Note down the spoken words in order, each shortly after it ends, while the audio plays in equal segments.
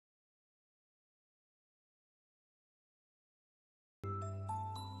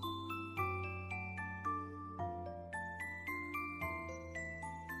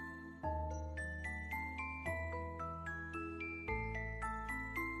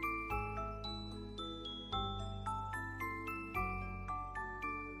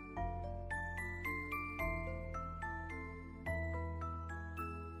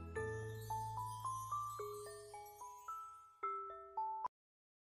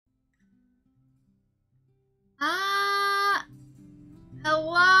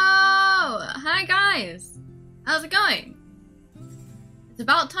Hello! Hi guys! How's it going? It's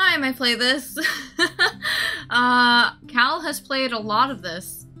about time I play this. Cal has played a lot of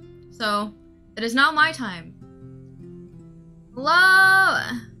this, so it is now my time. Hello!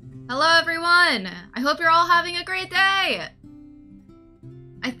 Hello everyone! I hope you're all having a great day!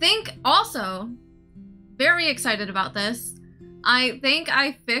 I think also, very excited about this, I think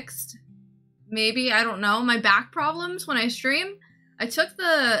I fixed, maybe, I don't know, my back problems when I stream. I took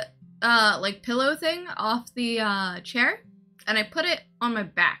the, like, pillow thing off the, chair, and I put it on my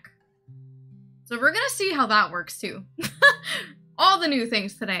back. So we're gonna see how that works, too. All the new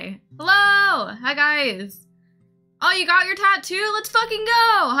things today. Hello! Hi, guys! Oh, you got your tattoo? Let's fucking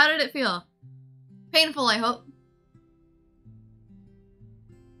go! How did it feel? Painful, I hope.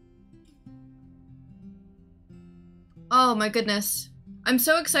 Oh my goodness. I'm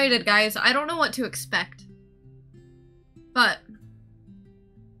so excited, guys. I don't know what to expect. But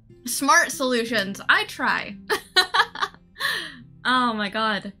smart solutions. I try. Oh my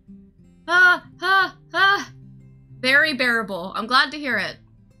god. Very bearable. I'm glad to hear it.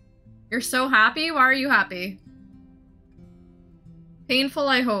 You're so happy? Why are you happy? Painful,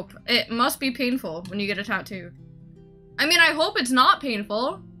 I hope. It must be painful when you get a tattoo. I mean, I hope it's not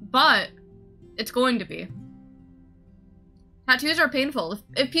painful, but it's going to be. Tattoos are painful.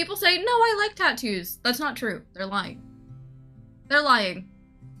 If people say, no, I like tattoos, that's not true. They're lying. They're lying.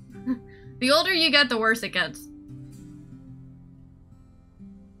 The older you get, the worse it gets.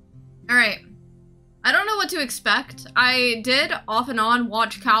 Alright. I don't know what to expect. I did off and on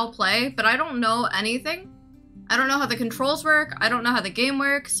watch Cal play, but I don't know anything. I don't know how the controls work. I don't know how the game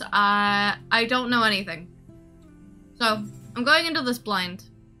works. I don't know anything. So, I'm going into this blind.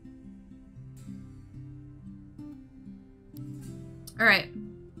 Alright.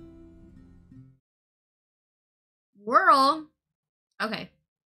 Whirl. Okay.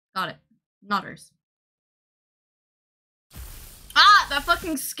 Got it. Nodders. Ah! That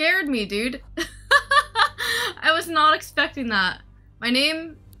fucking scared me, dude. I was not expecting that. My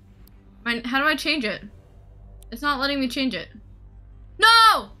name... How do I change it? It's not letting me change it.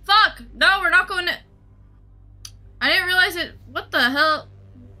 No! Fuck! No, we're not going to... I didn't realize it... What the hell?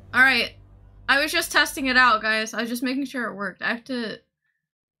 Alright. I was just testing it out, guys. I was just making sure it worked. I have to...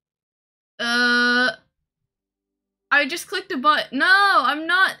 I just clicked a button. No, I'm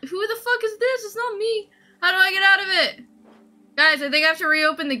not... Who the fuck is this? It's not me. How do I get out of it? Guys, I think I have to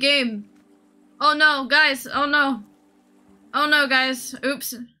reopen the game. Oh no, guys. Oh no. Oh no, guys.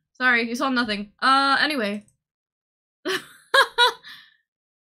 Oops. Sorry, you saw nothing. Anyway.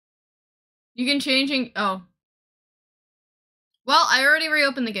 You can change... Oh. Well, I already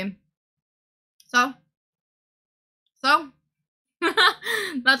reopened the game. So,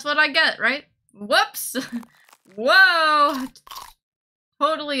 that's what I get, right? Whoops! Whoa!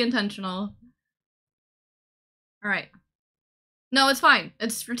 Totally intentional. Alright. No, it's fine.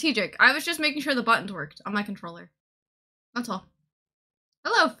 It's strategic. I was just making sure the buttons worked on my controller. That's all.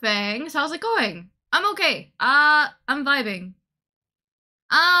 Hello, Fangs. How's it going? I'm okay. I'm vibing.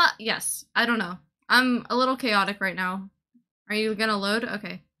 Yes. I don't know. I'm a little chaotic right now. Are you gonna load?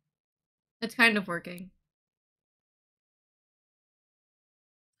 Okay. It's kind of working.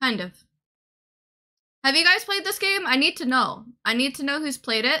 Kind of. Have you guys played this game? I need to know. I need to know who's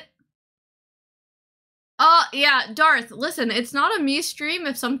played it. Yeah, Darth, listen, it's not a me stream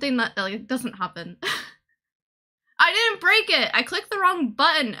if something that like, doesn't happen. I didn't break it! I clicked the wrong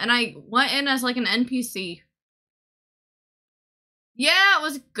button and I went in as like an NPC. Yeah, it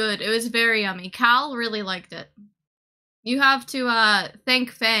was good. It was very yummy. Cal really liked it. You have to,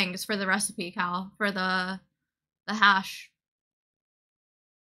 thank Fangs for the recipe, Cal, for the hash.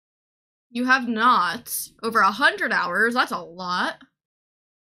 You have not. Over 100 hours, that's a lot.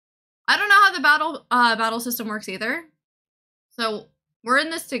 I don't know how the battle system works either. So, we're in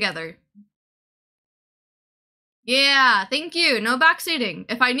this together. Yeah, thank you. No backseating.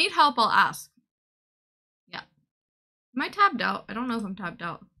 If I need help, I'll ask. Yeah. Am I tabbed out? I don't know if I'm tabbed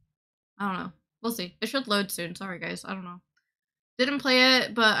out. I don't know. We'll see. It should load soon. Sorry, guys. I don't know. Didn't play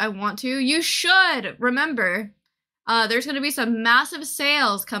it, but I want to. You should! Remember, there's going to be some massive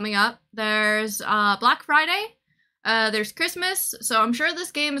sales coming up. There's Black Friday. There's Christmas. So I'm sure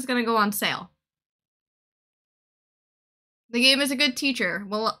this game is going to go on sale. The game is a good teacher.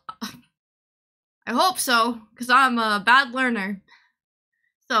 Well, I hope so, because I'm a bad learner.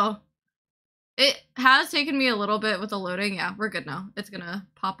 So, it has taken me a little bit with the loading. Yeah, we're good now. It's going to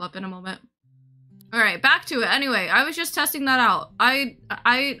pop up in a moment. Alright, back to it. Anyway, I was just testing that out.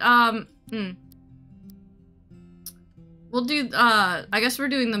 We'll do, I guess we're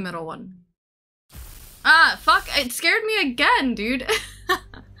doing the middle one. Ah, fuck, it scared me again, dude.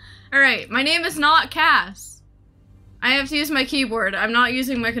 Alright, my name is not Cass. I have to use my keyboard. I'm not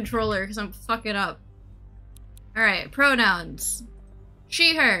using my controller because I'm fucking up. Alright, pronouns.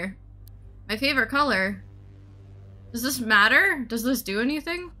 She, her. My favorite color. Does this matter? Does this do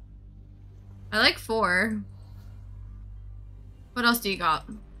anything? I like 4. What else do you got?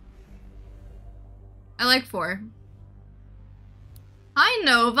 I like 4. Hi,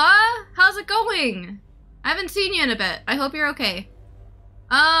 Nova! How's it going? I haven't seen you in a bit. I hope you're okay.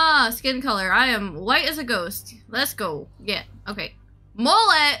 Ah, skin color. I am white as a ghost. Let's go. Yeah, okay.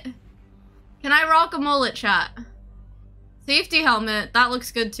 Mullet! Can I rock a mullet, chat? Safety helmet. That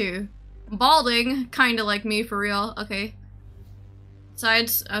looks good, too. Balding. Kinda like me, for real. Okay.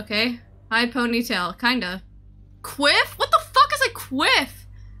 Sides. Okay. High ponytail. Kinda. Quiff? What the fuck is a quiff?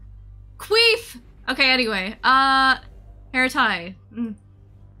 Queef! Okay, anyway. Hair tie.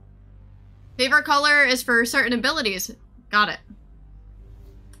 Favorite color is for certain abilities. Got it.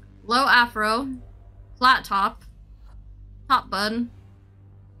 Low afro. Flat top. Top bun.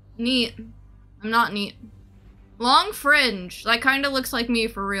 Neat. I'm not neat. Long fringe. That kind of looks like me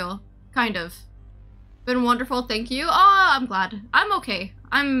for real. Kind of. Been wonderful, thank you. Oh, I'm glad. I'm okay.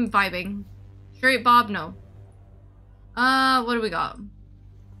 I'm vibing. Straight bob, no. What do we got?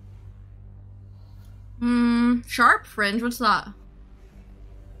 Sharp fringe, what's that?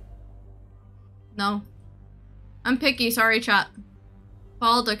 No. I'm picky, sorry chat.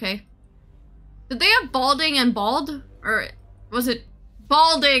 Bald, okay. Did they have balding and bald? Or was it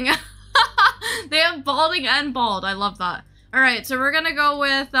balding? They have balding and bald, I love that. Alright, so we're gonna go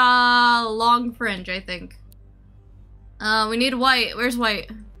with, long fringe, I think. We need white, where's white?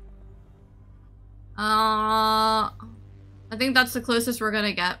 I think that's the closest we're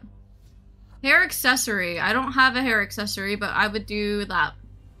gonna get. Hair accessory. I don't have a hair accessory, but I would do that.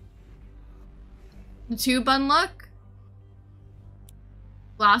 The 2-bun look?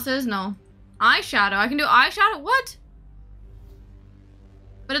 Glasses? No. Eyeshadow. I can do eyeshadow? What?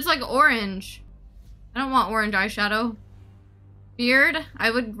 But it's like orange. I don't want orange eyeshadow. Beard?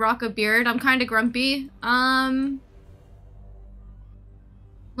 I would rock a beard. I'm kind of grumpy. We'll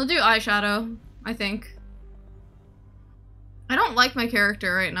do eyeshadow, I think. I don't like my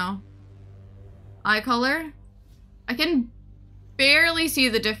character right now. Eye color? I can barely see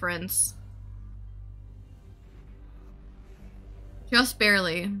the difference. Just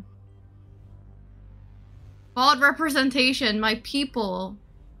barely. Bald representation, my people.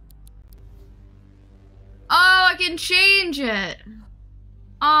 Oh, I can change it.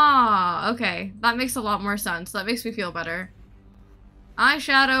 Ah, okay. That makes a lot more sense. That makes me feel better.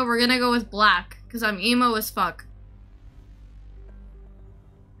 Eyeshadow, we're gonna go with black, because I'm emo as fuck.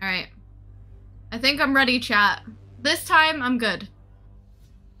 Alright. I think I'm ready, chat. This time, I'm good.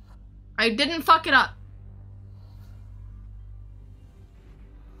 I didn't fuck it up.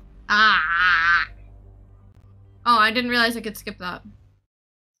 Ah! Oh, I didn't realize I could skip that.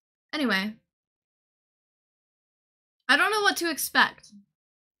 Anyway. I don't know what to expect.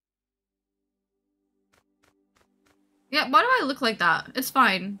 Yeah, why do I look like that? It's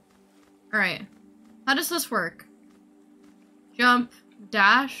fine. Alright. How does this work? Jump.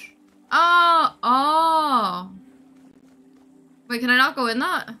 Dash. Oh, oh. Wait, can I not go in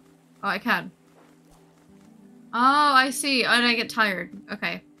that? Oh, I can. Oh, I see. Oh, and I get tired.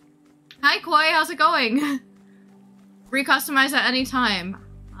 Okay. Hi, Koi. How's it going? Recustomize at any time.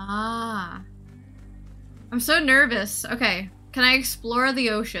 Ah. I'm so nervous. Okay. Can I explore the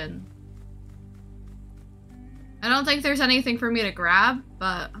ocean? I don't think there's anything for me to grab,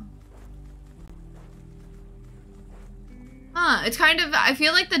 but... Huh, it's kind of, I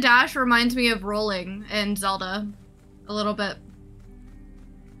feel like the dash reminds me of rolling in Zelda a little bit.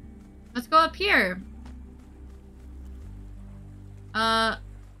 Let's go up here. Hello.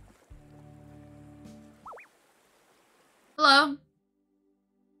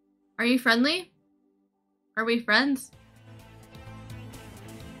 Are you friendly? Are we friends?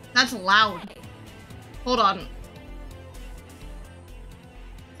 That's loud. Hold on.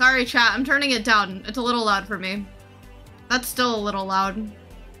 Sorry, chat, I'm turning it down. It's a little loud for me. That's still a little loud.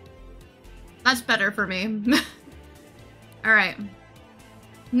 That's better for me. Alright.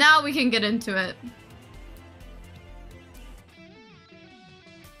 Now we can get into it.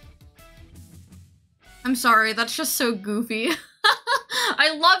 I'm sorry, that's just so goofy.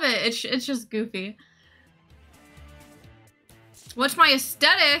 I love it. It's just goofy. What's my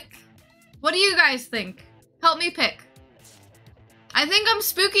aesthetic? What do you guys think? Help me pick. I think I'm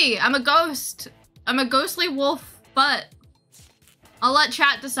spooky. I'm a ghost. I'm a ghostly wolf, but I'll let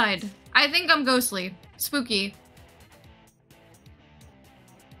chat decide. I think I'm ghostly. Spooky.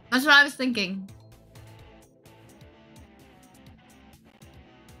 That's what I was thinking.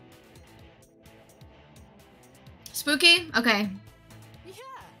 Spooky? Okay. Yeah.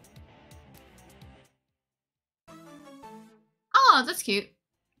 Oh, that's cute.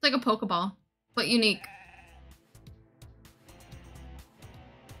 It's like a Pokeball, but unique.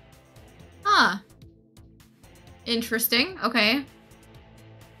 Huh. Interesting. Okay.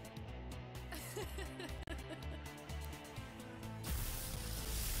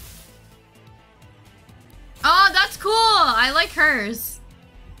 Oh, that's cool. I like hers.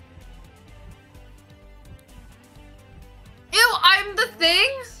 Ew, I'm the thing?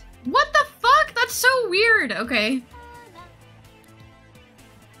 What the fuck? That's so weird. Okay.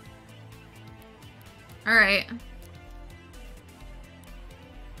 Alright.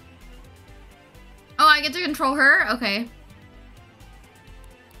 Oh, I get to control her? Okay.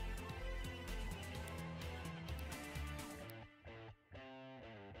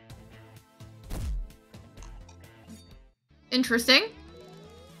 Interesting.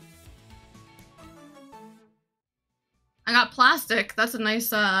 I got plastic. That's a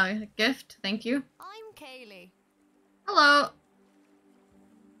nice gift. Thank you. I'm Kaylee. Hello.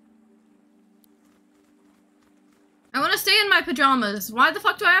 I want to stay in my pajamas. Why the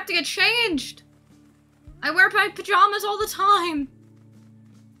fuck do I have to get changed? I wear my pajamas all the time.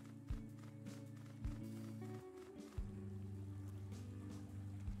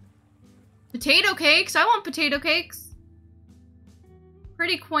 Potato cakes? I want potato cakes.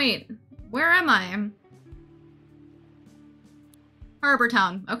 Pretty quaint. Where am I? Harbor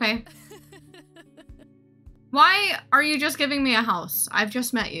Town. Okay. Why are you just giving me a house? I've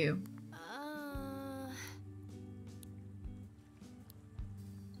just met you.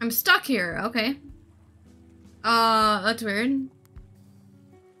 I'm stuck here. Okay. That's weird.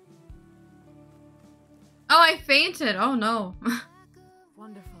 Oh, I fainted. Oh no.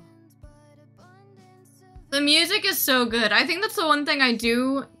 Wonderful. The music is so good. I think that's the one thing I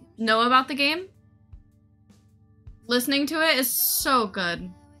do know about the game. Listening to it is so good.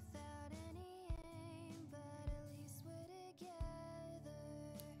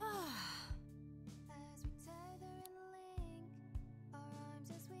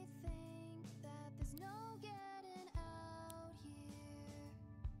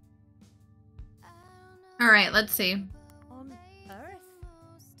 Alright, let's see. On Earth?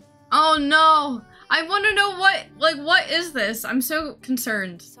 Oh no! I want to know what is this? I'm so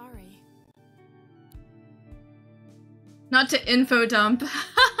concerned. Sorry. Not to info dump.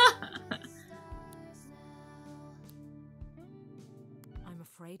 I'm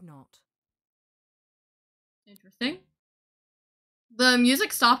afraid not. Interesting. The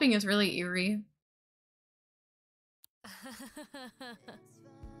music stopping is really eerie.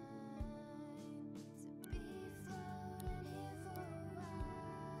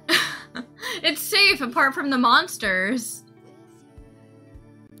 It's safe apart from the monsters.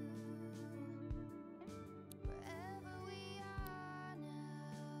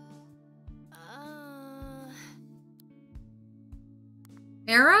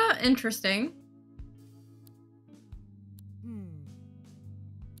 Era? Interesting.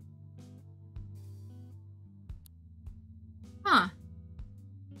 Huh.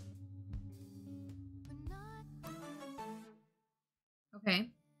 Okay.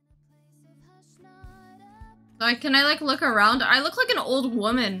 So can I like look around? I look like an old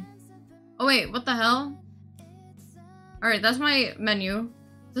woman. Oh wait, what the hell? Alright, that's my menu.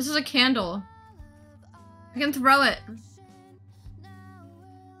 This is a candle. I can throw it.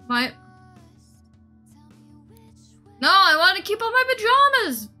 What? No, I want to keep on my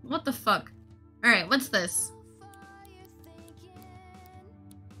pajamas! What the fuck? Alright, what's this?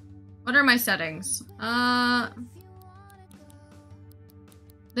 What are my settings?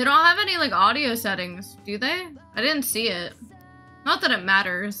 They don't have any, like, audio settings, do they? I didn't see it. Not that it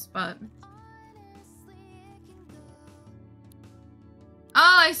matters, but... Oh,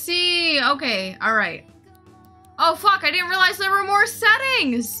 I see! Okay, alright. Oh, fuck, I didn't realize there were more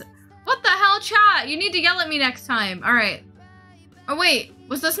settings! What the hell, chat? You need to yell at me next time. Alright. Oh, wait.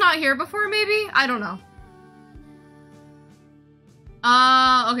 Was this not here before, maybe? I don't know.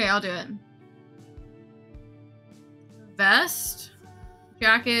 Okay, I'll do it. Vest.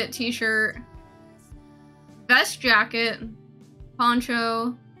 Jacket, t-shirt, vest jacket,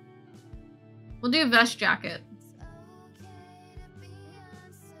 poncho. We'll do vest jacket.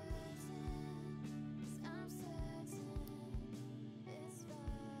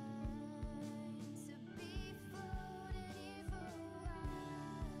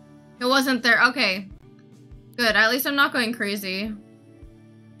 It wasn't there. Okay. Good. At least I'm not going crazy.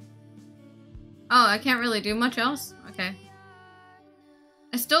 Oh, I can't really do much else? Okay.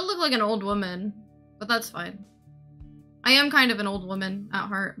 I still look like an old woman, but that's fine. I am kind of an old woman at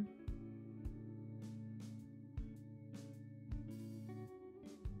heart.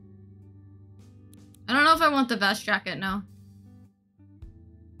 I don't know if I want the vest jacket, no.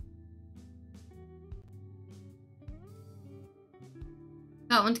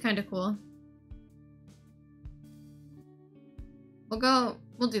 That one's kind of cool.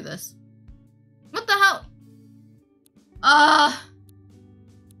 We'll do this. What the hell?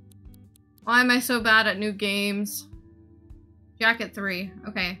 Why am I so bad at new games? Jacket 3,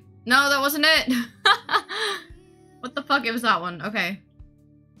 okay. No, that wasn't it! What the fuck? It was that one, okay.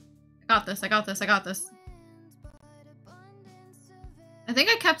 I got this, I got this, I got this. I think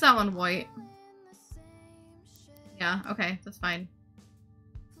I kept that one white. Yeah, okay, that's fine.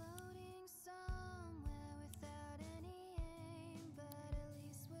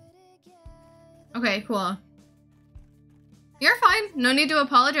 Okay, cool. You're fine. No need to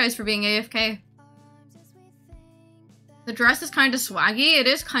apologize for being AFK. The dress is kind of swaggy. It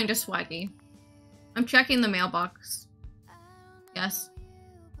is kind of swaggy. I'm checking the mailbox. Yes.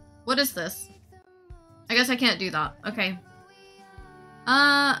 What is this? I guess I can't do that. Okay.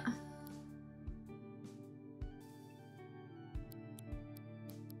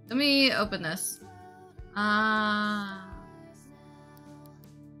 Let me open this. I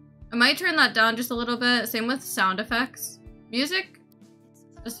might turn that down just a little bit. Same with sound effects. Music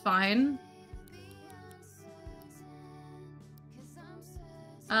is fine.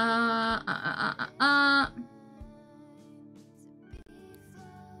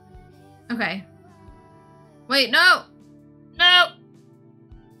 Okay. Wait, no! No!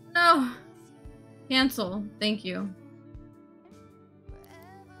 No! Cancel. Thank you.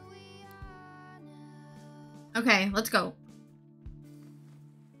 Okay, let's go.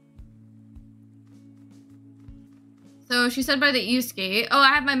 So she said by the east gate. Oh,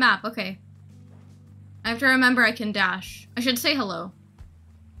 I have my map. Okay. I have to remember I can dash. I should say hello.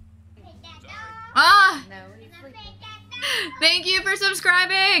 Ah! Thank you for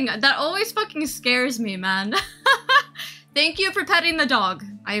subscribing! That always fucking scares me, man. Thank you for petting the dog.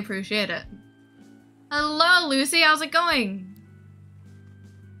 I appreciate it. Hello, Lucy. How's it going?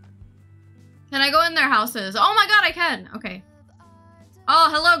 Can I go in their houses? Oh my god, I can. Okay. Oh,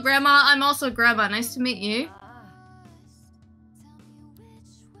 hello, Grandma. I'm also Grandma. Nice to meet you.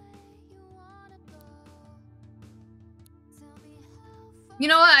 You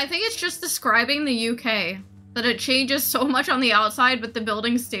know what? I think it's just describing the UK. That it changes so much on the outside, but the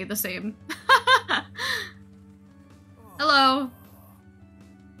buildings stay the same. Hello.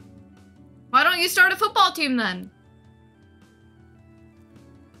 Why don't you start a football team then?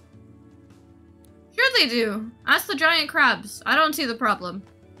 Sure they do. Ask the giant crabs. I don't see the problem.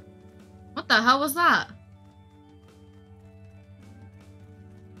 What the hell was that?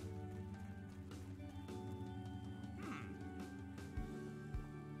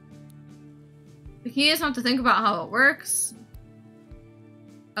 The key is not to think about how it works.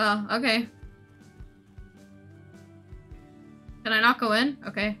 Oh, okay. Can I not go in?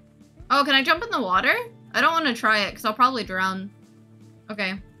 Okay. Oh, can I jump in the water? I don't want to try it because I'll probably drown.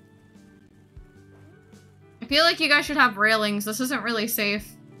 Okay. I feel like you guys should have railings. This isn't really safe.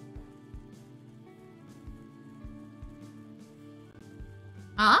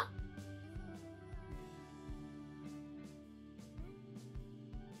 Huh?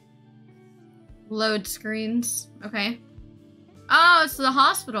 Load screens. Okay. Oh, it's the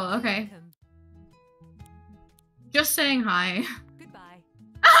hospital. Okay. Just saying hi. Goodbye.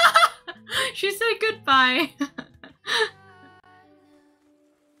 She said goodbye.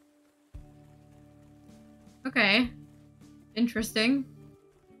 Okay. Interesting.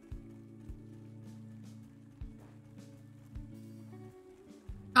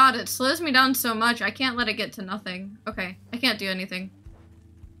 God, it slows me down so much. I can't let it get to nothing. Okay. I can't do anything.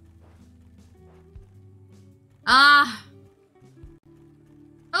 Ah.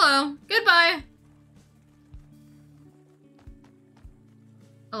 Hello. Goodbye.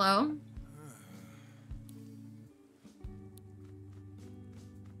 Hello.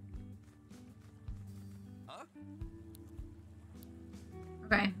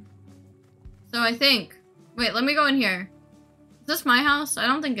 Okay. So I think... Wait, let me go in here. Is this my house? I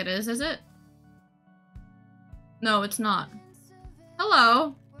don't think it is it? No, it's not.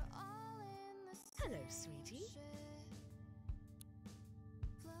 Hello. Hello, sweetie.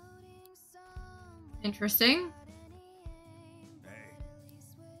 Interesting.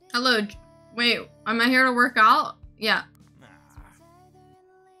 Hello. Wait, am I here to work out? Yeah.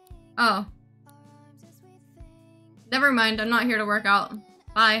 Oh. Never mind, I'm not here to work out.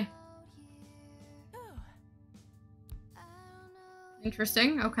 Bye.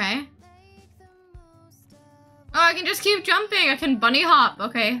 Interesting, okay. Oh, I can just keep jumping. I can bunny hop,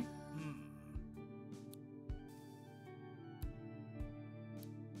 okay.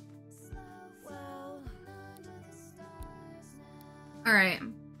 Well, Alright.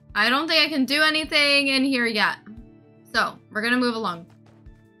 I don't think I can do anything in here yet. So, we're gonna move along.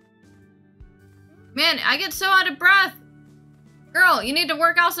 Man, I get so out of breath! Girl, you need to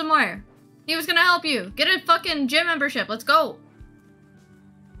work out some more. He was gonna help you. Get a fucking gym membership. Let's go.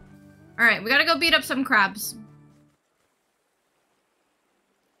 Alright, we gotta go beat up some crabs.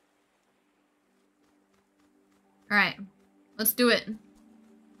 Alright, let's do it.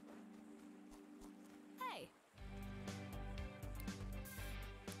 Hey.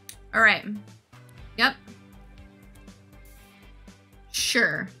 Alright. Yep.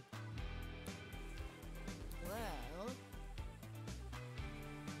 Sure. Well.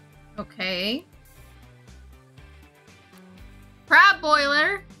 Okay. Crab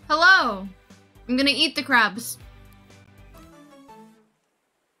boiler! Hello! I'm gonna eat the crabs.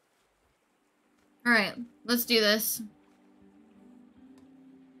 Alright, let's do this.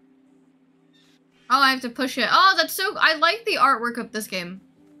 Oh, I have to push it. Oh, that's so... I like the artwork of this game.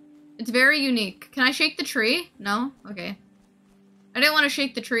 It's very unique. Can I shake the tree? No? Okay. I didn't want to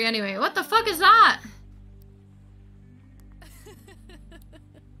shake the tree anyway. What the fuck is that?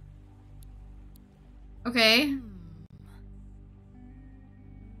 Okay.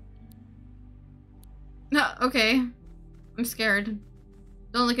 No, okay. I'm scared.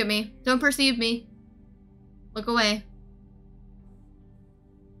 Don't look at me. Don't perceive me. Look away.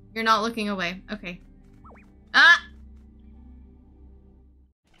 You're not looking away. Okay. Ah!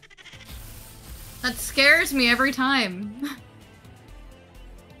 That scares me every time.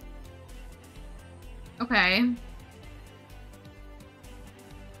 Okay.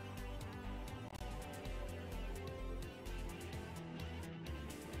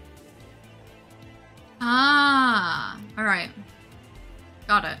 Ah, all right.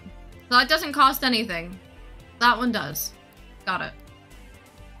 Got it. So that doesn't cost anything. That one does. Got it.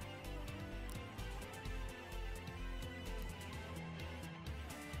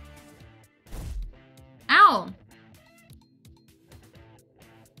 Ow!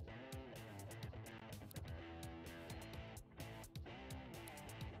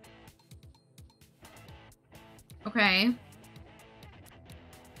 Okay.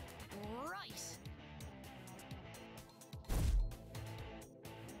 Right.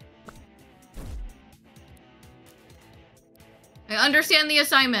 I understand the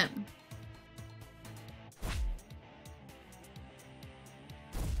assignment.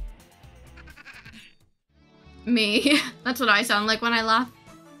 Me. That's what I sound like when I laugh.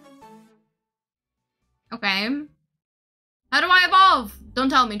 Okay. How do I evolve? Don't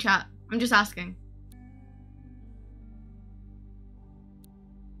tell me, chat. I'm just asking.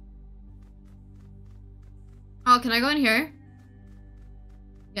 Oh, can I go in here?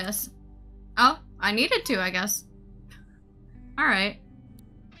 Yes. Oh, I needed to, I guess. Alright.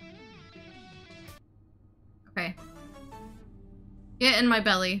 Okay. Get in my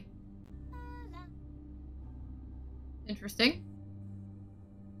belly. Interesting.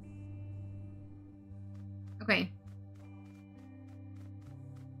 Okay.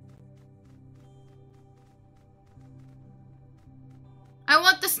 I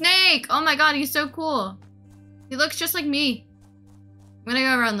want the snake! Oh my god, he's so cool. He looks just like me. I'm gonna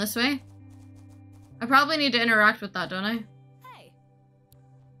go around this way. I probably need to interact with that, don't I? Hey.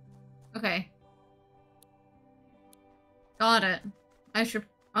 Okay. Got it. I should...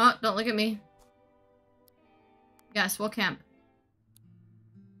 Oh, don't look at me. Yes, we'll camp.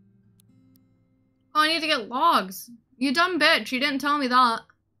 Oh, I need to get logs. You dumb bitch, you didn't tell me that.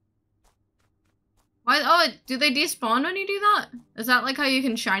 Why? Oh, do they despawn when you do that? Is that like how you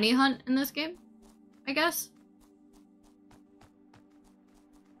can shiny hunt in this game? I guess.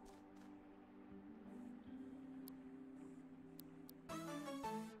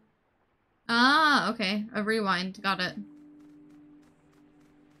 Ah, okay. A rewind. Got it.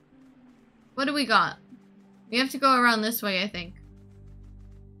 What do we got? We have to go around this way, I think.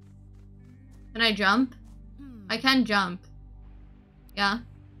 Can I jump? I can jump. Yeah.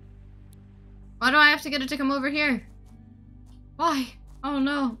 Why do I have to get it to come over here? Why? Oh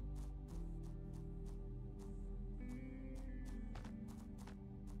no.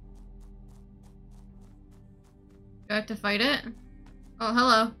 Do I have to fight it? Oh,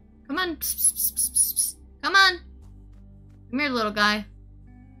 hello. Come on. Psst, psst, psst, psst, psst, psst. Come on. Come here, little guy.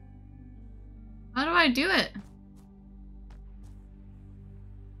 How do I do it?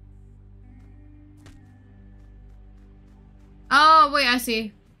 Oh, wait, I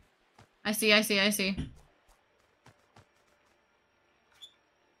see. I see.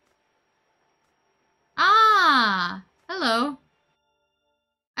 Ah! Hello.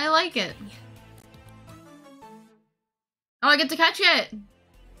 I like it. Oh, I get to catch it!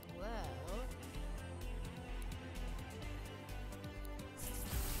 Well.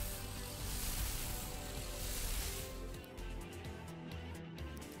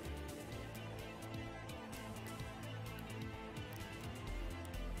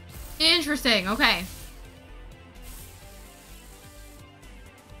 Interesting, okay.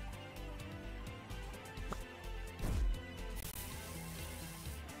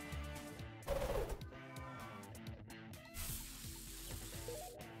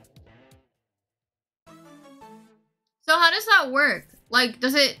 So how does that work? Like,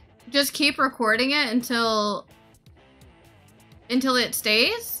 does it just keep recording it until it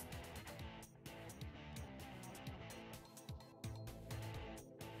stays?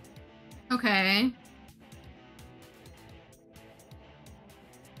 Okay.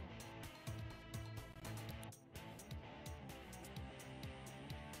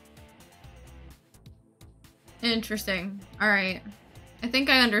 Interesting. All right. I think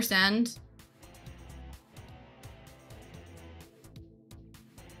I understand.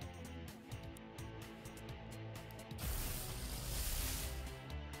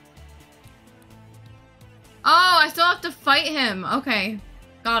 Oh, I still have to fight him. Okay.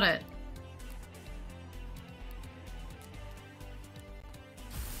 Got it.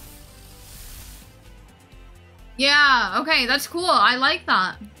 Yeah, okay, that's cool. I like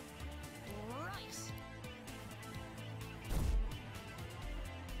that. Right.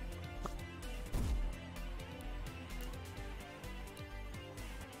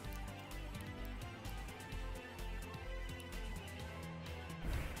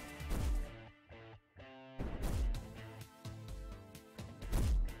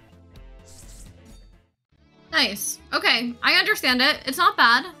 Nice. Okay, I understand it. It's not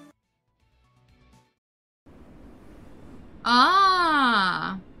bad.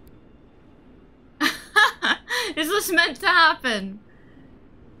 Ah. Is this meant to happen?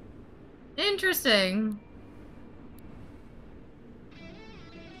 Interesting.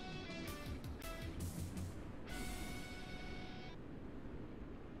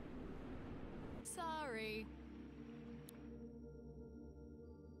 Sorry.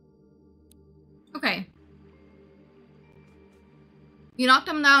 Okay. You knocked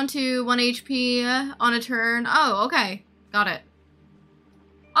him down to 1 HP on a turn. Oh, okay. Got it.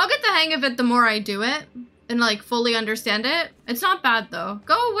 I'll get the hang of it the more I do it and like fully understand it. It's not bad though.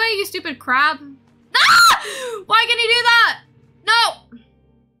 Go away, you stupid crab. Ah! Why can he do that? No!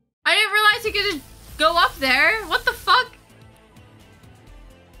 I didn't realize he could just go up there. What the fuck?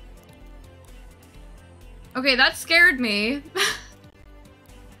 Okay, that scared me.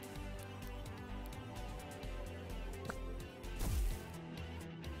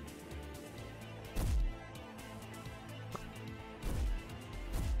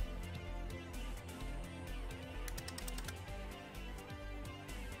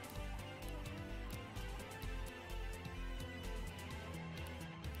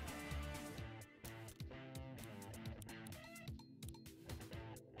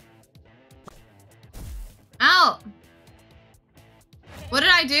 Ow! What did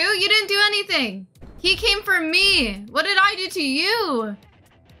I do? You didn't do anything. He came for me. What did I do to you?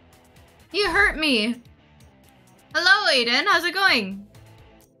 You hurt me. Hello, Aiden. How's it going?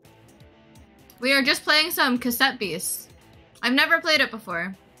 We are just playing some Cassette Beasts. I've never played it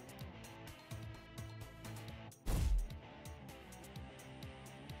before.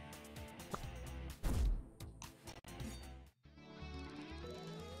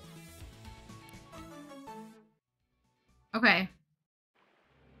 Okay.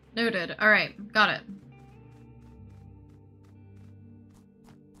 Noted. Alright, got it.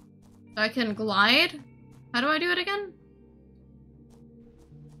 So I can glide? How do I do it again?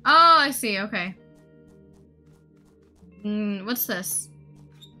 Oh, I see, okay. What's this?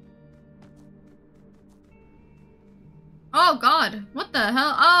 Oh god, what the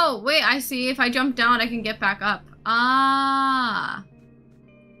hell? Oh, wait, I see. If I jump down, I can get back up. Ah.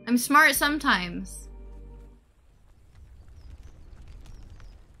 I'm smart sometimes.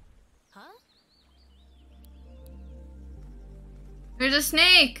 There's a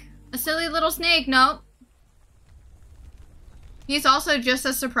snake! A silly little snake. Nope. He's also just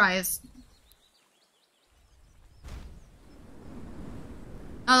as surprised.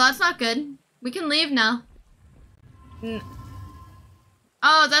 Oh, that's not good. We can leave now.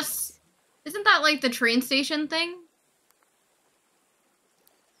 Oh, that's... Isn't that like the train station thing?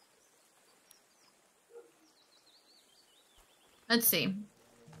 Let's see.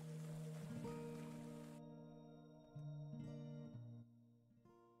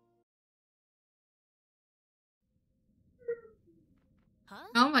 Huh?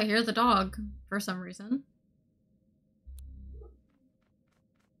 Oh, I hear the dog for some reason.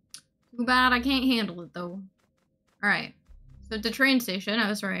 Too bad I can't handle it though. Alright. So the train station, I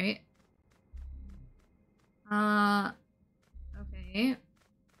was right. Okay.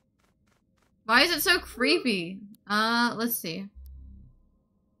 Why is it so creepy? Let's see.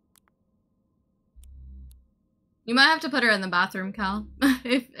 You might have to put her in the bathroom, Cal,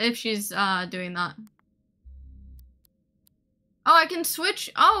 if she's doing that. Oh, I can switch.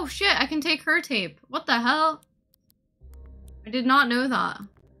 Oh shit, I can take her tape. What the hell? I did not know that.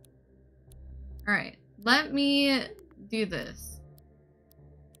 Alright, let me do this.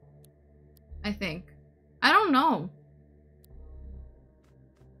 I think. I don't know.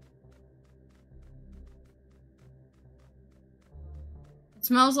 It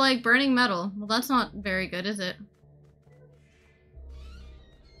smells like burning metal. Well, that's not very good, is it?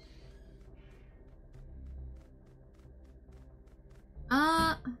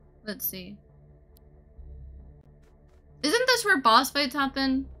 Let's see. Isn't this where boss fights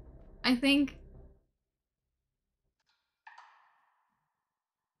happen? I think.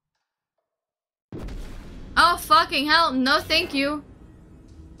 Oh, fucking hell. No, thank you.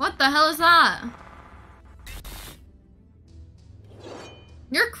 What the hell is that?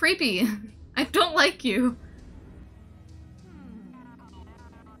 You're creepy. I don't like you.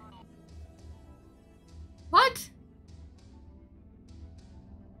 What?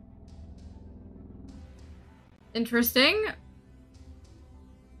 Interesting.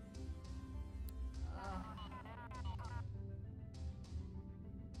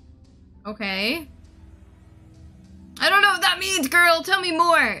 Okay. I don't know what that means, girl. Tell me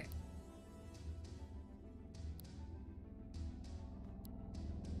more.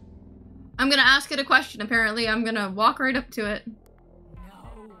 I'm gonna ask it a question, apparently. I'm gonna walk right up to it. No.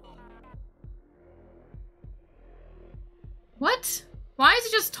 What? Why is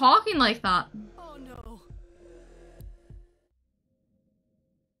it just talking like that? Oh no.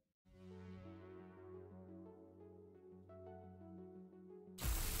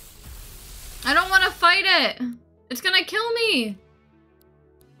 I don't want to fight it. It's gonna kill me.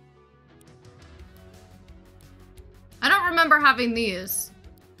 I don't remember having these.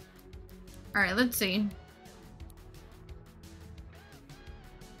 Alright, let's see.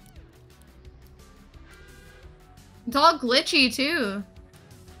 It's all glitchy too.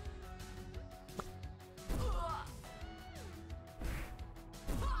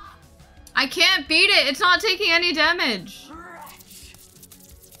 I can't beat it. It's not taking any damage.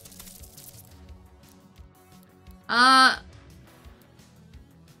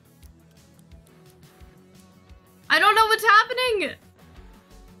 I don't know what's happening.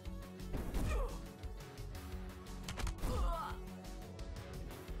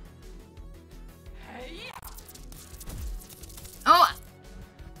 Oh,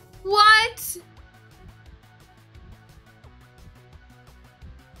 what?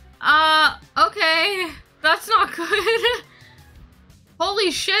 Okay. That's not good.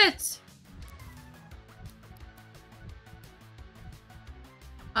 Holy shit.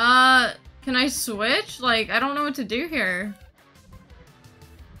 Can I switch? Like, I don't know what to do here.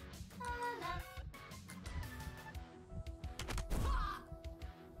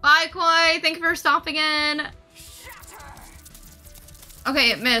 Bye, Koi. Thank you for stopping in.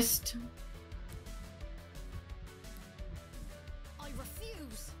 Okay, it missed. I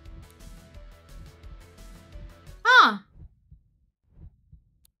refuse. Huh.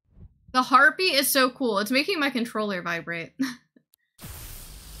 The heartbeat is so cool. It's making my controller vibrate.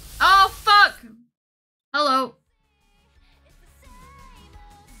 Oh, fuck! Hello.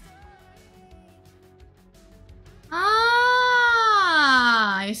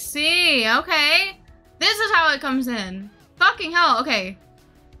 Ah, I see. Okay. This is how it comes in. Fucking hell. Okay.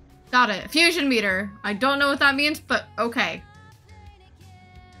 Got it. Fusion meter. I don't know what that means, but okay.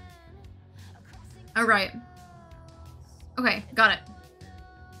 Alright. Okay, got it.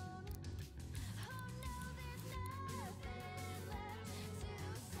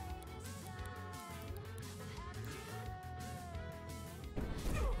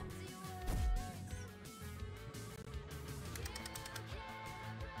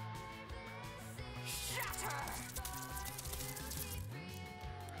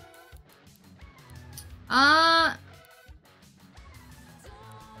 Ah!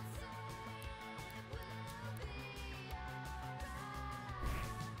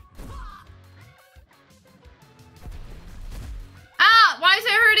 Why is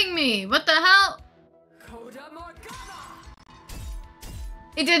it hurting me? What the hell?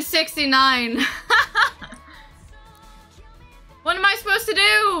 It did 69. What am I supposed to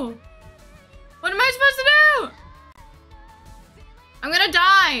do? What am I supposed to do? I'm gonna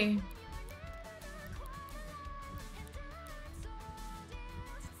die.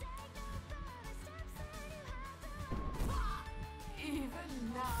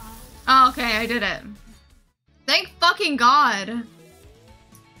 Oh, okay, I did it. Thank fucking God.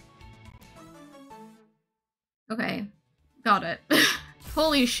 Okay, got it.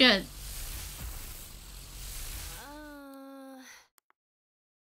 Holy shit.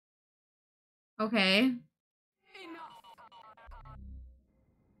 Okay.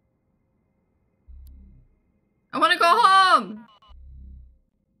 I want to go home.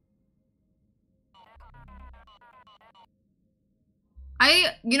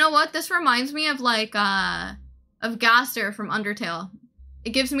 You know what? This reminds me of like, of Gaster from Undertale. It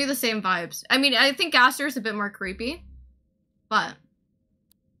gives me the same vibes. I mean, I think Gaster is a bit more creepy, but.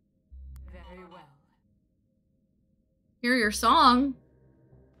 Very well. Hear your song.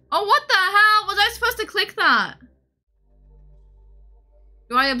 Oh, what the hell? Was I supposed to click that?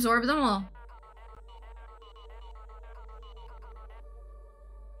 Do I absorb them all?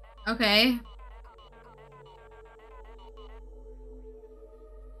 Okay.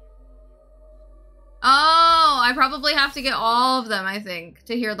 Oh, I probably have to get all of them, I think,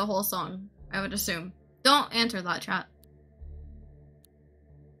 to hear the whole song. I would assume. Don't enter that, chat.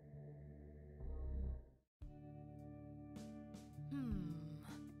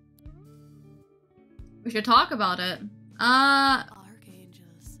 We should talk about it. Archangels.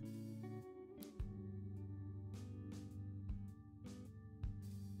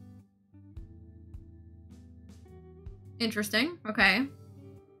 Interesting. Okay.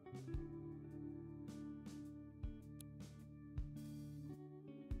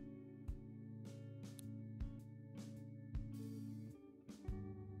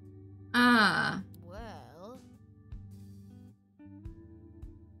 Well.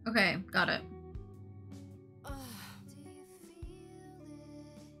 Okay, got it.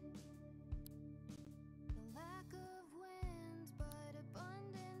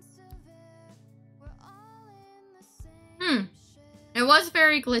 It was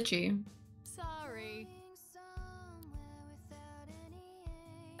very glitchy. Sorry.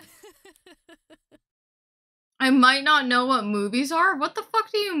 I might not know what movies are. What the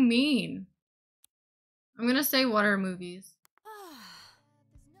fuck do you mean? I'm gonna say what are movies?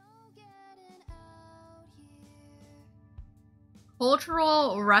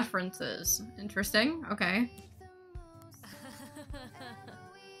 Cultural references. Interesting. Okay.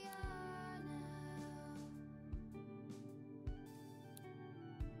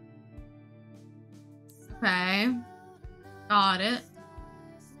 Okay. Got it.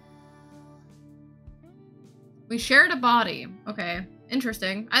 We shared a body. Okay.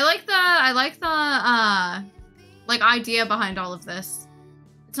 Interesting. I like the like idea behind all of this.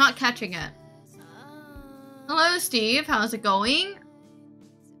 It's not catching it. Hello, Steve. How's it going?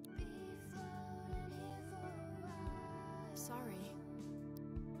 Sorry.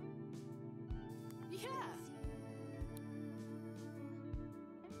 Yeah.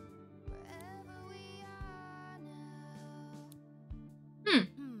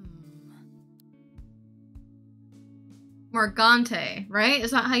 Morgante, right?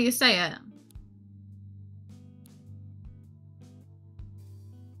 Is that how you say it?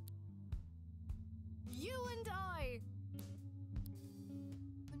 You and I.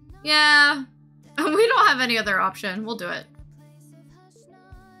 Yeah. We don't have any other option. We'll do it.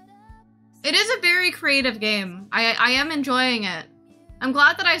 It is a very creative game. I am enjoying it. I'm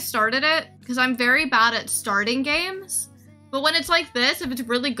glad that I started it, because I'm very bad at starting games. But when it's like this, if it's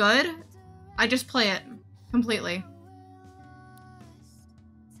really good, I just play it completely.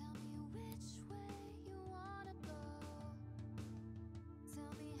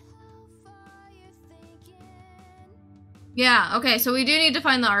 Yeah, okay, so we do need to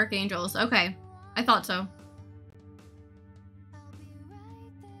find the archangels. Okay, I thought so.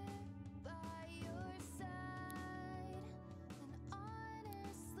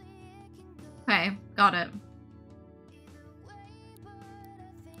 Okay, got it.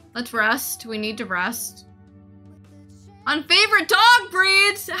 Let's rest. We need to rest. On favorite dog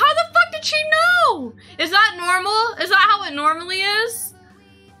breeds? How the fuck did she know? Is that normal? Is that how it normally is?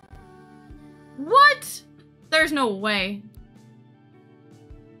 What? There's no way.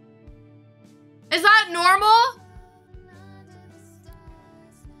 Is that normal?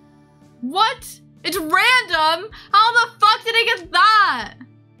 What? It's random? How the fuck did I get that?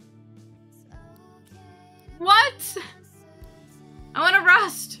 What? I want to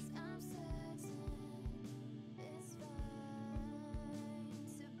rest.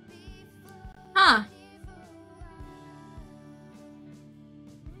 Huh.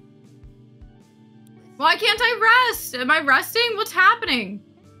 Why can't I rest? Am I resting? What's happening?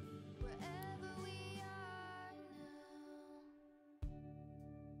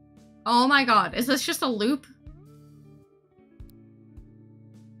 Oh my god, is this just a loop?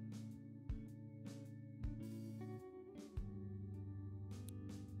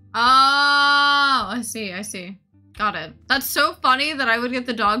 Oh, I see, I see. Got it. That's so funny that I would get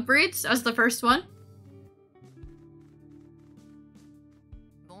the dog breeds as the first one.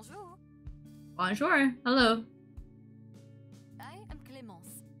 Bonjour. Bonjour. Hello. I am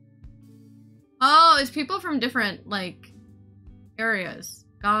Clémence. Oh, it's people from different, like, areas.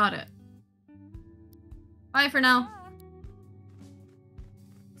 Got it. Bye for now.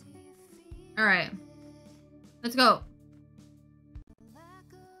 Alright. Let's go.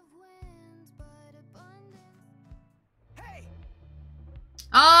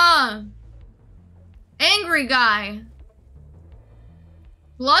 Ah! Angry guy.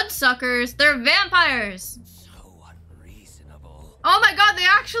 Bloodsuckers. They're vampires. So unreasonable. Oh my god, they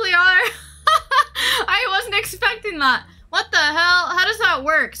actually are. I wasn't expecting that. What the hell? How does that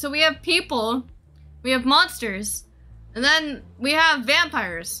work? So we have people, we have monsters, and then we have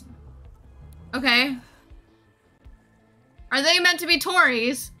vampires. Okay. Are they meant to be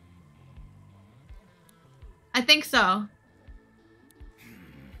Tories? I think so.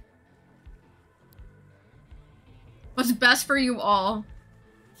 What's best for you all?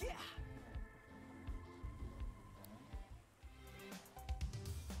 Yeah.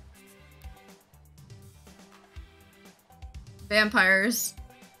 Vampires.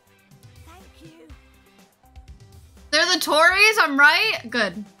 Thank you. They're the Tories, I'm right?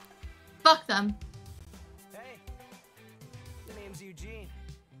 Good. Fuck them. Hey. The name's Eugene.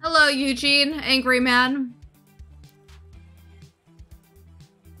 Hello, Eugene, angry man.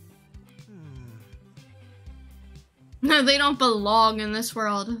 No, they don't belong in this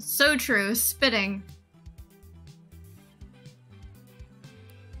world. So true, spitting.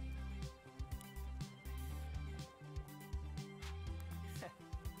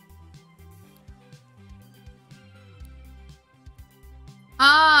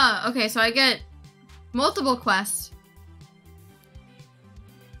 Ah, okay, so I get multiple quests.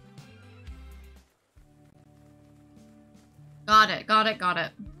 Got it, got it, got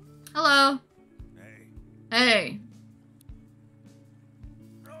it. Hello. Hey. Hey.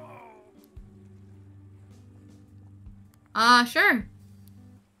 Sure.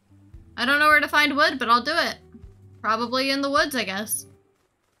 I don't know where to find wood, but I'll do it. Probably in the woods, I guess.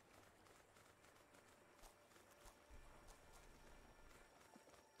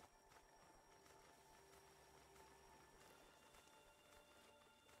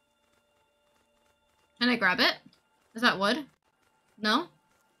 Can I grab it? Is that wood? No?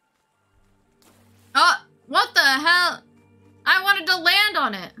 Oh, what the hell? I wanted to land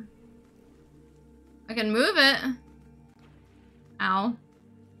on it. I can move it. Ow.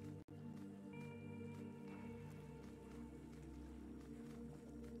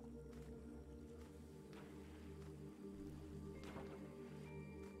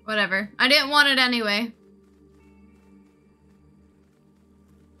 Whatever. I didn't want it anyway.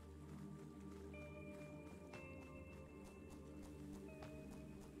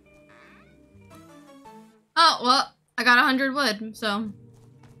 Oh, well, I got 100 wood, so.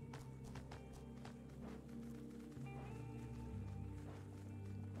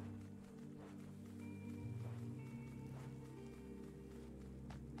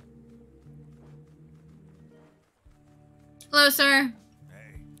 Hello, sir.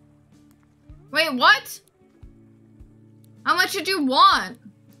 Hey. Wait, what? How much did you want?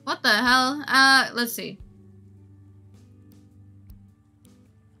 What the hell? Let's see.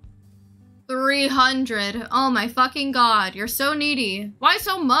 300. Oh my fucking god. You're so needy. Why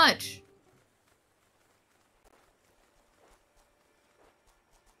so much?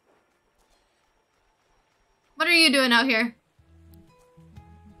 What are you doing out here?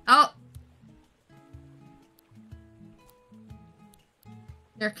 Oh.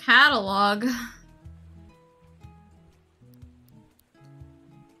 Their catalog.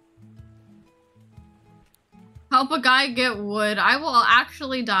 Help a guy get wood. I will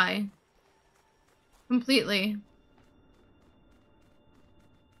actually die. Completely.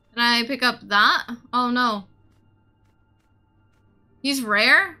 Can I pick up that? Oh no. He's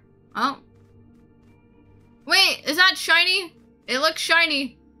rare? Oh. Wait, is that shiny? It looks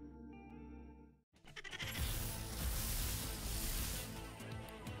shiny.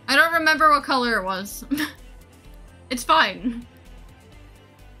 I don't remember what color it was. It's fine.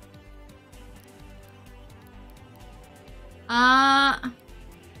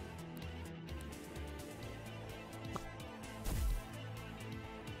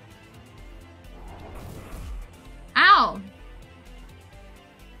 Ow.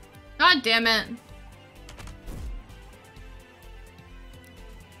 God damn it.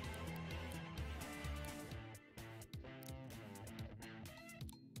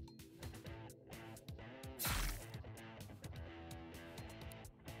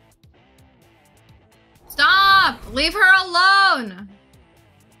 Stop! Leave her alone!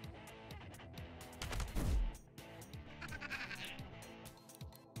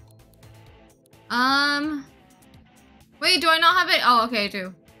 Wait, do I not have it? Oh, okay, I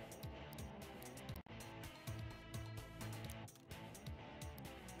do.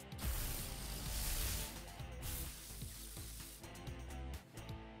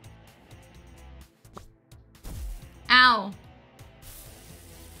 Ow.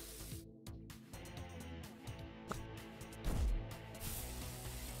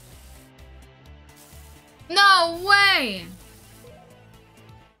 No way!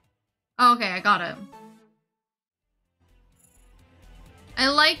 Okay, I got it. I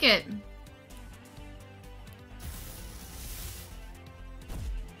like it.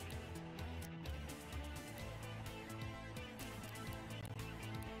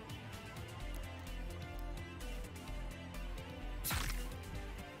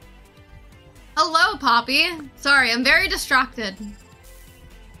 Hello, Poppy. Sorry, I'm very distracted.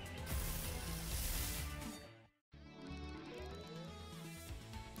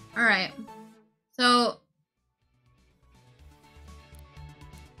 Alright. So...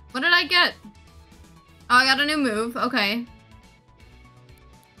 what did I get? Oh, I got a new move. Okay.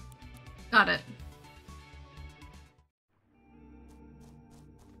 Got it.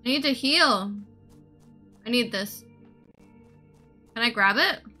 I need to heal. I need this. Can I grab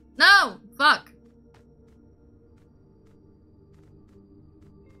it? No! Fuck.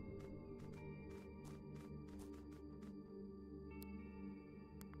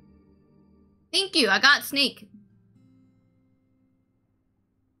 Thank you. I got Sneak.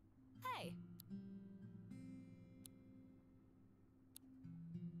 Hey.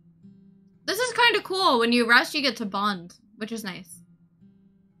 This is kind of cool. When you rest, you get to bond, which is nice.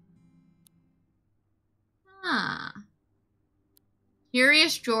 Ah.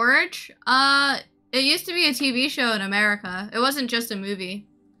 Curious George? It used to be a TV show in America. It wasn't just a movie.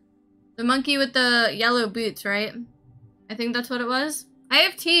 The monkey with the yellow boots, right? I think that's what it was. I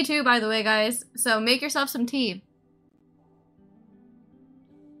have tea too, by the way, guys. So make yourself some tea.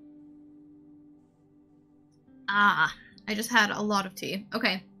 Ah, I just had a lot of tea.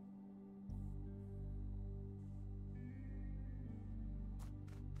 Okay.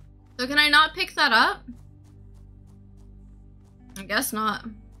 So can I not pick that up? I guess not.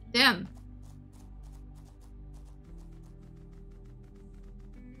 Damn.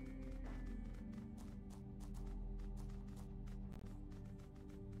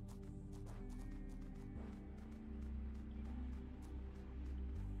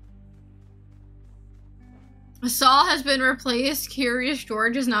 Saul has been replaced. Curious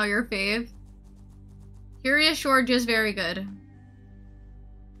George is now your fave. Curious George is very good.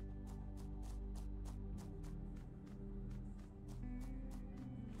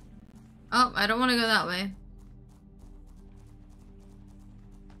 Oh, I don't want to go that way.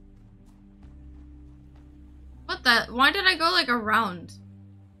 What the? Why did I go like around?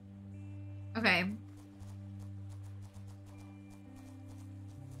 Okay.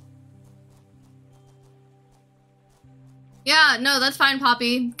 Yeah, no, that's fine,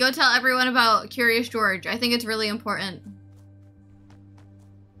 Poppy. Go tell everyone about Curious George. I think it's really important.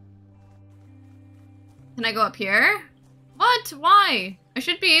 Can I go up here? What? Why? I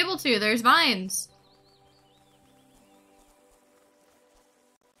should be able to. There's vines.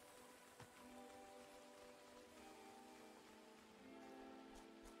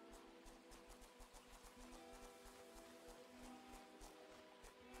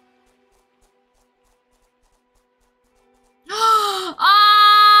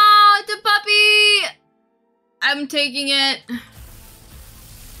 Ah, the puppy! I'm taking it.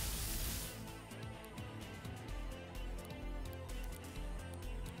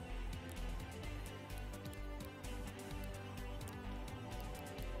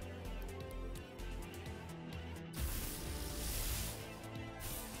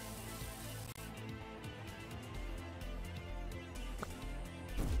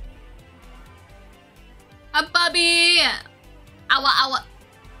 A puppy! Ow, ow.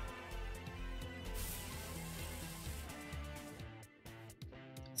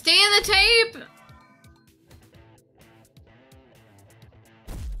 Stay in the tape!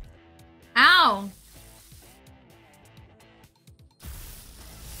 Ow.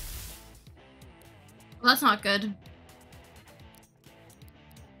 Well, that's not good.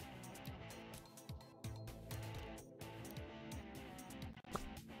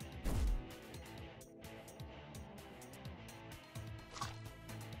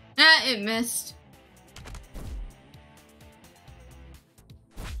 It missed.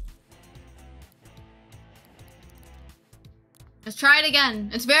 Let's try it again.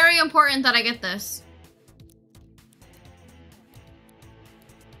 It's very important that I get this.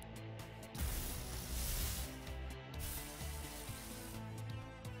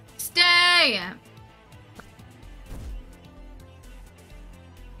 Stay! away!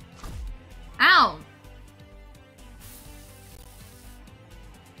 Ow!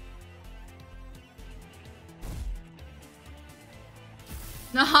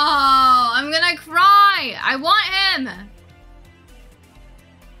 No, I'm gonna cry! I want him!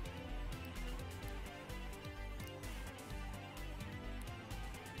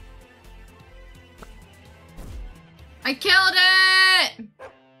 I killed it!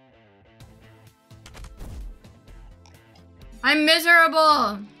 I'm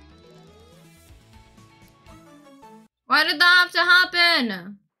miserable! Why did that have to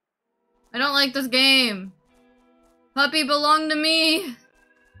happen? I don't like this game. Puppy belonged to me.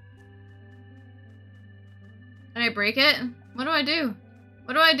 Can I break it? What do I do?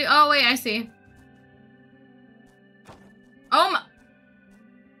 What do I do? Oh, wait, I see. Oh my...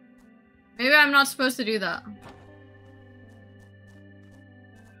 Maybe I'm not supposed to do that.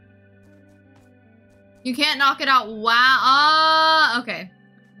 You can't knock it out. Wow. Okay.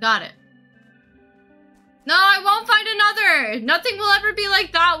 Got it. No, I won't find another. Nothing will ever be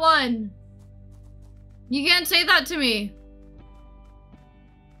like that one. You can't say that to me.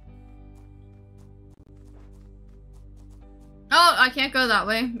 Oh, I can't go that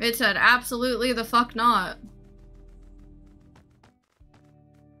way. It said absolutely the fuck not.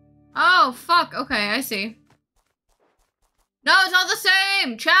 Oh, fuck. Okay, I see. No, it's not the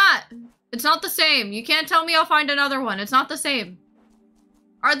same. Chat. It's not the same. You can't tell me I'll find another one. It's not the same.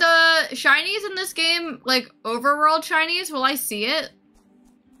 Are the shinies in this game, like, overworld shinies? Will I see it?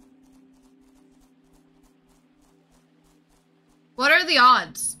 What are the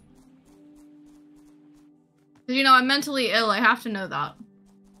odds? Because, you know, I'm mentally ill. I have to know that.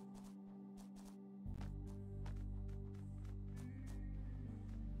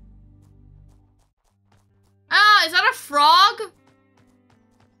 Ah, is that a frog?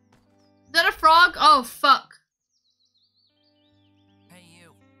 Is that a frog? Oh, fuck. Hey,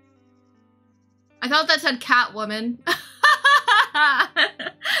 you. I thought that said Catwoman.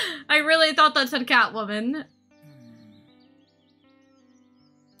 I really thought that said Catwoman.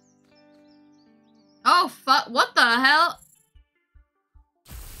 Oh, fuck. What the hell?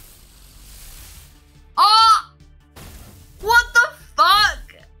 Oh! What the fuck?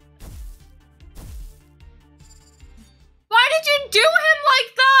 Why did you do him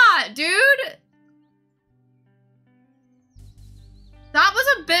like that, dude? That was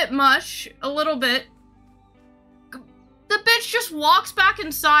a bit much. A little bit. The bitch just walks back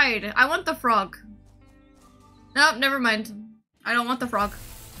inside. I want the frog. Nope, never mind. I don't want the frog.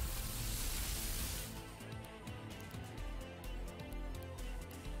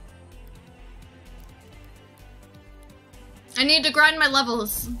 I need to grind my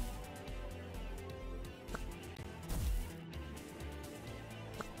levels.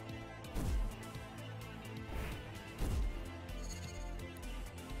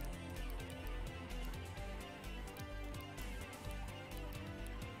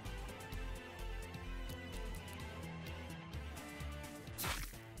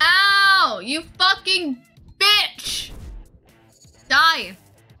 Ow! You fucking bitch! Die.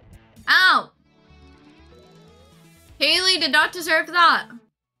 Ow! Haley did not deserve that.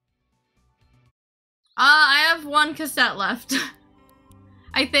 I have one cassette left.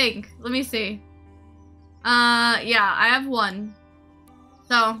 I think. Let me see. Yeah, I have one.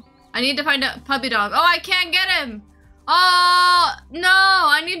 So, I need to find a puppy dog. Oh, I can't get him! Oh, no!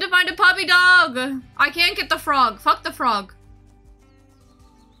 I need to find a puppy dog! I can't get the frog. Fuck the frog.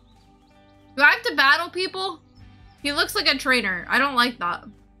 Do I have to battle people? He looks like a trainer. I don't like that.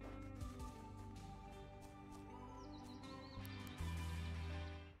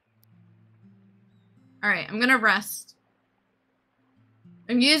 Alright, I'm gonna rest.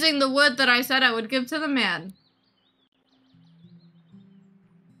 I'm using the wood that I said I would give to the man.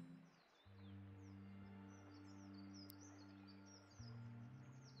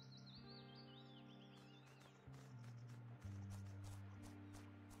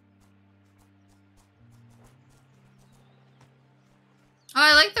 Oh,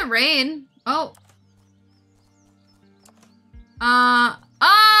 I like the rain. Oh.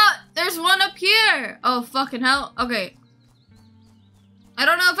 There's one up here. Oh, fucking hell. Okay. I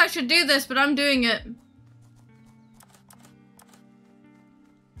don't know if I should do this, but I'm doing it.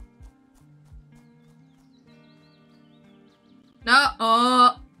 No.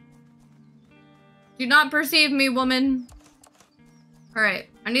 Oh. Do not perceive me, woman. Alright.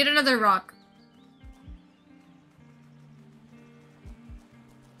 I need another rock.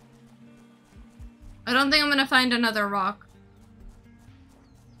 I don't think I'm gonna find another rock.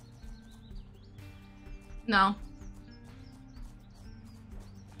 No.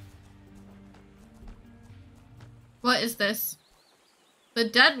 What is this? The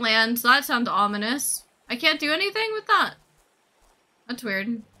Deadlands, that sounds ominous. I can't do anything with that. That's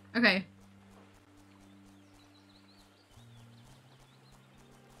weird. Okay.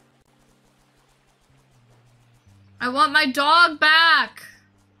 I want my dog back!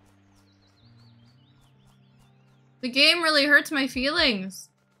 The game really hurts my feelings.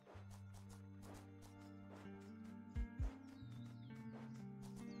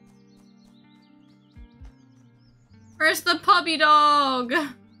 Where's the puppy dog?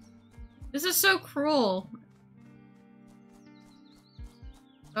 This is so cruel.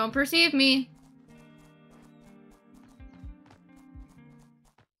 Don't perceive me.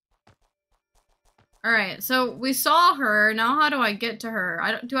 Alright, so we saw her. Now how do I get to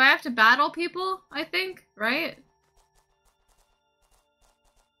her? Do I have to battle people? I think, right?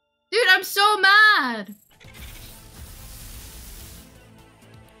 Dude, I'm so mad!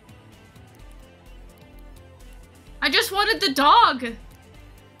 I just wanted the dog!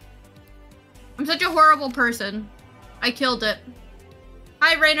 I'm such a horrible person. I killed it.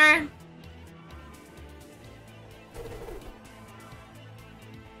 Hi, Rainer!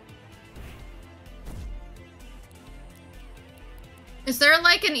 Is there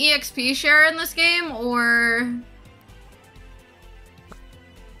like an EXP share in this game, or...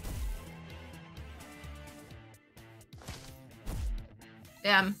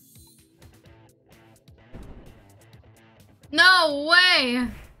 Damn. No way!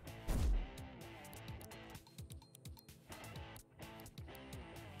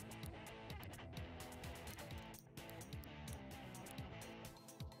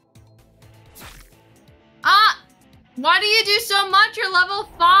 Ah! Why do you do so much? You're level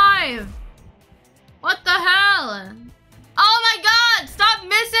 5! What the hell? Oh my god! Stop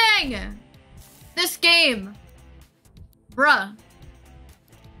missing! This game. Bruh.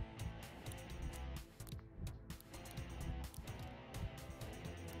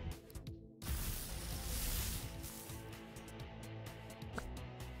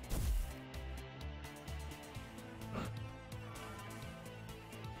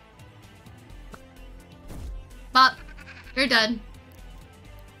 Bop. You're dead.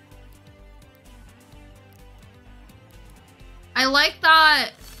 I like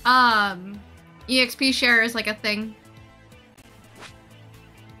that, EXP share is like a thing.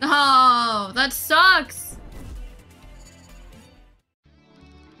 Oh, that sucks!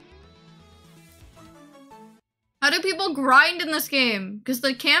 How do people grind in this game? Because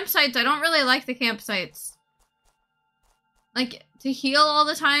the campsites, I don't really like the campsites. Like, to heal all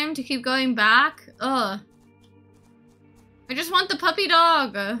the time, to keep going back? Ugh. I just want the puppy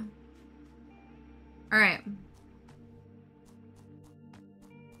dog. Alright.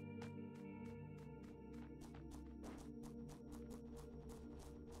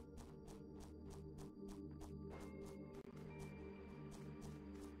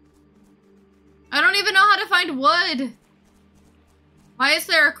 I don't even know how to find wood. Why is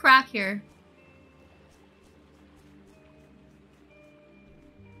there a crack here?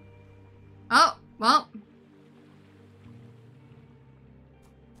 Oh, well.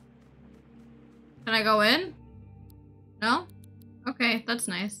 Can I go in? No? Okay, that's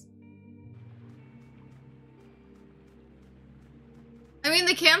nice. I mean,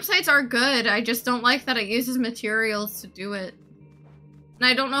 the campsites are good. I just don't like that it uses materials to do it. And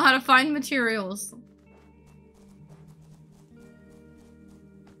I don't know how to find materials.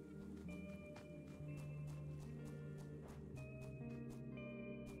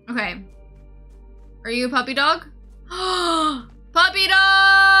 Okay. Are you a puppy dog? Puppy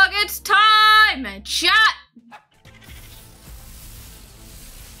dog! It's time! Chat!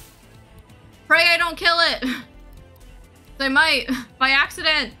 Pray I don't kill it. I might, by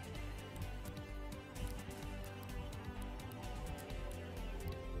accident.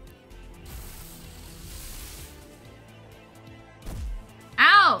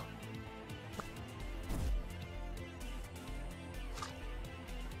 Ow!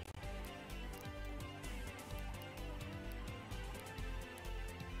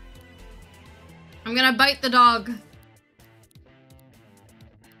 I'm gonna bite the dog.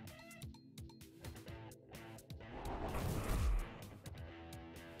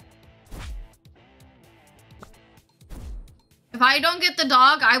 If I don't get the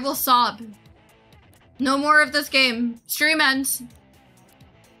dog, I will sob. No more of this game. Stream ends.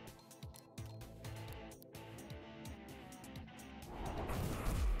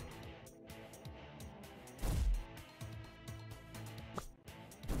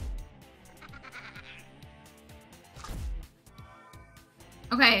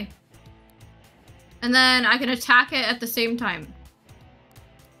 Okay. And then I can attack it at the same time.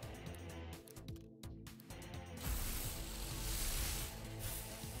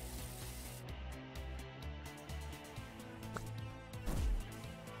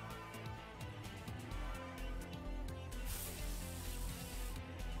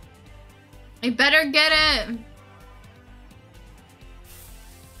 I better get it.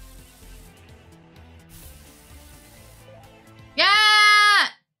 Yeah!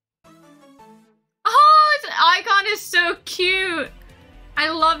 Oh, its icon is so cute. I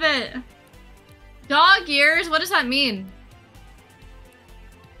love it. Dog ears? What does that mean?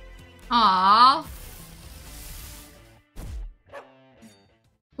 Aww.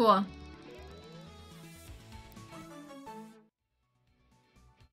 Cool.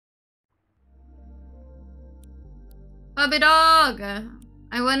 Puppy dog.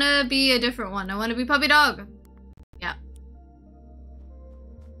 I wanna be a different one. I wanna be puppy dog. Yeah.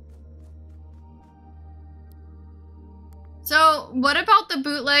 So, what about the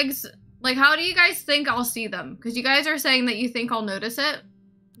bootlegs? Like, how do you guys think I'll see them? Because you guys are saying that you think I'll notice it.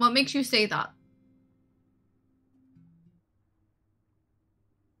 What makes you say that?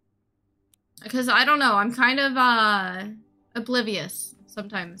 Because I don't know. I'm kind of, oblivious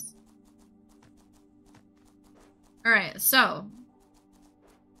sometimes. Alright, so.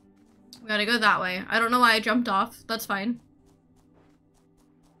 We gotta go that way. I don't know why I jumped off. That's fine.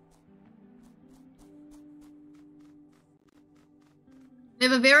 They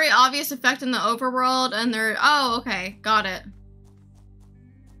have a very obvious effect in the overworld, and they're... Oh, okay. Got it.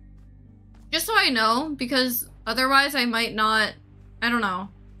 Just so I know, because otherwise I might not... I don't know.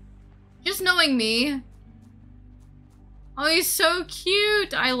 Just knowing me. Oh, he's so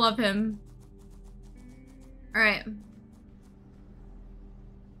cute! I love him. Alright.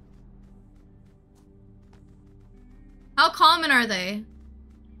 How common are they?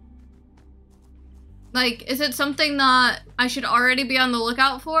 Like, is it something that I should already be on the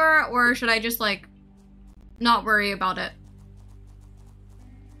lookout for, or should I just, like, not worry about it?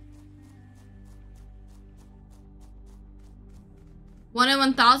 One in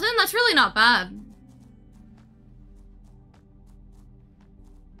 1,000? That's really not bad.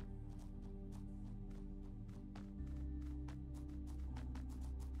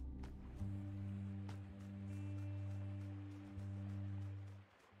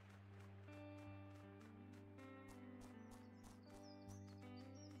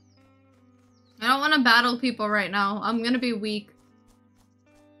 I don't want to battle people right now. I'm gonna be weak.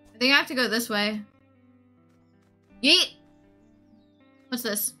 I think I have to go this way. Yeet! What's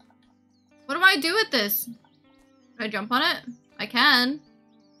this? What do I do with this? Can I jump on it? I can.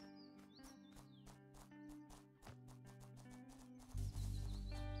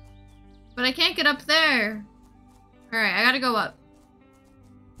 But I can't get up there. Alright, I gotta go up.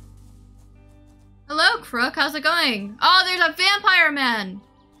 Hello, Crook. How's it going? Oh, there's a vampire man!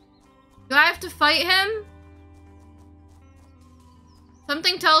 Do I have to fight him?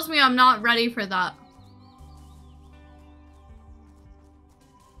 Something tells me I'm not ready for that.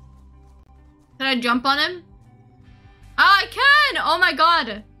 Can I jump on him? Oh, I can! Oh my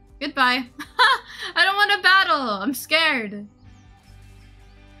god. Goodbye. I don't want to battle. I'm scared.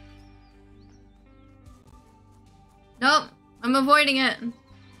 Nope. I'm avoiding it.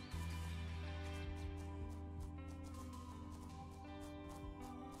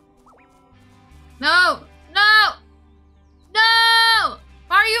 No! No! No!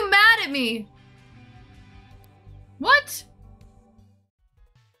 Why are you mad at me? What?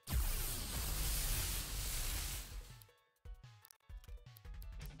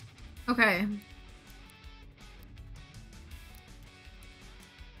 Okay.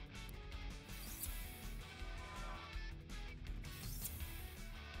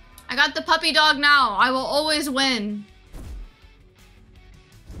 I got the puppy dog now. I will always win.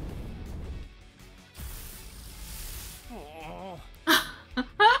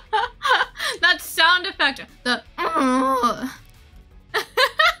 That sound effect. The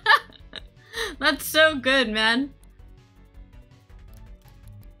That's so good, man.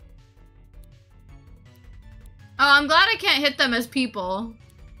 Oh, I'm glad I can't hit them as people.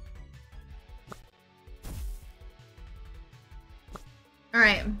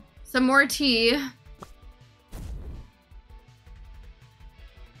 Alright, some more tea.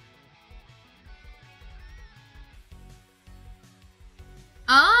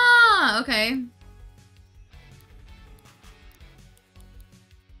 Ah, okay.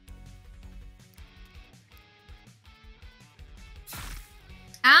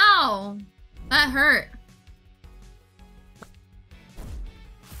 Ow! That hurt.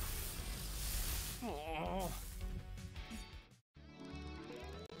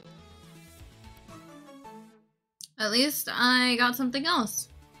 At least I got something else.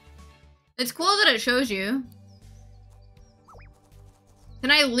 It's cool that it shows you. Can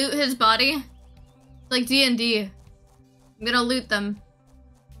I loot his body? Like D&D. I'm gonna loot them.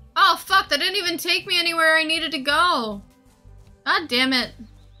 Oh fuck, that didn't even take me anywhere I needed to go. God damn it.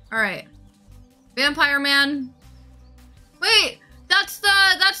 Alright. Vampire man. Wait, that's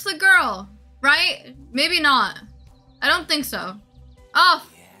the girl, right? Maybe not. I don't think so. Oh.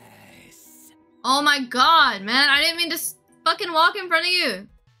 Yes. Oh my god, man. I didn't mean to fucking walk in front of you.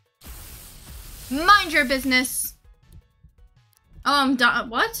 Mind your business. Oh, I'm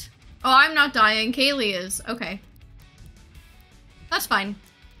what? Oh, I'm not dying. Kaylee is. Okay. That's fine.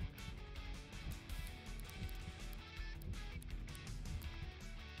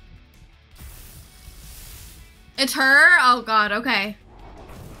 It's her? Oh god, okay.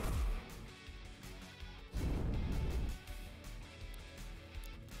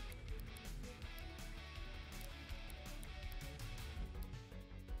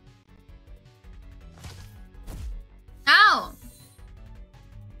 Ow!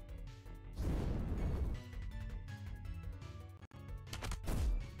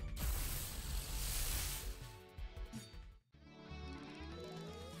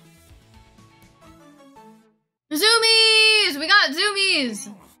 Zoomies! We got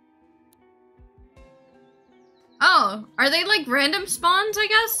zoomies! Oh, are they like random spawns, I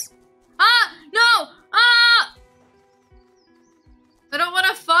guess? Ah! No! Ah! I don't want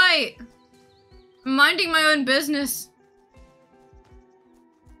to fight. I'm minding my own business.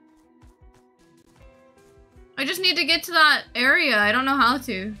 I just need to get to that area. I don't know how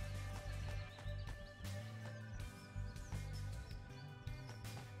to.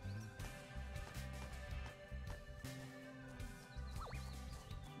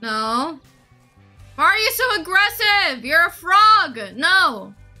 No. Why are you so aggressive? You're a frog.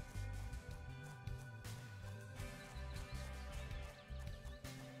 No.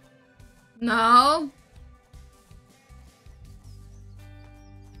 No.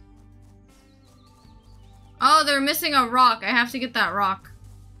 Oh, they're missing a rock. I have to get that rock.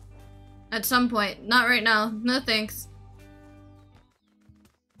 At some point. Not right now. No thanks.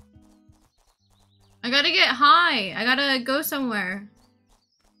 I gotta get high. I gotta go somewhere.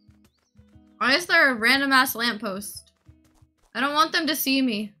 Why is there a random ass lamppost? I don't want them to see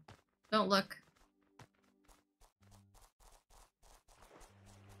me. Don't look.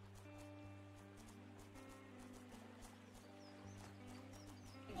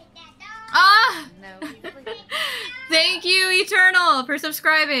 Ah! No. Thank you, Eternal, for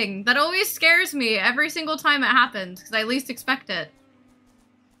subscribing. That always scares me every single time it happens, because I least expect it.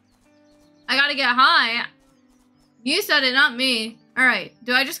 I gotta get high. You said it, not me. Alright,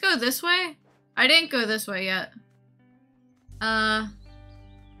 do I just go this way? I didn't go this way yet. Yeah.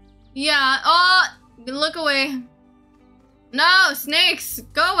 Oh! Look away. No! Snakes!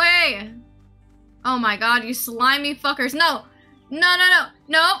 Go away! Oh my god, you slimy fuckers. No! No, no, no!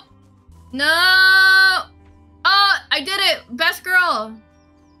 No! No! Oh! I did it! Best girl!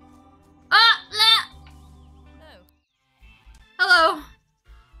 Ah! No. Hello!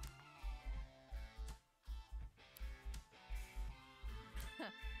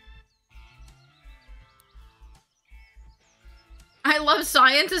 I love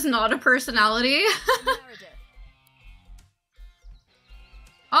science is not a personality. Meredith.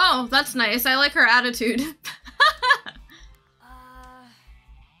 Oh, that's nice. I like her attitude.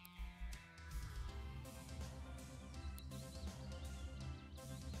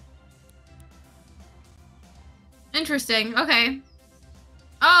 Interesting. Okay.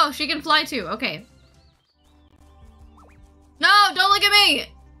 Oh, she can fly too. Okay. No, don't look at me!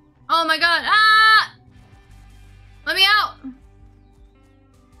 Oh my god. Ah! Let me out!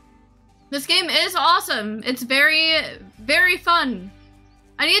 This game is awesome. It's very, very fun.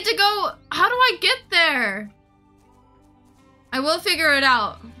 I need to go... How do I get there? I will figure it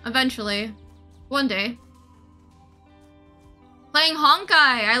out. Eventually. One day. Playing Honkai.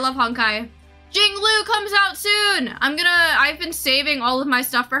 I love Honkai. Jinglu comes out soon! I've been saving all of my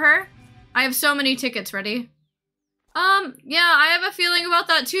stuff for her. I have so many tickets ready. Yeah, I have a feeling about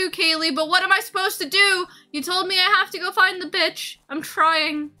that too, Kaylee, but what am I supposed to do? You told me I have to go find the bitch. I'm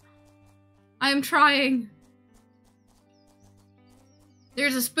trying. I'm trying.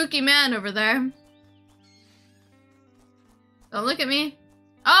 There's a spooky man over there. Don't look at me.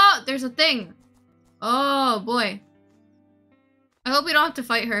 Oh, there's a thing. Oh, boy. I hope we don't have to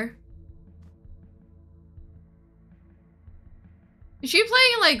fight her. Is she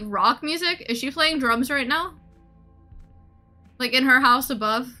playing, like, rock music? Is she playing drums right now? Like, in her house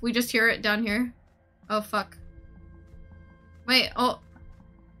above? We just hear it down here. Oh, fuck. Wait, oh.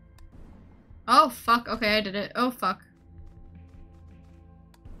 Oh, fuck. Okay, I did it. Oh, fuck.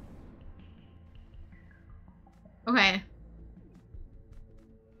 Okay.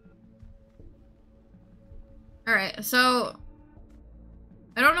 Alright, so...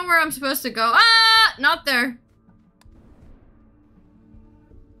 I don't know where I'm supposed to go. Ah! Not there.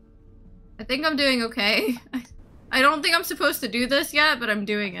 I think I'm doing okay. I don't think I'm supposed to do this yet, but I'm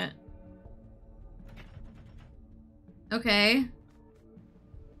doing it. Okay.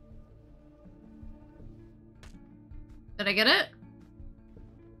 Did I get it?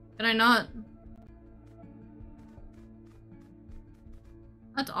 Did I not?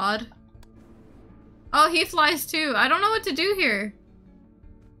 That's odd. Oh, he flies too. I don't know what to do here.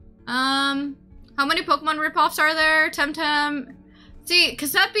 How many Pokemon ripoffs are there? Temtem. See,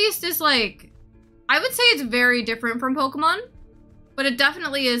 Cassette Beast is like, I would say it's very different from Pokemon, but it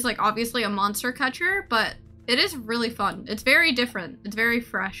definitely is like obviously a monster catcher, but it is really fun. It's very different. It's very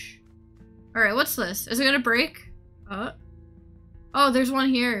fresh. All right, what's this? Is it gonna break? Oh, there's one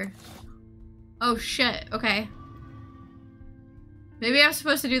here. Oh shit, okay. Maybe I'm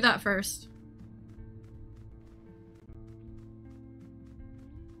supposed to do that first.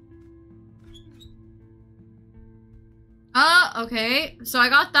 Okay. So I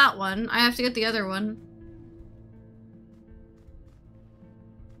got that one. I have to get the other one.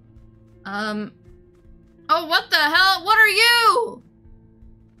 Oh, what the hell? What are you?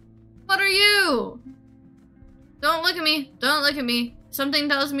 What are you? Don't look at me. Don't look at me. Something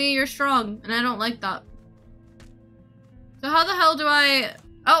tells me you're strong, and I don't like that. So how the hell do I...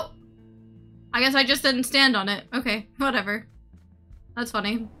 Oh! I guess I just didn't stand on it. Okay, whatever. That's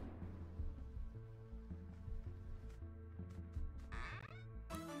funny.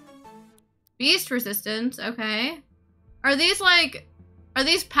 Beast resistance, okay. Are these like... Are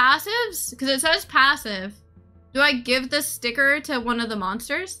these passives? Because it says passive. Do I give this sticker to one of the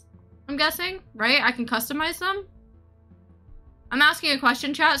monsters? I'm guessing, right? I can customize them? I'm asking a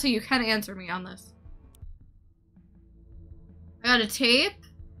question, chat, so you can answer me on this. I got a tape.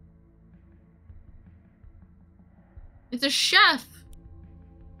 It's a chef.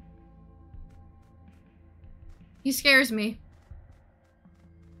 He scares me.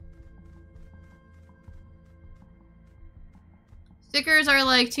 Stickers are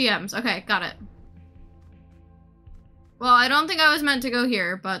like TMs. Okay, got it. Well, I don't think I was meant to go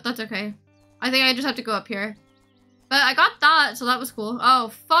here, but that's okay. I think I just have to go up here. But I got that, so that was cool. Oh,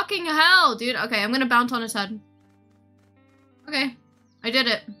 fucking hell, dude. Okay, I'm gonna bounce on his head. Okay, I did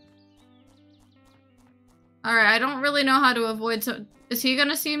it. Alright, I don't really know how to avoid so- Is he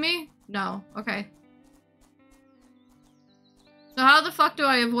gonna see me? No, okay. So how the fuck do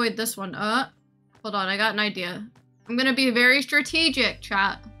I avoid this one? Hold on, I got an idea. I'm gonna be very strategic,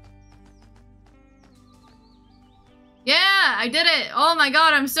 chat. Yeah, I did it! Oh my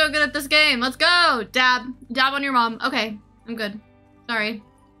god, I'm so good at this game. Let's go! Dab. Dab on your mom. Okay, I'm good. Sorry.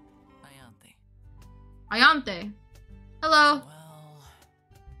 Ayante. Hello. Well,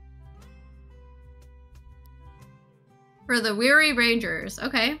 For the Weary Rangers.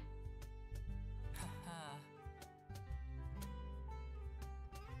 Okay.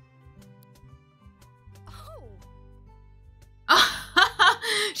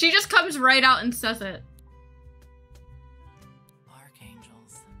 She just comes right out and says it.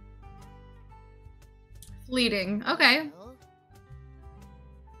 archangels. Fleeting. Okay.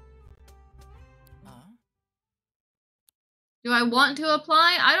 Do I want to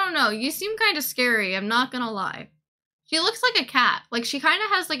apply? I don't know. You seem kind of scary. I'm not gonna lie. She looks like a cat. Like, she kind of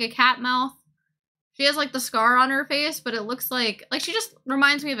has, like, a cat mouth. She has, like, the scar on her face, but it looks like she just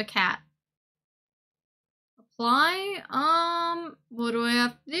reminds me of a cat. Apply? What do I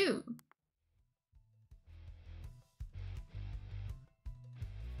have to do?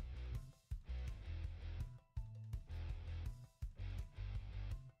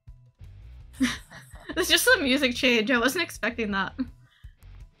 It's just a music change. I wasn't expecting that.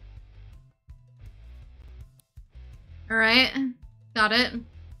 Alright. Got it.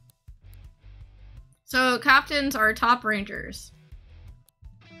 So, captains are top rangers.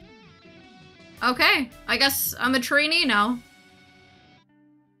 Okay. I guess I'm a trainee now.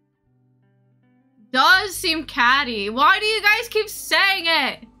 Does seem catty. Why do you guys keep saying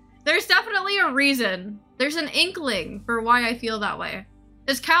it? There's definitely a reason. There's an inkling for why I feel that way.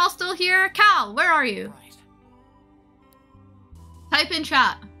 Is Cal still here? Cal, where are you? Right. Type in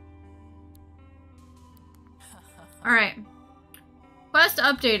chat. Alright. Quest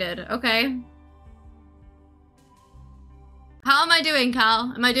updated. Okay. How am I doing,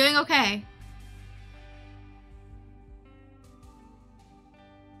 Cal? Am I doing okay?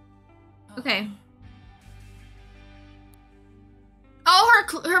 Okay.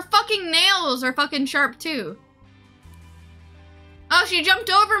 Oh, her fucking nails are fucking sharp too. Oh, she jumped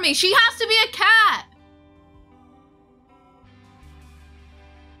over me. She has to be a cat.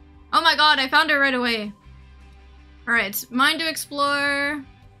 Oh my god, I found her right away. Alright, mine to explore.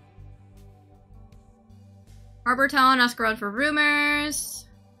 Harbor Town, ask around for rumors.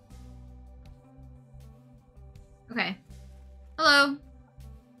 Okay. Hello.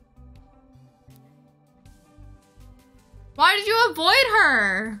 Why did you avoid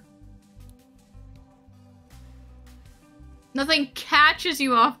her? Nothing catches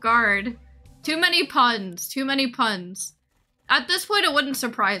you off guard. Too many puns. Too many puns. At this point, it wouldn't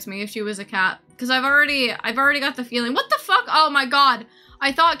surprise me if she was a cat, because I've already got the feeling. What the fuck? Oh my god!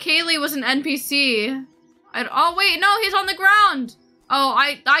 I thought Kaylee was an NPC. Oh wait, no, he's on the ground. Oh,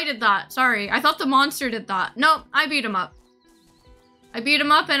 I did that. Sorry, I thought the monster did that. Nope, I beat him up. I beat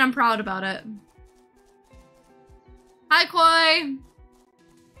him up, and I'm proud about it. Hi, Koi.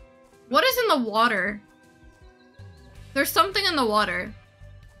 What is in the water? There's something in the water.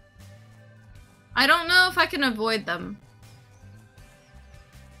 I don't know if I can avoid them.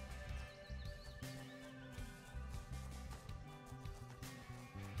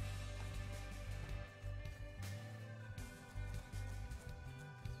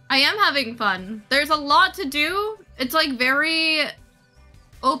 I am having fun. There's a lot to do. It's like very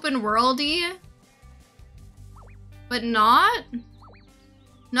open worldy, but not.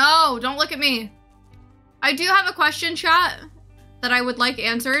 No, don't look at me. I do have a question, chat, that I would like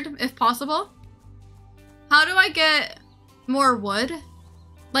answered, if possible. How do I get more wood?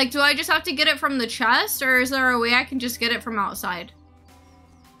 Like, do I just have to get it from the chest, or is there a way I can just get it from outside?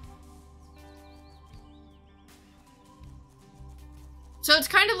 So it's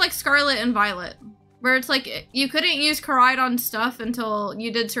kind of like Scarlet and Violet, where it's like, you couldn't use Koraidon stuff until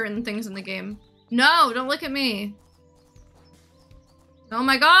you did certain things in the game. No, don't look at me. Oh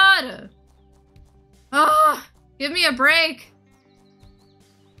my god! Oh, give me a break.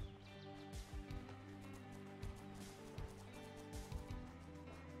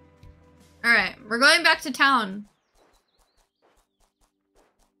 Alright, we're going back to town.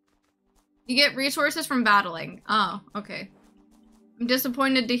 You get resources from battling. Oh, okay. I'm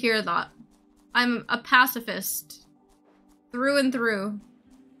disappointed to hear that. I'm a pacifist. Through and through.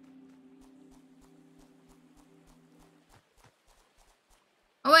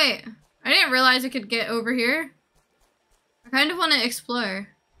 Oh wait, I didn't realize I could get over here. I kind of want to explore.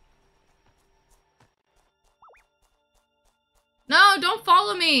 No, don't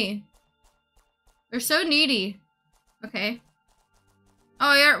follow me! They're so needy. Okay.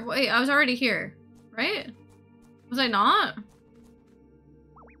 Oh yeah, wait, I was already here, right? Was I not?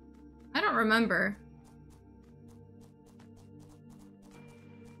 I don't remember.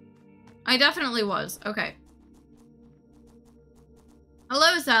 I definitely was. Okay.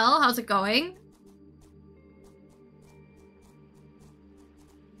 Hello, Zell. How's it going?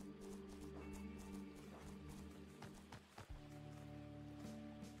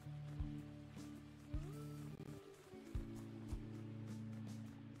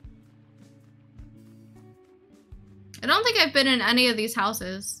 I don't think I've been in any of these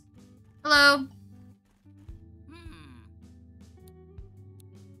houses. Hello.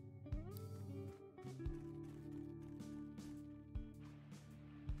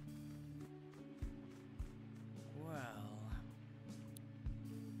 Well.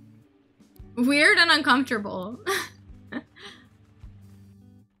 Weird and uncomfortable.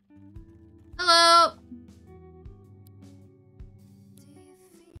 Hello.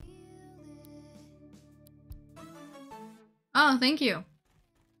 Oh, thank you.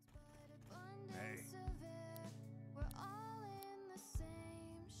 Hey.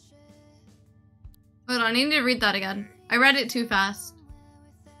 Hold on, I need to read that again. I read it too fast.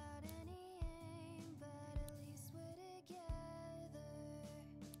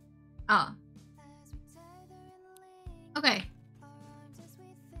 Ah. Okay.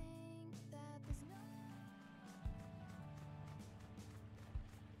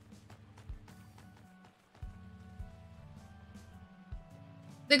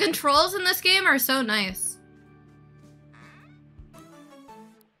 The controls in this game are so nice.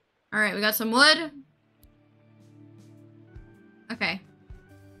 Alright, we got some wood. Okay.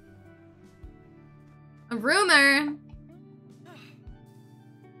 A rumor.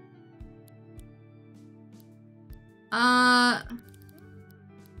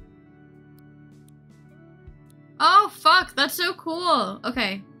 Oh, fuck. That's so cool.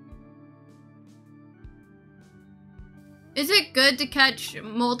 Okay. Is it good to catch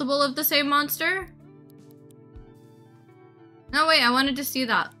multiple of the same monster? No, wait. I wanted to see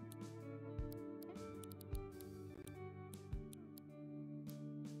that.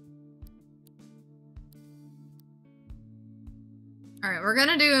 Alright, we're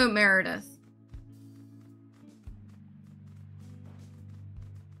gonna do Meredith.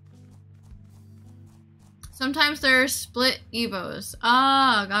 Sometimes there's split evos.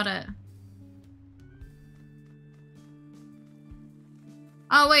 Ah, got it.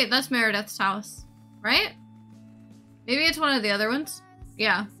 Oh wait, that's Meredith's house, right? Maybe it's one of the other ones?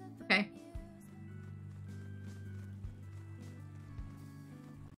 Yeah. Okay.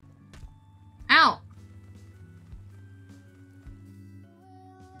 Ow.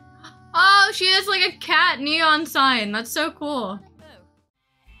 Oh, she has like a cat neon sign. That's so cool.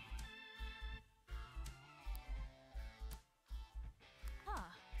 Oh.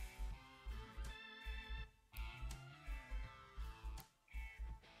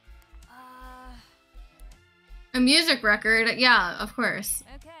 Huh. A music record? Yeah, of course.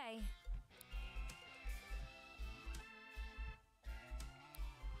 Okay.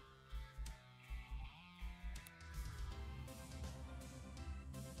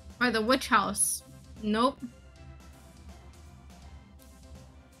 By the witch house. Nope.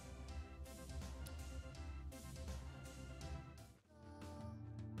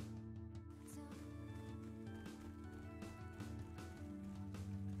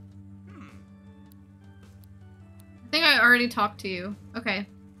 I think I already talked to you. Okay.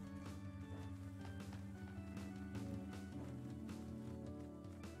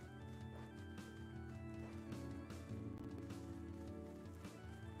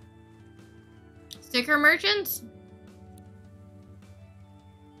 Sticker merchants?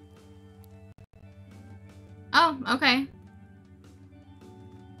 Oh, okay.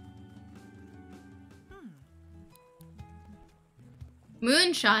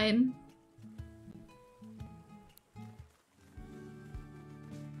 Moonshine.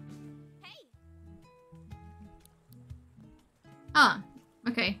 Ah,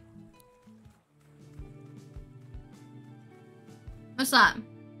 okay. What's that?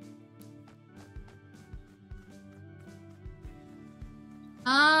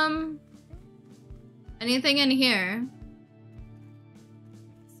 Anything in here?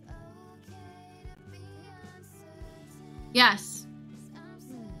 Yes.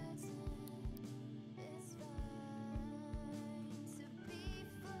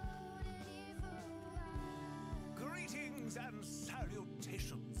 Greetings and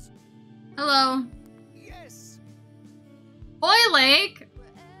salutations. Hello. Yes. Boy Lake?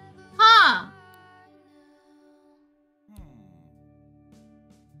 Huh.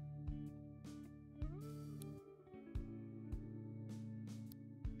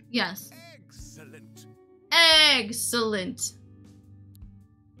 Yes. Excellent. Excellent.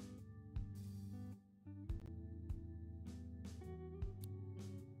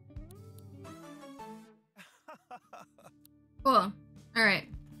 Cool. Alright.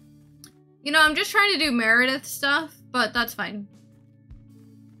 You know, I'm just trying to do Meredith stuff, but that's fine.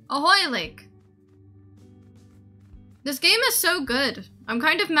 Ahoy Lake. This game is so good. I'm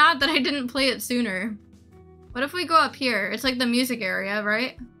kind of mad that I didn't play it sooner. What if we go up here? It's like the music area,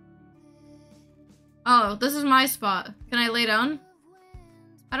 right? Oh, this is my spot. Can I lay down?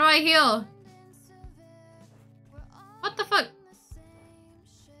 How do I heal? What the fuck?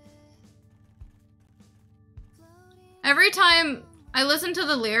 Every time I listen to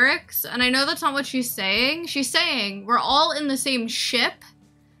the lyrics, and I know that's not what she's saying we're all in the same ship,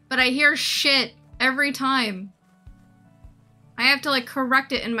 but I hear shit every time. I have to like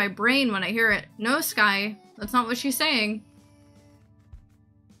correct it in my brain when I hear it. No, Sky, that's not what she's saying.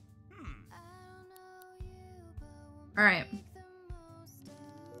 Alright.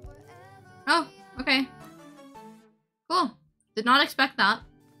 Oh, okay. Cool. Did not expect that.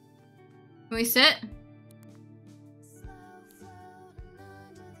 Can we sit?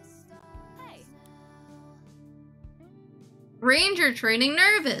 Hey. Ranger training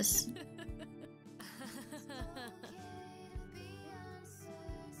nervous.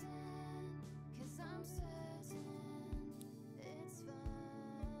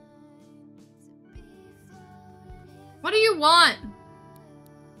 What do you want?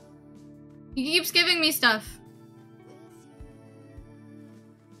 He keeps giving me stuff.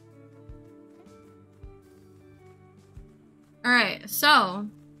 Alright, so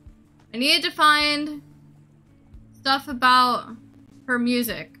I need to find stuff about her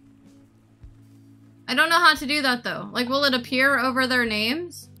music. I don't know how to do that though. Like, will it appear over their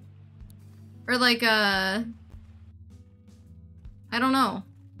names? Or like, I don't know.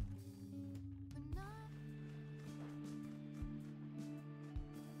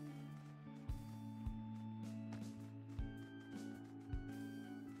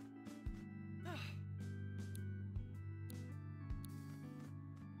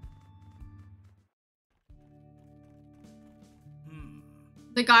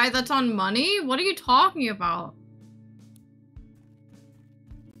 The guy that's on money? What are you talking about?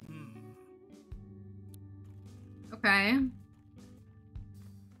 Okay.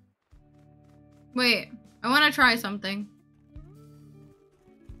 Wait, I want to try something.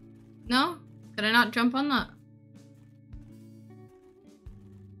 No? Could I not jump on that?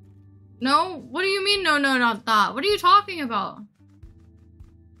 No? What do you mean, no, not that? What are you talking about?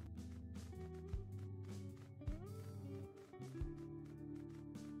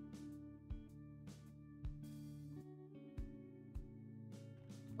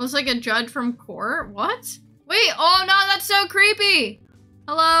 Was like a judge from court? What? Wait, oh no, that's so creepy!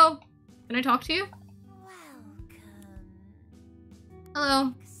 Hello? Can I talk to you? Welcome.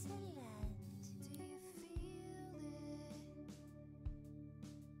 Hello. Excellent. Do you feel it?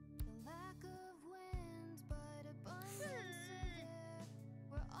 The lack of wind, but abundance there.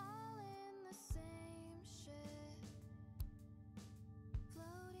 We're all in the same ship.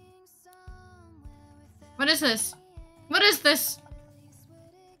 Floating somewhere without What is this? What is this?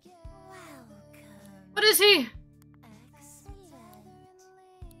 Welcome. What is he? Excellent.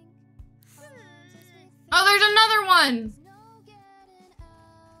 Oh, there's another one!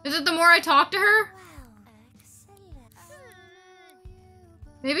 Is it the more I talk to her? Excellent.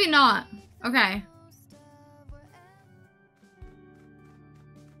 Maybe not. Okay.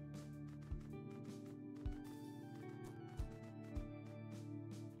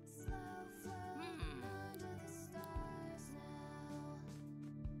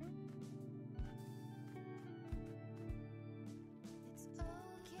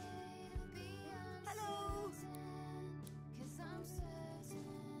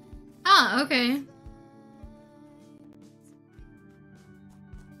 Ah, okay.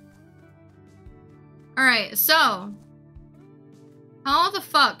 Alright, so how the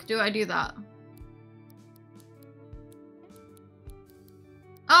fuck do I do that?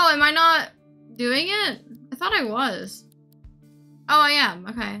 Oh, am I not doing it? I thought I was. Oh, I am.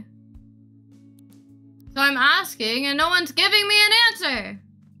 Okay. So I'm asking and no one's giving me an answer.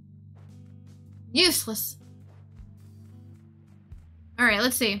 Useless. Alright,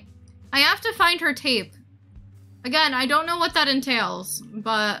 let's see. I have to find her tape. Again, I don't know what that entails,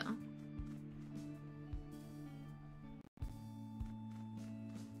 but...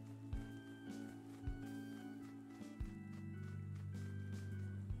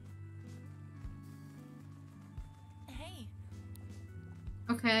 Hey.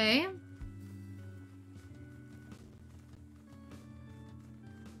 Okay.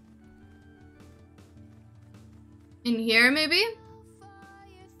 In here, maybe?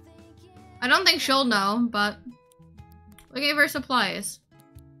 I don't think she'll know, but we gave her supplies.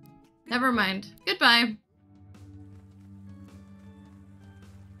 Never mind. Goodbye.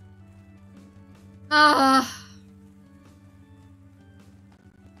 Ugh.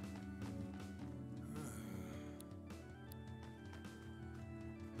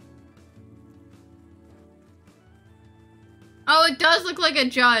 Oh, it does look like a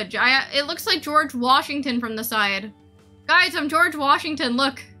judge. It looks like George Washington from the side. Guys, I'm George Washington,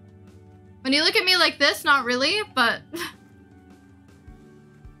 look. When you look at me like this, not really, but...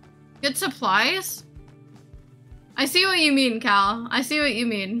 Good supplies? I see what you mean, Cal. I see what you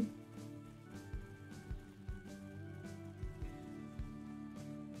mean.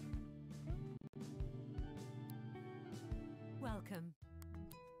 Welcome.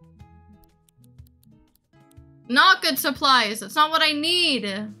 Not good supplies. That's not what I need.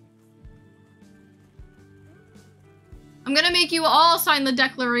 I'm gonna make you all sign the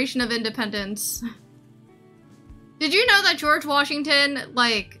Declaration of Independence. Did you know that George Washington,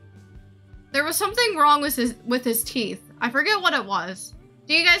 like, there was something wrong with his teeth? I forget what it was.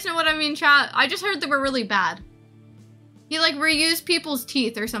 Do you guys know what I mean, chat? I just heard they were really bad. He, like, reused people's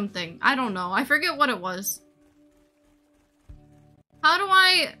teeth or something. I don't know. I forget what it was. How do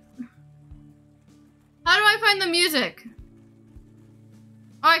I find the music?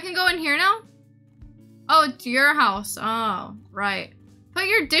 Oh, I can go in here now? Oh, it's your house. Oh, right. Put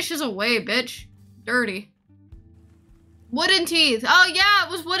your dishes away, bitch. Dirty. Wooden teeth. Oh, yeah,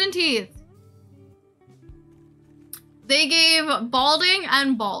 it was wooden teeth. They gave balding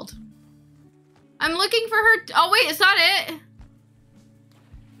and bald. I'm looking for her. Oh, wait, is that it?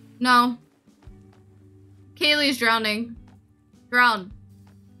 No. Kaylee's drowning. Drown.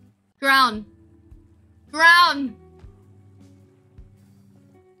 Drown. Drown.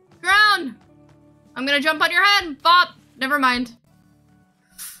 Drown. I'm gonna jump on your head. Bop. Never mind.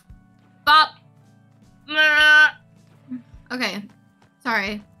 Bop. Okay.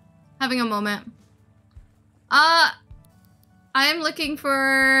 Sorry. Having a moment. I am looking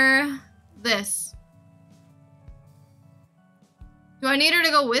for this. Do I need her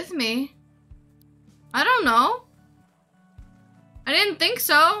to go with me? I don't know. I didn't think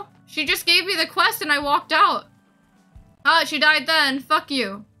so. She just gave me the quest and I walked out. Ah, she died then. Fuck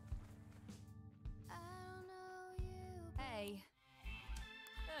you. Hey.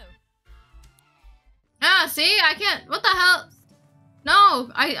 Oh. Ah, see? I can't. What the hell? No,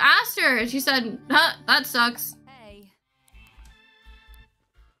 I asked her and she said, huh, that sucks. Hey.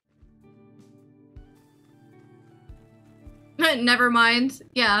 Never mind.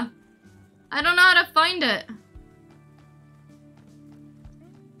 Yeah. I don't know how to find it.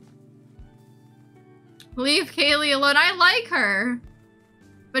 Leave Kaylee alone. I like her.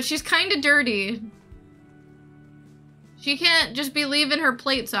 But she's kind of dirty. She can't just be leaving her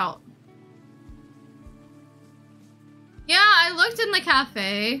plates out. Yeah, I looked in the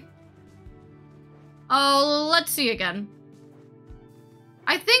cafe. Oh, let's see again.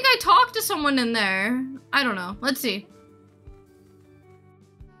 I think I talked to someone in there. I don't know. Let's see.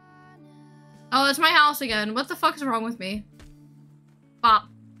 Oh, it's my house again. What the fuck is wrong with me? Bop.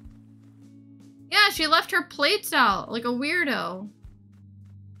 Yeah, she left her plates out like a weirdo.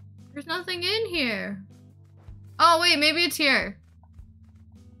 There's nothing in here. Oh, wait, maybe it's here.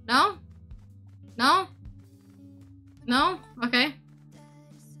 No? No? No? Okay.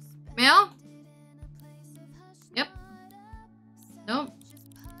 Mail? Yep. Nope.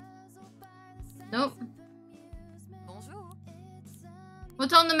 Nope. Bonjour.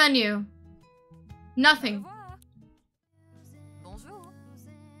 What's on the menu? Nothing. Bonjour.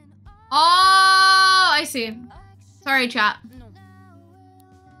 Oh, I see. Sorry, chat. Non.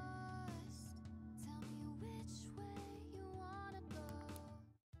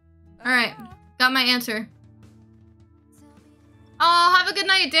 Alright, got my answer. Oh, have a good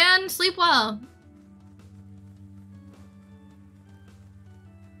night, Dan. Sleep well.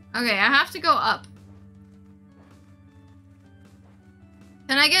 Okay, I have to go up.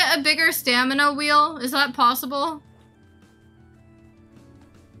 Can I get a bigger stamina wheel? Is that possible?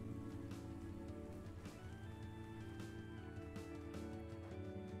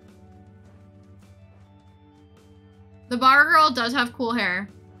 The bar girl does have cool hair.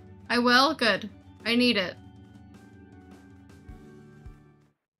 I will? Good. I need it.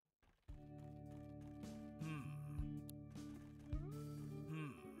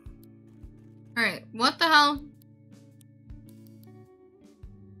 Alright, what the hell?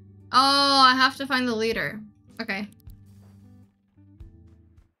 Oh, I have to find the leader. Okay.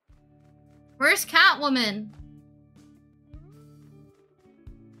 Where's Catwoman?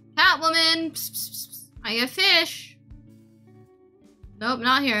 Catwoman! Psst, psst, psst, psst. I get fish. Nope,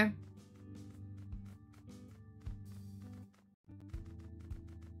 not here.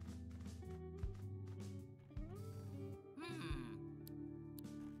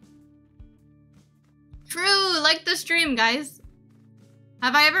 True, like the stream, guys.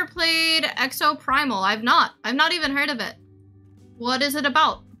 Have I ever played Exo Primal? I've not. I've not even heard of it. What is it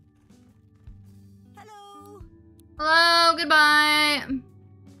about? Hello. Hello, goodbye.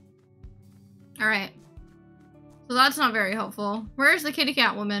 Alright. So that's not very helpful. Where's the kitty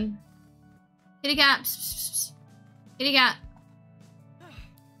cat woman? Kitty cat. Psst, psst, psst. Kitty cat.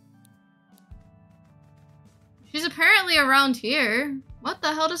 She's apparently around here. What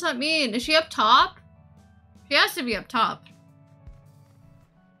the hell does that mean? Is she up top? She has to be up top.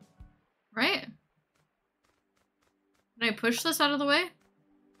 Right? Can I push this out of the way?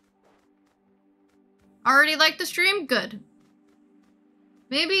 Already like the stream? Good.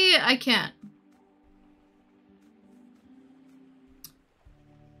 Maybe I can't.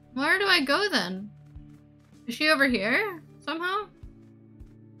 Where do I go then? Is she over here somehow?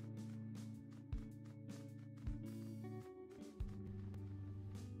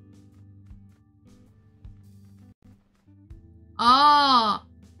 Oh,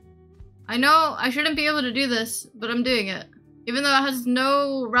 I know I shouldn't be able to do this, but I'm doing it. Even though it has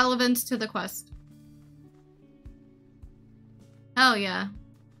no relevance to the quest. Hell yeah.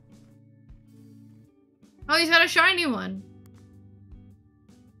 Oh, he's got a shiny one.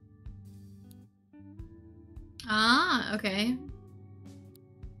 Ah, okay.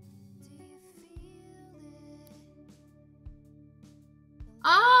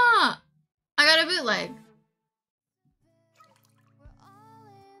 Ah! I got a bootleg.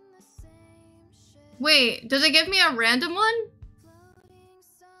 Wait, does it give me a random one?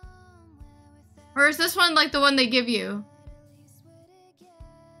 Or is this one like the one they give you?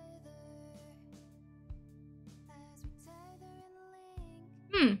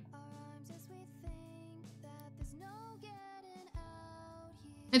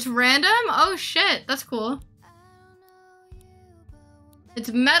 It's random? Oh shit, that's cool. It's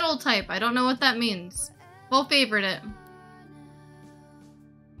metal type. I don't know what that means. We'll favorite it.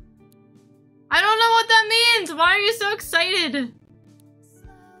 I don't know what that means! Why are you so excited?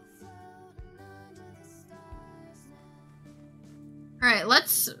 Alright,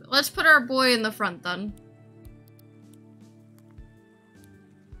 let's put our boy in the front then.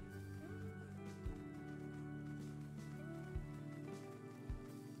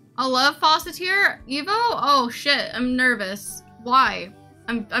 I love faucets here. Evo? Oh shit, I'm nervous. Why?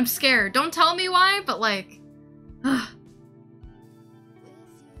 I'm scared. Don't tell me why, but like... A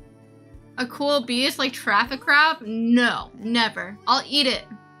cool beast like traffic crab? No, never. I'll eat it.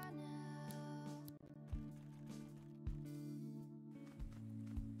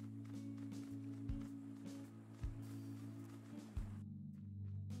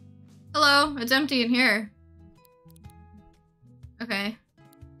 Hello, it's empty in here. Okay.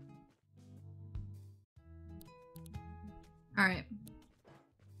 Alright.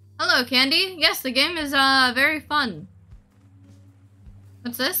 Hello, Candy. Yes, the game is very fun.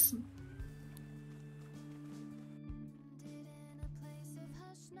 What's this?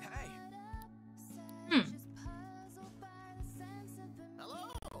 Hey. Hmm.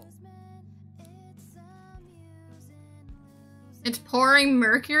 Hello. It's pouring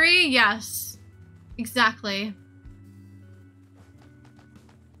mercury? Yes. Exactly.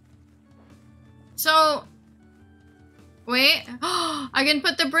 So... Wait. I can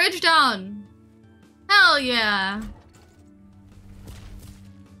put the bridge down! Hell yeah!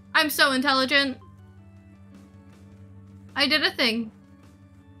 I'm so intelligent. I did a thing.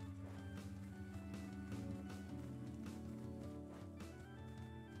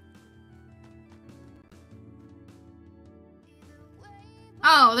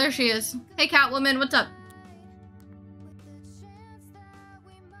 Oh, there she is. Hey, Catwoman, what's up?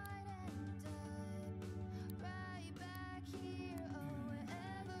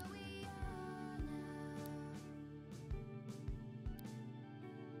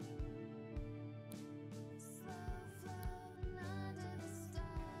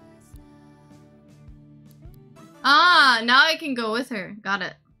 Ah, now I can go with her. Got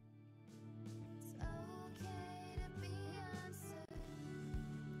it.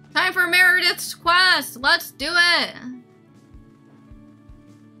 Time for Meredith's quest! Let's do it!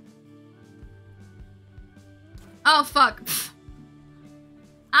 Oh, fuck.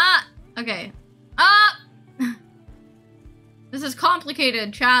 Ah! Okay. Ah! This is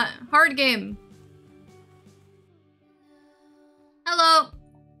complicated, chat. Hard game. Hello.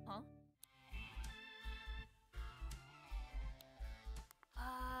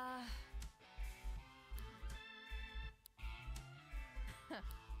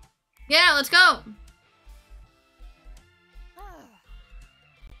 Yeah, let's go.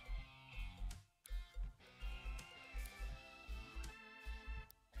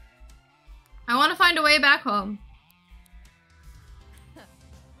 I want to find a way back home.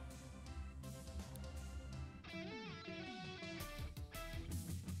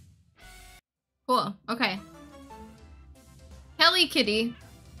 Cool. Okay. Kelly Kitty.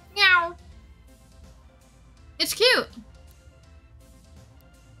 Meow. It's cute.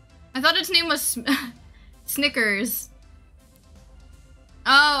 I thought its name was Snickers.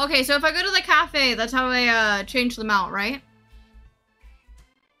 Oh, okay. So if I go to the cafe, that's how I change them out, right?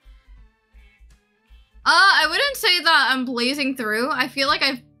 I wouldn't say that I'm blazing through. I feel like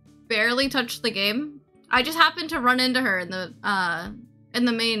I've barely touched the game. I just happened to run into her in the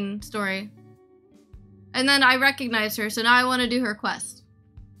main story. And then I recognized her, so now I want to do her quest.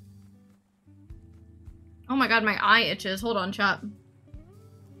 Oh my god, my eye itches. Hold on, chat.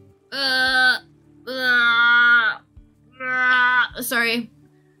 Sorry.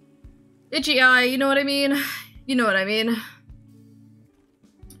 Itchy eye, you know what I mean? You know what I mean.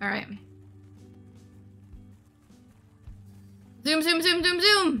 Alright. Zoom, zoom, zoom, zoom,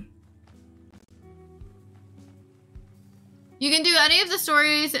 zoom! You can do any of the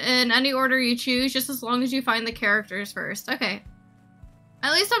stories in any order you choose, just as long as you find the characters first. Okay.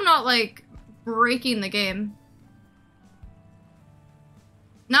 At least I'm not, like, breaking the game.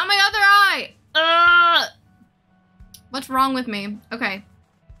 Not my other eye! What's wrong with me? Okay.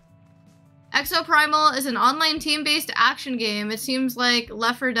 Exoprimal is an online team-based action game. It seems like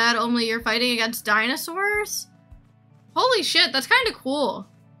Left 4 Dead, only you're fighting against dinosaurs? Holy shit, that's kind of cool.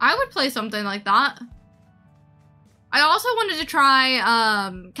 I would play something like that. I also wanted to try,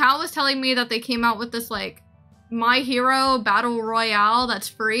 Cal was telling me that they came out with this, like, My Hero Battle Royale that's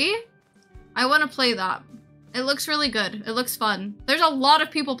free. I want to play that. It looks really good. It looks fun. There's a lot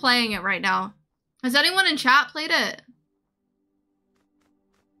of people playing it right now. Has anyone in chat played it?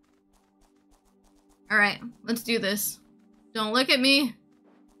 Alright, let's do this. Don't look at me.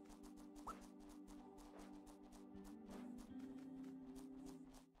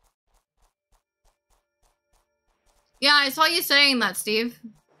 Yeah, I saw you saying that, Steve.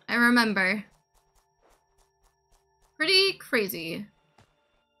 I remember. Pretty crazy.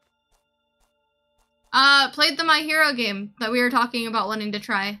 Played the My Hero game that we were talking about wanting to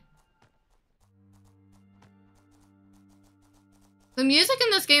try. The music in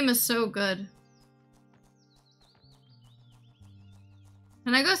this game is so good.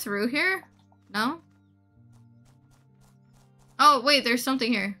 Can I go through here? No? Oh, wait, there's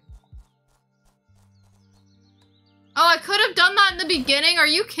something here. Oh, I could have done that in the beginning? Are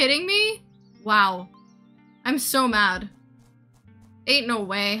you kidding me? Wow. I'm so mad. Ain't no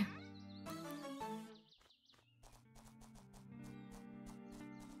way.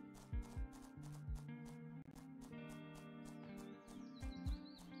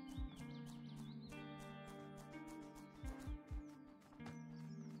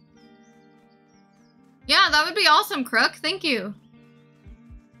 Yeah, that would be awesome, Crook. Thank you.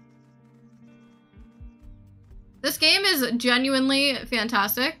 This game is genuinely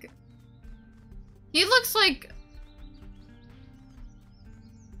fantastic. He looks like...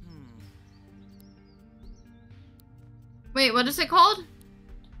 Wait, what is it called?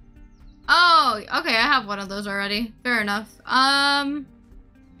 Oh, okay, I have one of those already. Fair enough. Gotta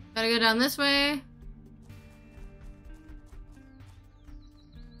go down this way.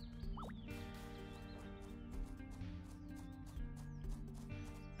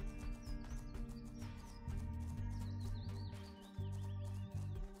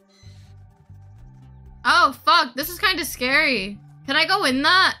 Oh, fuck. This is kind of scary. Can I go in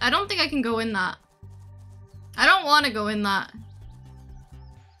that? I don't think I can go in that. I don't want to go in that.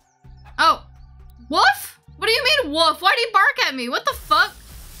 Oh. Woof? What do you mean, woof? Why'd he bark at me? What the fuck?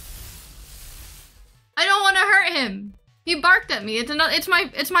 I don't want to hurt him. He barked at me.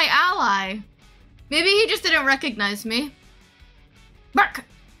 It's my ally. Maybe he just didn't recognize me. Bark!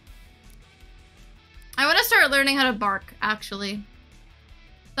 I want to start learning how to bark, actually.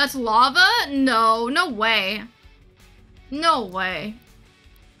 That's lava? No, no way. No way.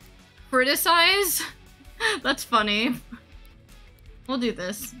 Criticize? That's funny. We'll do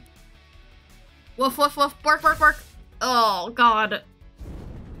this. Woof, woof, woof. Bark, bark, bark. Oh, God.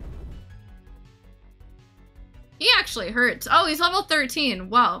 He actually hurts. Oh, he's level 13.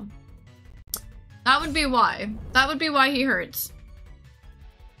 Wow. That would be why. That would be why he hurts.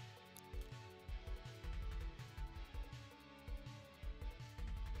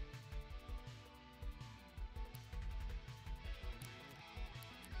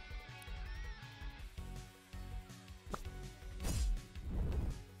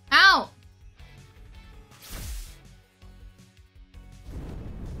 Ow!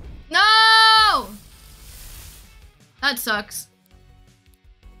 No! That sucks.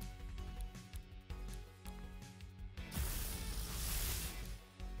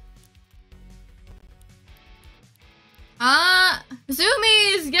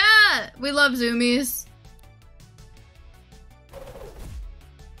 Zoomies! Yeah! We love zoomies.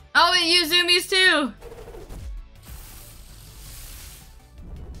 Oh, and you zoomies too!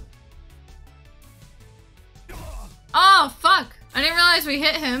 Oh, fuck. I didn't realize we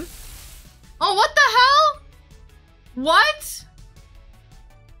hit him. Oh, what the hell? What?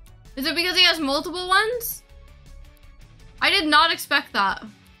 Is it because he has multiple ones? I did not expect that.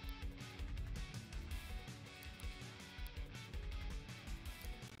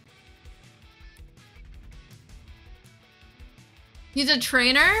 He's a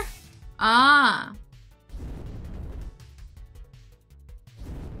trainer? Ah.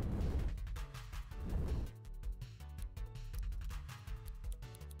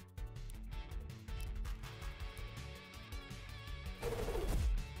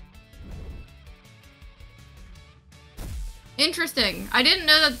 Interesting. I didn't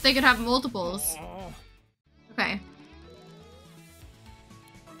know that they could have multiples. Okay.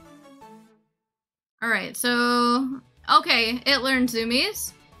 Alright, so... Okay, it learned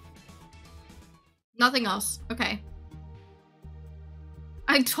zoomies. Nothing else. Okay.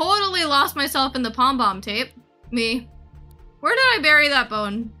 I totally lost myself in the pom-pom tape. Me. Where did I bury that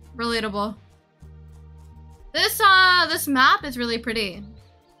bone? Relatable. This map is really pretty.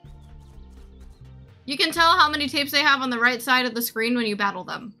 You can tell how many tapes they have on the right side of the screen when you battle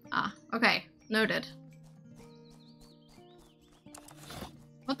them. Ah, okay. Noted.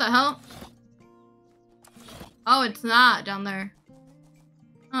 What the hell? Oh, it's not down there.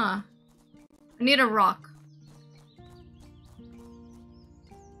 Huh. I need a rock.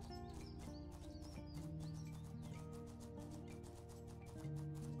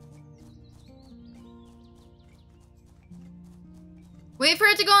 Wait for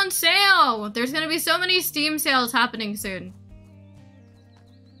it to go on sale! There's gonna be so many Steam sales happening soon.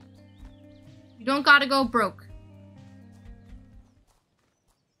 You don't gotta go broke.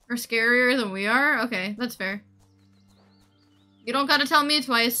 Or scarier than we are? Okay, that's fair. You don't gotta tell me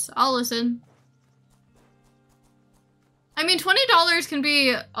twice. I'll listen. I mean, $20 can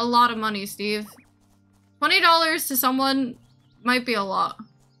be a lot of money, Steve. $20 to someone might be a lot.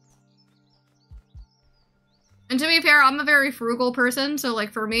 And to be fair, I'm a very frugal person, so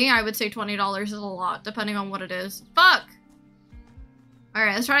like for me, I would say $20 is a lot, depending on what it is. Fuck!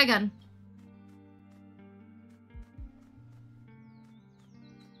 Alright, let's try again.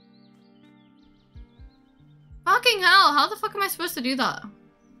 Fucking hell, how the fuck am I supposed to do that?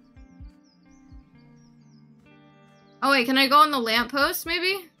 Oh wait, can I go on the lamppost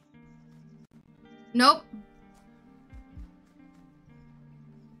maybe? Nope.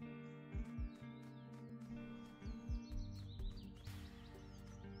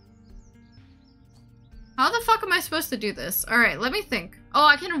 How the fuck am I supposed to do this? Alright, let me think. Oh,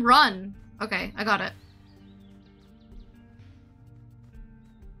 I can run. Okay, I got it.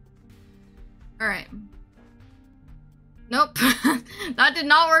 Alright. Nope. That did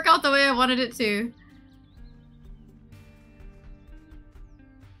not work out the way I wanted it to.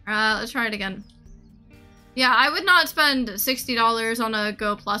 Let's try it again. Yeah, I would not spend $60 on a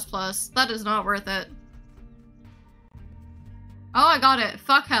Go++. That is not worth it. Oh, I got it.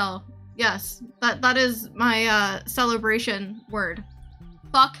 Fuck hell. Yes, that is my celebration word.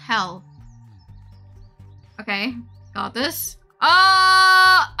 Fuck hell. Okay, got this.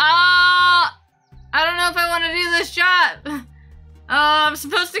 I don't know if I want to do this shot. I'm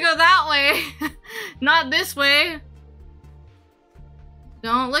supposed to go that way, not this way.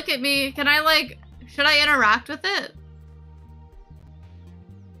 Don't look at me. Can I like, should I interact with it?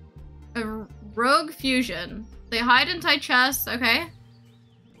 A rogue fusion. They hide inside chests, okay.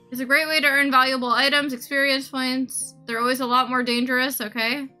 It's a great way to earn valuable items, experience points. They're always a lot more dangerous,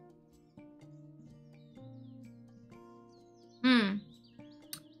 okay?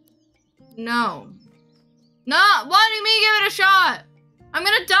 No. No! Why do me give it a shot? I'm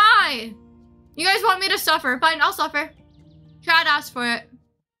gonna die! You guys want me to suffer. Fine, I'll suffer. Chad asked for it.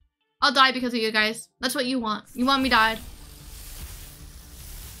 I'll die because of you guys. That's what you want. You want me died.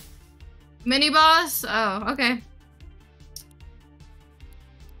 Mini boss? Oh, okay.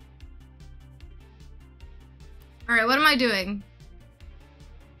 Alright, what am I doing?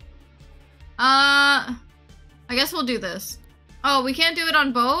 I guess we'll do this. Oh, we can't do it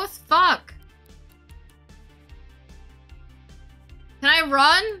on both? Fuck. Can I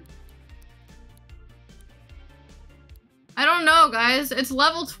run? I don't know, guys. It's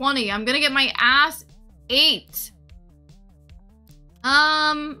level 20. I'm gonna get my ass 8.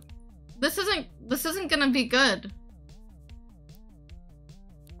 This isn't gonna be good.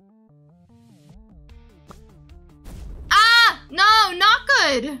 Ah! No, not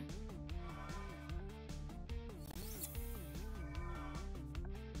good!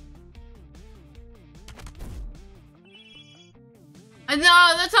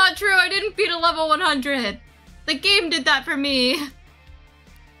 No, that's not true. I didn't beat a level 100. The game did that for me.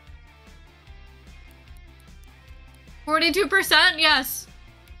 42%? Yes.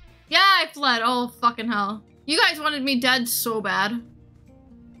 Yeah, I fled. Oh, fucking hell. You guys wanted me dead so bad.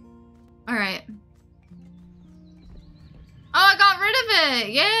 Alright. Oh, I got rid of it!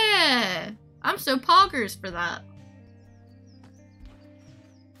 Yeah! I'm so poggers for that.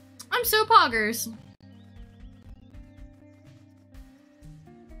 I'm so poggers.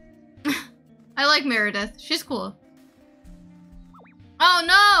 I like Meredith. She's cool. Oh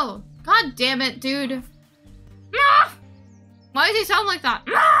no! God damn it, dude. Ah! Why does he sound like that?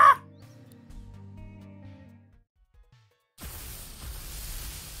 Ah!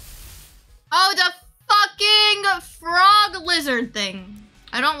 Oh, the fucking frog lizard thing.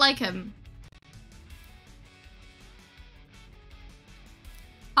 I don't like him.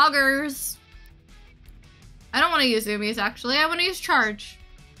 Hoggers. I don't want to use zoomies, actually. I want to use charge.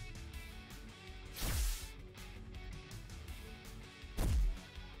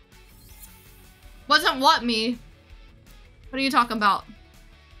 Wasn't what me? What are you talking about?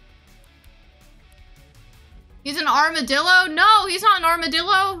 He's an armadillo? No, he's not an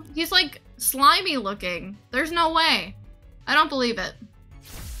armadillo. He's like slimy looking. There's no way. I don't believe it.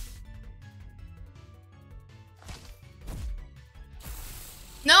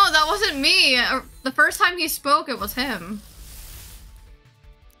 No, that wasn't me. The first time he spoke, it was him.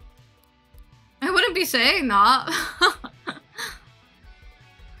 I wouldn't be saying that.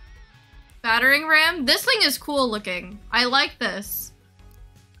 Battering ram? This thing is cool looking. I like this.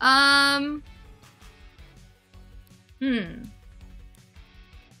 Ow!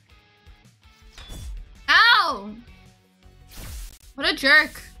 What a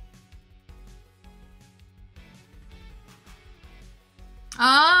jerk.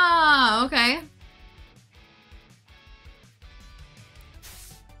 Ah, okay.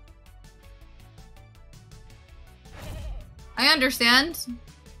 I understand.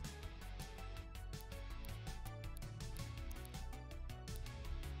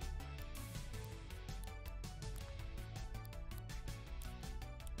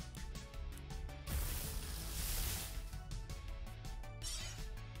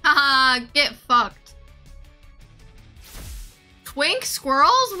 Get fucked. Twink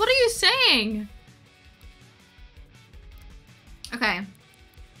squirrels? What are you saying? Okay.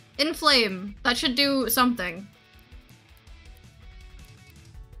 Inflame. That should do something.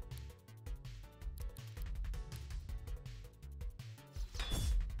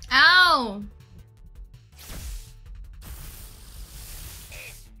 Ow!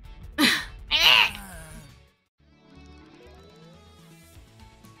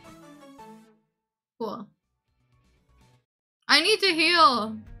 Cool. I need to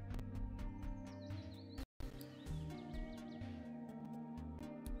heal.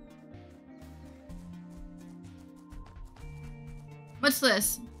 What's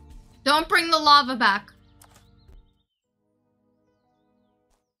this? Don't bring the lava back.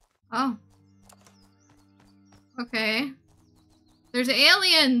 Oh. Okay. There's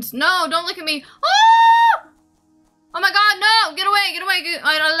aliens. No, don't look at me. Oh! Oh my god, no! Get away, get away.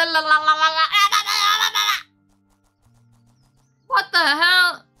 What the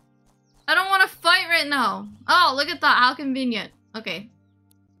hell? I don't want to fight right now. Oh, look at that. How convenient. Okay.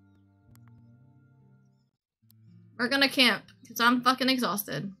 We're gonna camp, because I'm fucking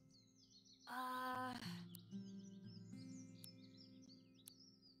exhausted.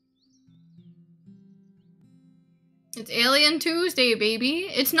 It's Alien Tuesday, baby.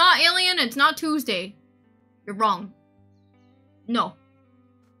 It's not Alien, it's not Tuesday. You're wrong. No.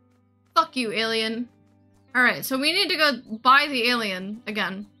 Fuck you, Alien. Alright, so we need to go buy the alien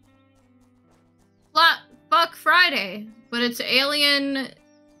again. Fuck Friday. But it's Alien...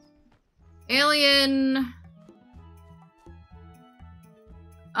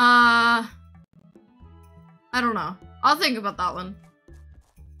 I don't know. I'll think about that one.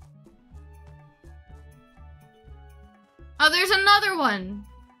 Oh, there's another one.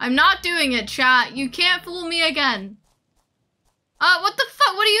 I'm not doing it, chat. You can't fool me again. What the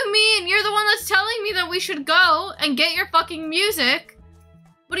fuck? What do you mean? You're the one that's telling me that we should go and get your fucking music.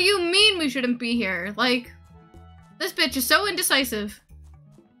 What do you mean we shouldn't be here? Like, this bitch is so indecisive.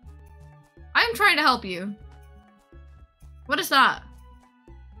 I'm trying to help you. What is that?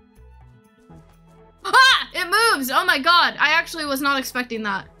 Ah! It moves! Oh my god. I actually was not expecting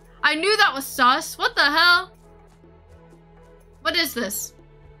that. I knew that was sus. What the hell? What is this?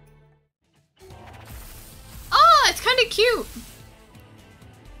 Oh, it's kind of cute.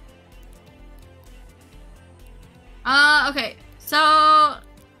 Okay. So...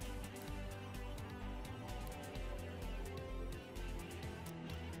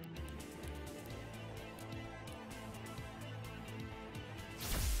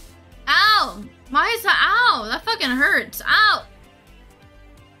 Ow! Why is that? Ow! That fucking hurts. Ow!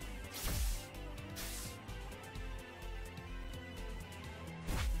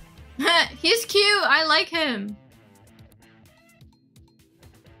 He's cute. I like him.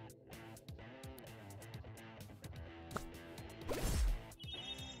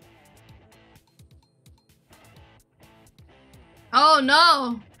 Oh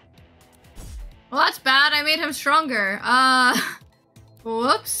no. Well, that's bad. I made him stronger.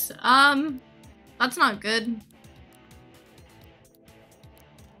 Whoops. That's not good.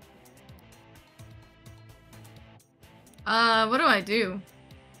 What do I do?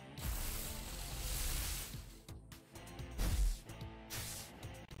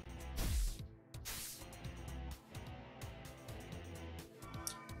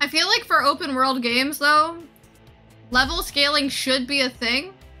 I feel like for open world games, though, level scaling should be a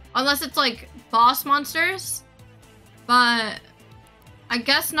thing. Unless it's like boss monsters. But I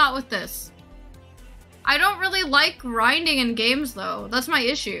guess not with this. I don't really like grinding in games, though. That's my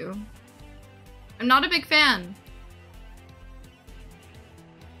issue. I'm not a big fan.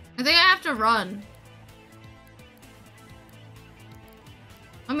 I think I have to run.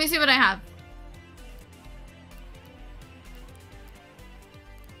 Let me see what I have.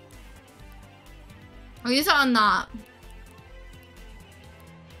 I'll use it on that.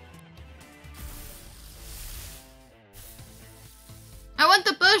 I want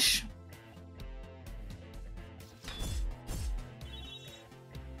the bush.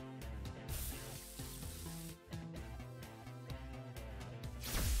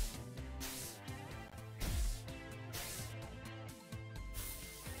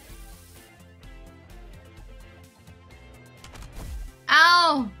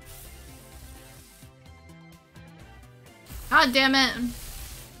 Ow. God damn it.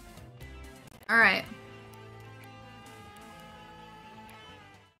 Alright.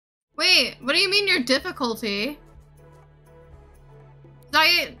 Wait, what do you mean your difficulty?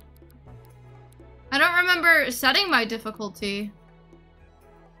 I don't remember setting my difficulty.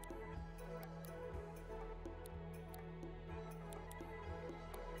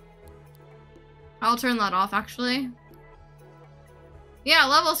 I'll turn that off, actually. Yeah,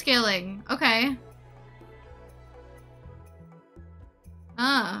 level scaling. Okay.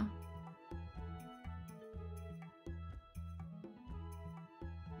 Ah.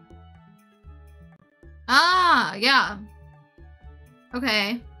 Ah, yeah.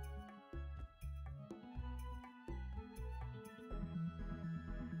 Okay.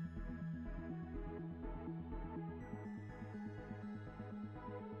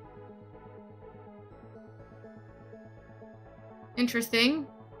 Interesting.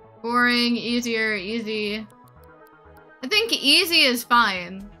 Boring, easier, easy. I think easy is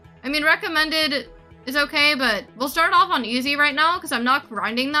fine. I mean, recommended is okay, but we'll start off on easy right now because I'm not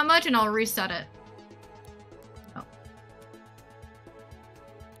grinding that much and I'll reset it. Oh.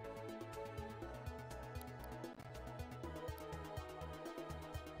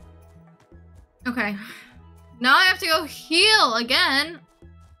 Okay. Now I have to go heal again.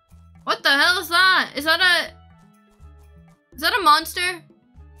 What the hell is that? Is that a monster?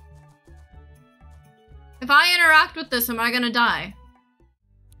 If I interact with this, am I gonna die?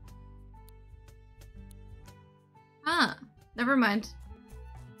 Huh. Never mind.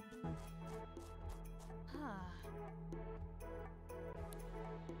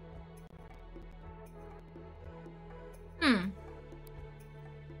 Hmm.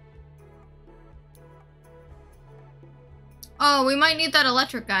 Oh, we might need that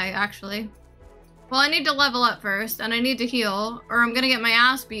electric guy, actually. Well, I need to level up first, and I need to heal, or I'm gonna get my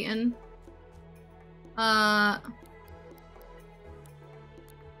ass beaten. Oh,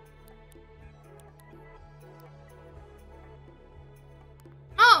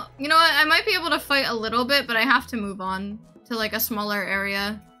 you know what? I might be able to fight a little bit, but I have to move on to, like, a smaller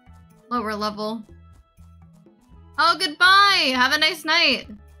area. Lower level. Oh, goodbye! Have a nice night!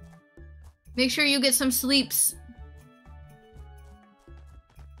 Make sure you get some sleeps.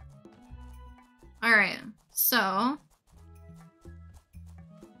 Alright, so...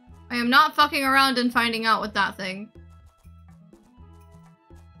 I am not fucking around and finding out with that thing.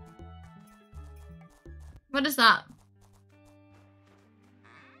 What is that?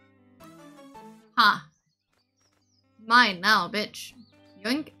 Ha. Mine now, bitch.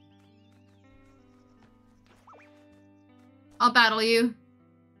 Yoink. I'll battle you.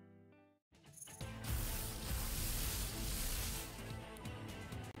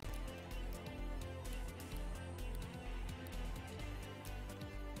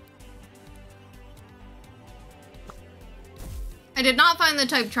 I did not find the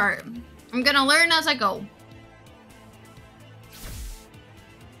type chart. I'm gonna learn as I go.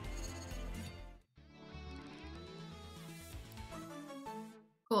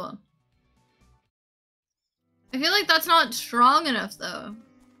 Cool. I feel like that's not strong enough, though.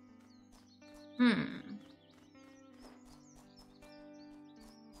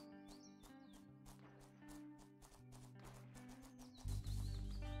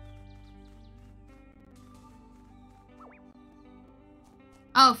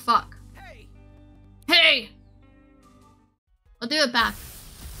 Oh, fuck. Hey! Hey! I'll do it back.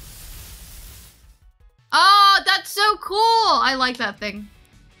 Oh, that's so cool! I like that thing.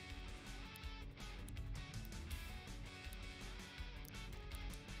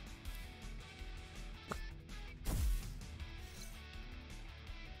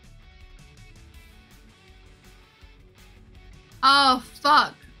 Oh,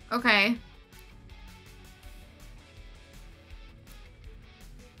 fuck. Okay.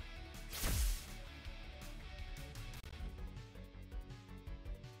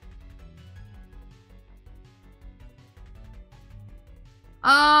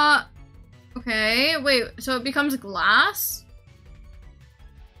 Okay, wait, so it becomes glass?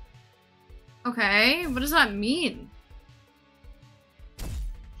 Okay, what does that mean?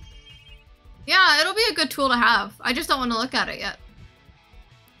 Yeah, it'll be a good tool to have. I just don't want to look at it yet.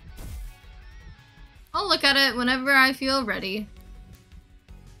 I'll look at it whenever I feel ready.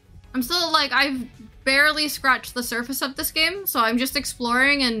 I'm still, like, I've barely scratched the surface of this game, so I'm just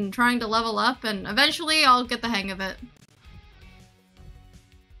exploring and trying to level up, and eventually I'll get the hang of it.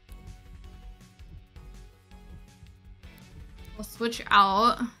 I'll switch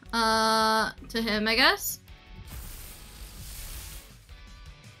out, to him, I guess.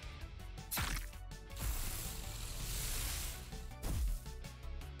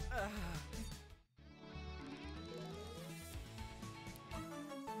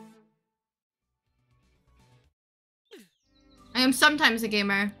 I am sometimes a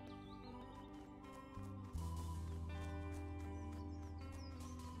gamer.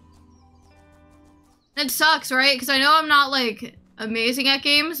 It sucks, right? Because I know I'm not, like, amazing at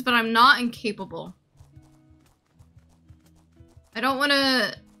games, but I'm not incapable. I don't want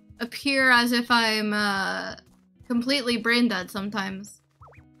to appear as if I'm completely brain dead sometimes.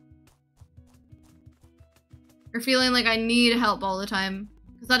 Or feeling like I need help all the time.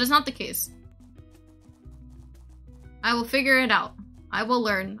 Because that is not the case. I will figure it out. I will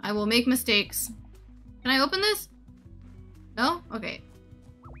learn. I will make mistakes. Can I open this? No? Okay.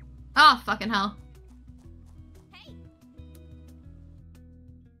 Oh, fucking hell. Hey.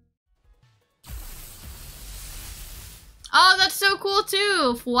 Oh, that's so cool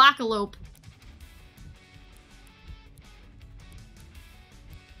too! Flackalope.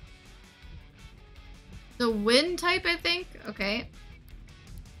 The wind type, I think? Okay.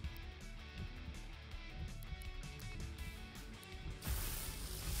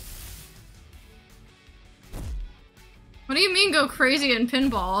 What do you mean go crazy in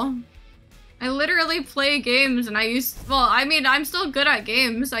pinball? I literally play games and well, I mean, I'm still good at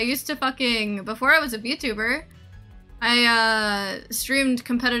games. I used to fucking, before I was a VTuber, I streamed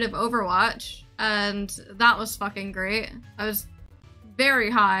competitive Overwatch and that was fucking great. I was very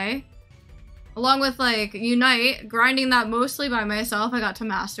high. Along with like Unite, grinding that mostly by myself, I got to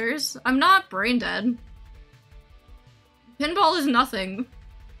Masters. I'm not brain dead. Pinball is nothing.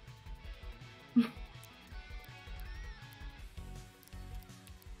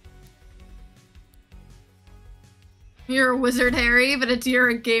 You're a wizard, Harry, but you're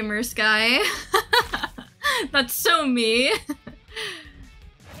a gamer, Sky. That's so me.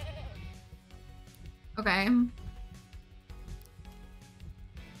 Okay.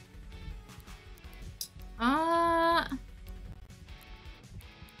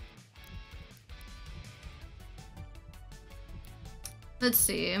 Let's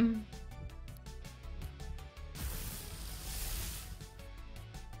see.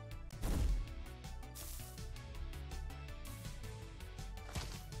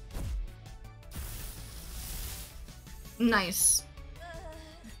 Nice.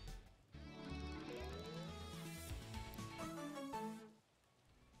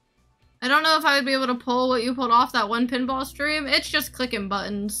 I don't know if I would be able to pull what you pulled off that one pinball stream. It's just clicking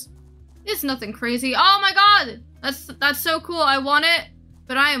buttons. It's nothing crazy. Oh my god! That's so cool. I want it,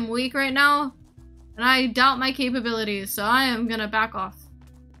 but I am weak right now. And I doubt my capabilities, so I am gonna back off.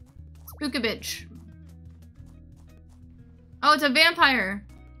 Spook a bitch. Oh, it's a vampire.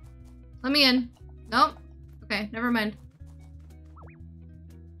 Let me in. Nope. Okay, never mind.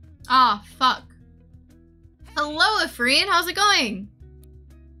 Ah, fuck. Hello, Afreen. How's it going?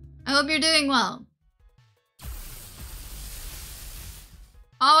 I hope you're doing well.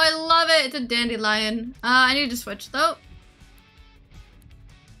 Oh, I love it. It's a dandelion. I need to switch though.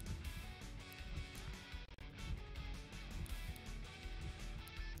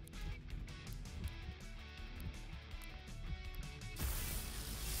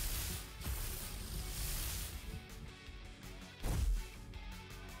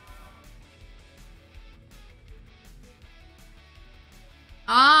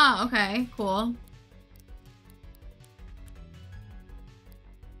 Ah, okay, cool.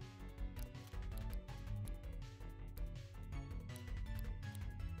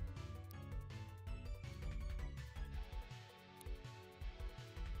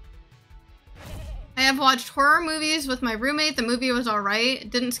 I have watched horror movies with my roommate. The movie was alright. It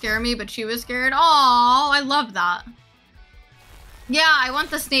didn't scare me, but she was scared. Aww, I love that. Yeah, I want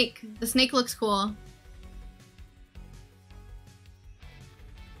the snake. The snake looks cool.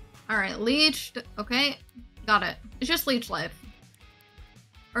 Alright, leeched. Okay, got it. It's just leech life.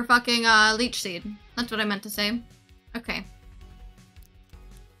 Or fucking leech seed. That's what I meant to say. Okay.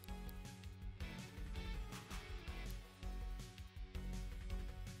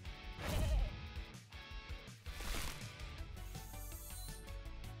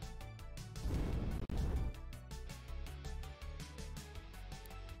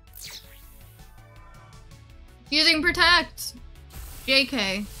 Using protect.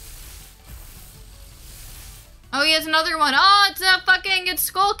 JK. Oh, he has another one. Oh, it's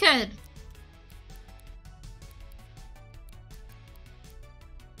Skull Kid.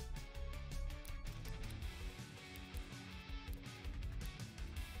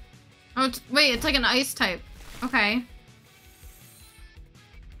 Oh, wait, it's like an ice type. Okay.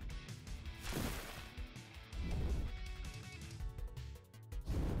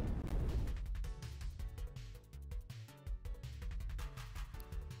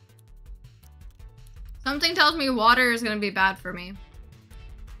 Something tells me water is gonna be bad for me.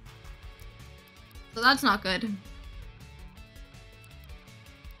 So that's not good.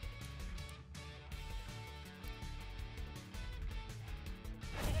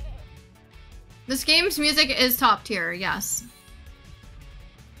 This game's music is top tier, yes.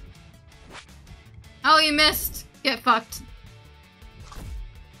 Oh, you missed. Get fucked.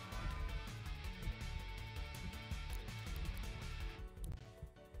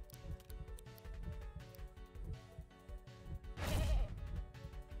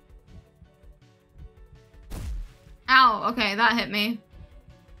 Ow, okay, that hit me.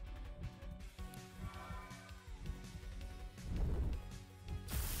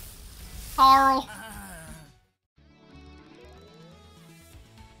 Carl.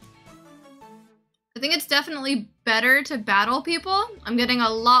 I think it's definitely better to battle people. I'm getting a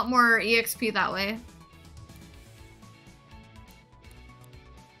lot more EXP that way.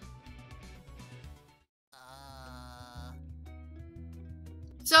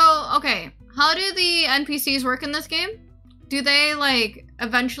 So, okay, how do the NPCs work in this game? Do they, like,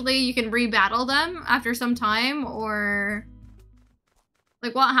 eventually you can rebattle them after some time, or...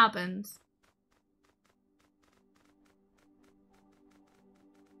 like, what happens?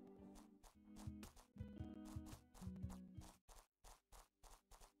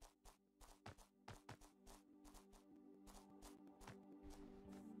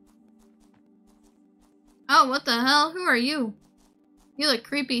 Oh, what the hell? Who are you? You look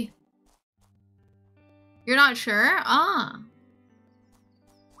creepy. You're not sure? Ah.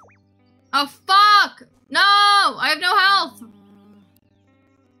 Oh, fuck! No! I have no health!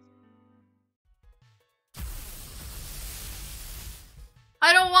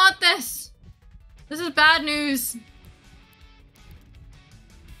 I don't want this! This is bad news.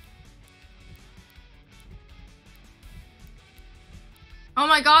 Oh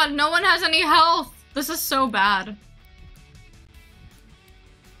my god, no one has any health! This is so bad.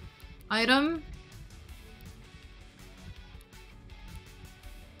 Item?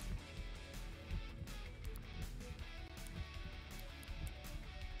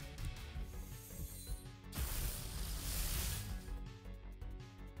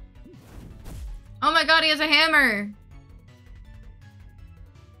 Oh my god, he has a hammer!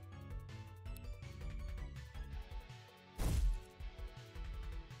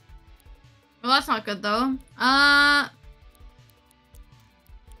 Well, that's not good though.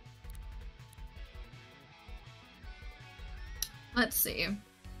 Let's see.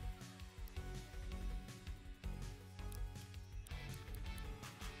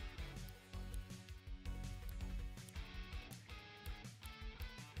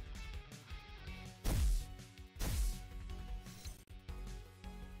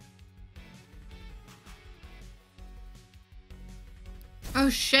 Oh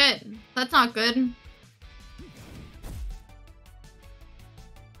shit, that's not good.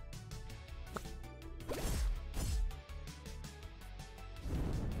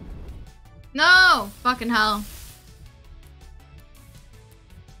 No! Fucking hell.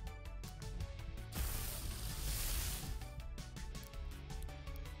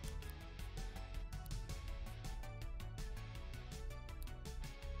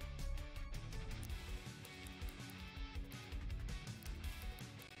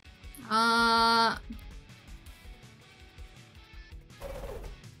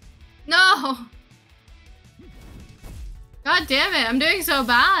 No! God damn it, I'm doing so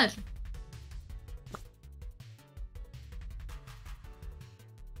bad.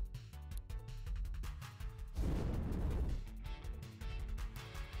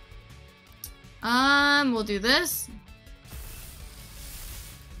 We'll do this.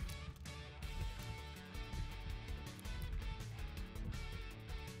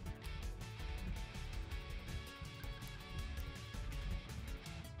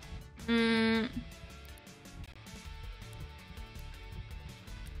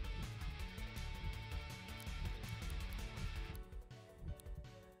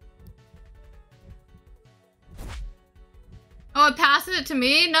 Oh, it passes it to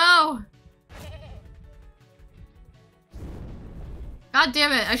me? No! God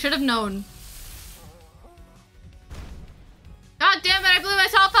damn it, I should have known. God damn it, I blew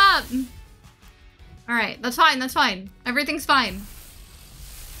myself up! Alright, that's fine, that's fine. Everything's fine.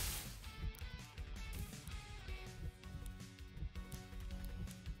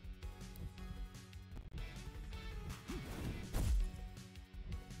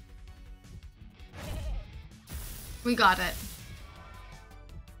 We got it.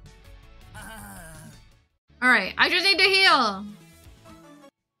 Alright, I just need to heal!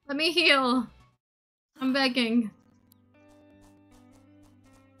 Let me heal. I'm begging.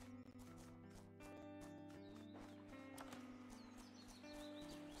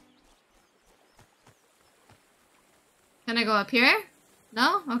 Can I go up here?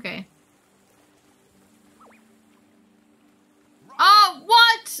 No? Okay. Oh,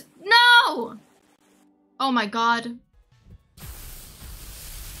 what? No! Oh my god.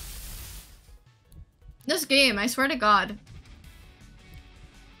 This game, I swear to god.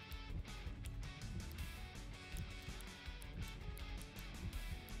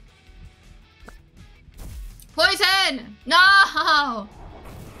 Poison! No!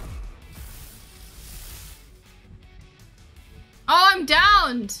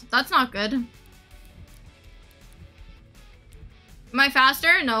 downed. That's not good. Am I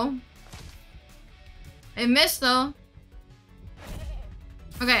faster? No. I missed though.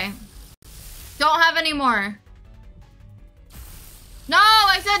 Okay. Don't have any more. No,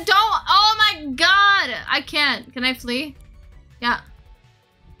 I said don't. Oh my god. I can't. Can I flee? Yeah.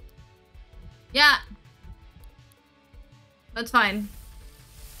 Yeah. That's fine.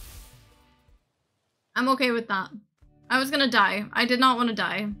 I'm okay with that. I was gonna die. I did not want to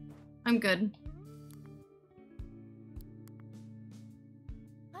die. I'm good.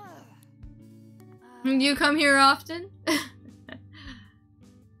 You come here often?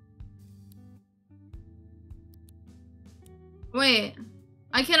 Wait.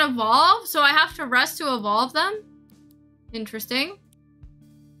 I can evolve? So I have to rest to evolve them? Interesting.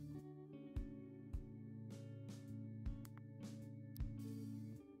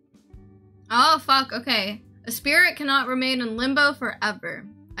 Oh, fuck. Okay. A spirit cannot remain in limbo forever.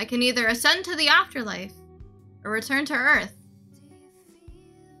 I can either ascend to the afterlife or return to Earth.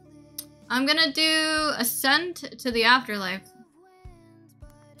 I'm gonna do ascend to the afterlife.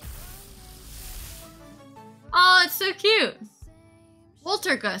 Oh, it's so cute.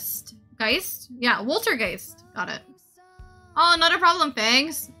 Woltergeist. Geist? Yeah, Woltergeist. Got it. Oh, not a problem,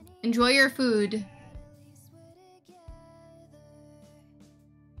 Fangs. Enjoy your food.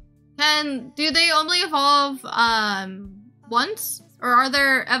 Do they only evolve once? Or are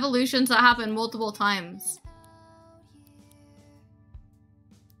there evolutions that happen multiple times?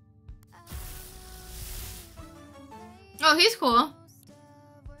 Oh, he's cool.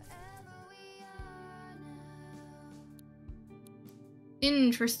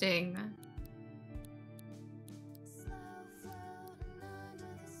 Interesting.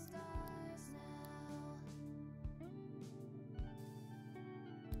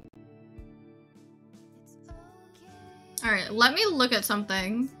 Alright, let me look at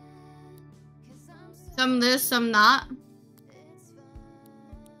something. Some this, some not.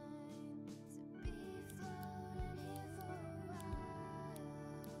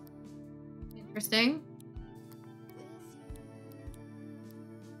 Interesting.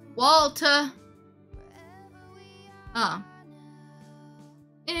 Walter. Oh.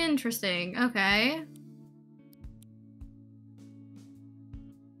 Interesting. Okay.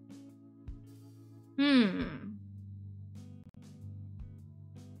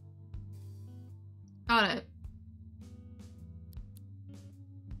 Got it.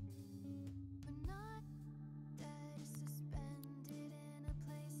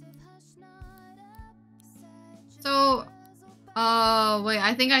 So, wait,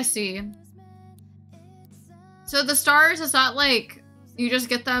 I think I see. So the stars, is that like, you just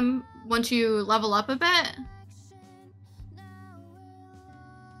get them once you level up a bit?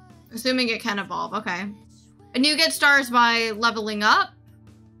 Assuming it can evolve, okay. And you get stars by leveling up,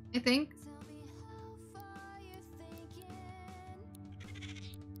 I think.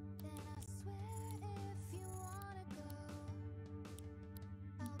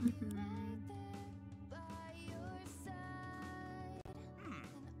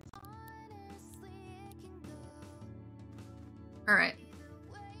 Alright.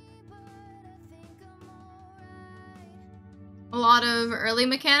 A lot of early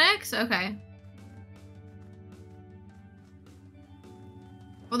mechanics? Okay.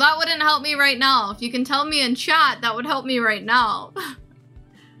 Well, that wouldn't help me right now. If you can tell me in chat, that would help me right now.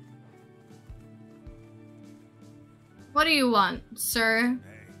 What do you want, sir?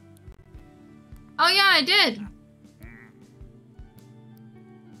 Oh yeah, I did.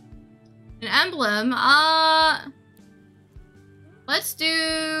 An emblem? Let's do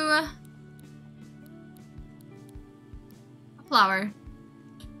a flower.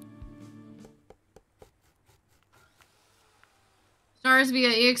 Stars via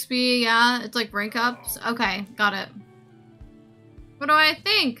EXP, yeah, it's like rank ups. Okay, got it. What do I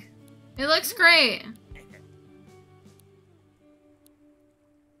think? It looks great.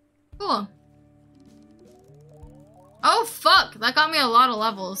 Cool. Oh fuck, that got me a lot of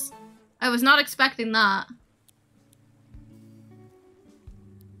levels. I was not expecting that.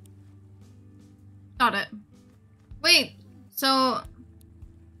 Got it. Wait, so...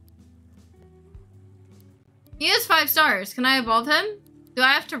 He is 5 stars. Can I evolve him? Do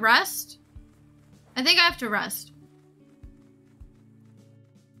I have to rest? I think I have to rest.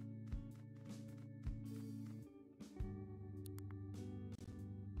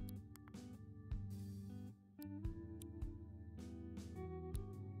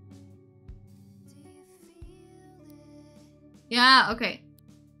 Yeah, okay.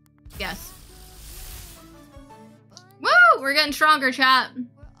 Yes. Woo! We're getting stronger, chat.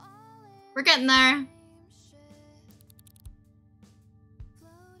 We're getting there.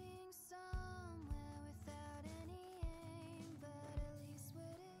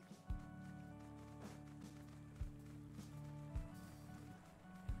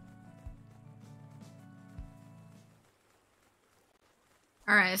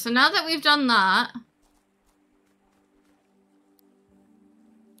 Alright, so now that we've done that,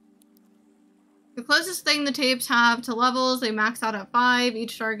 the closest thing the tapes have to levels, they max out at 5.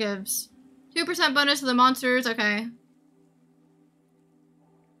 Each star gives 2% bonus to the monsters. Okay.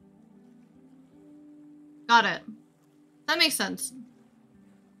 Got it. That makes sense.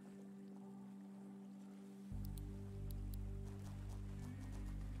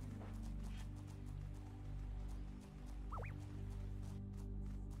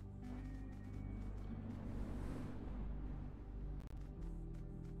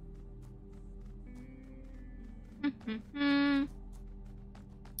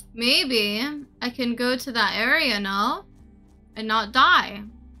 Maybe I can go to that area now and not die.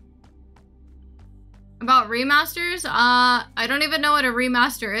 About remasters? I don't even know what a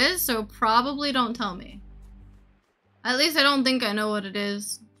remaster is, so probably don't tell me. At least I don't think I know what it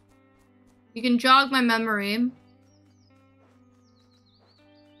is. You can jog my memory.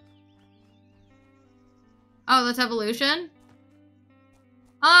 Oh, that's evolution?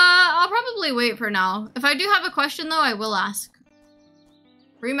 I'll probably wait for now. If I do have a question though, I will ask.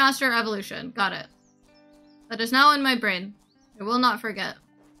 Remaster evolution. Got it. That is now in my brain. I will not forget.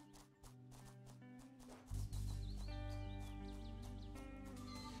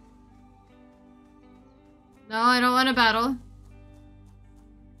 No, I don't want to battle.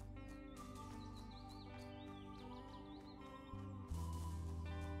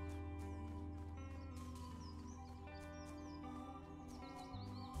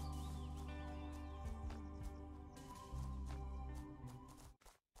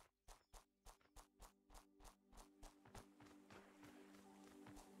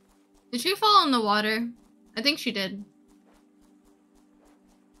 Did she fall in the water? I think she did.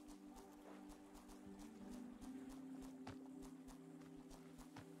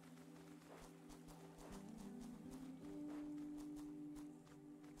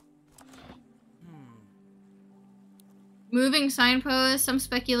 Moving signposts, some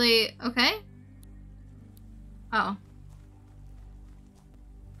speculate. Okay. Oh.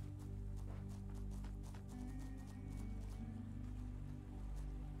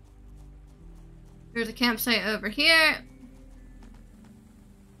 There's a campsite over here.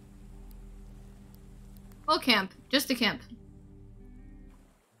 We'll camp. Just to camp.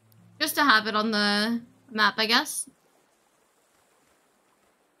 Just to have it on the map, I guess.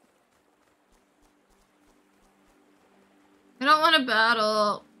 I don't want to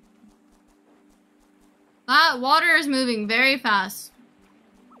battle. That water is moving very fast.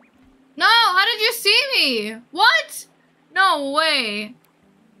 No! How did you see me? What? No way.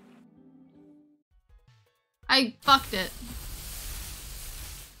 I fucked it.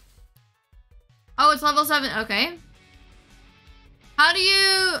 Oh, it's level 7. Okay. How do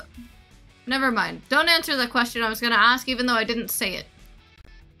you... Never mind. Don't answer the question I was gonna ask, even though I didn't say it.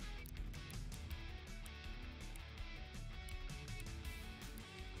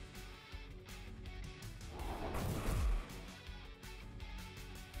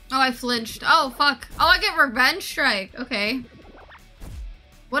 Oh, I flinched. Oh, fuck. Oh, I get revenge strike. Okay.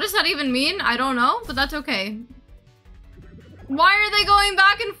 What does that even mean? I don't know, but that's okay. Why are they going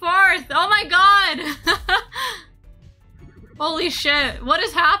back and forth? Oh my god! Holy shit, what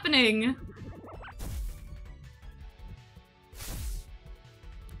is happening?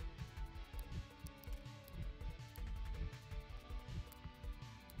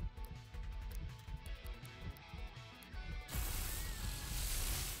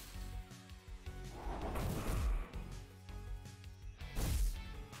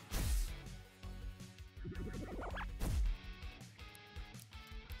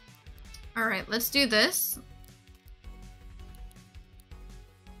 Alright, let's do this.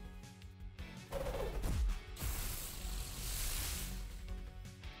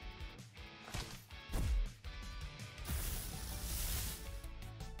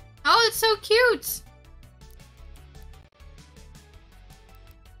 Oh, it's so cute!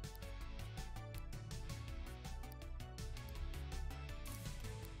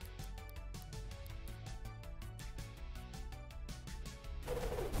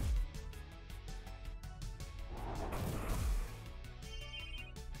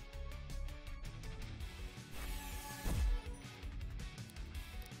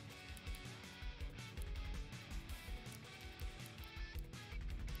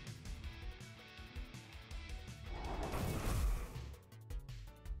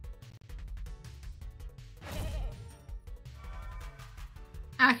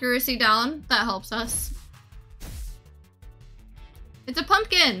 Accuracy down. That helps us. It's a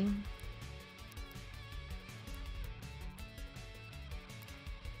pumpkin!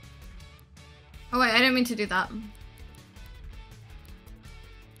 Oh wait, I didn't mean to do that.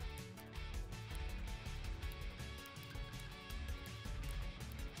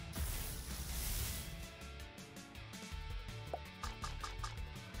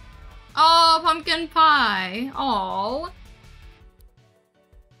 pumpkin pie. Aww.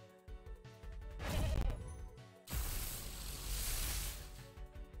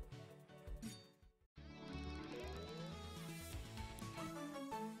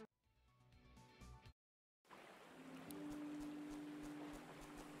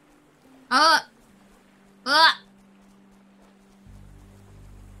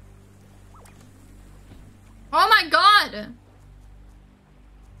 Oh my god!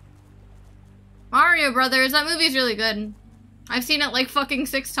 Mario Brothers, that movie's really good. I've seen it like fucking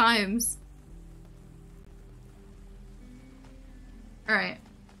 6 times. Alright.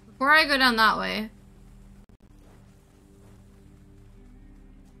 Before I go down that way.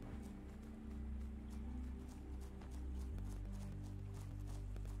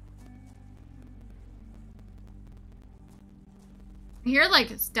 I hear like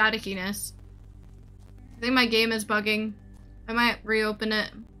staticiness. I think my game is bugging. I might reopen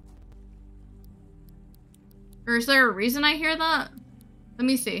it. Or is there a reason I hear that? Let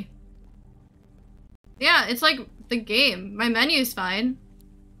me see. Yeah, it's like the game. My menu's fine.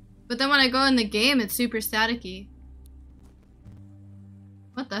 But then when I go in the game, it's super staticky.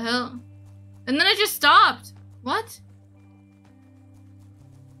 What the hell? And then it just stopped. What?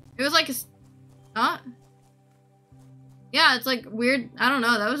 It was like a... Not? Yeah, it's like weird. I don't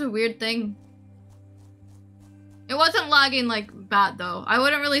know. That was a weird thing. It wasn't lagging like bad though. I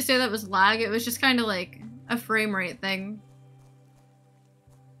wouldn't really say that was lag. It was just kind of like a frame rate thing.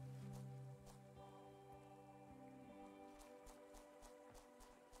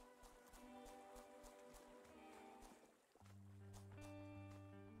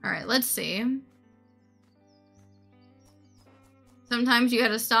 All right, let's see. Sometimes you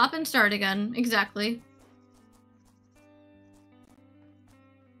gotta stop and start again. Exactly.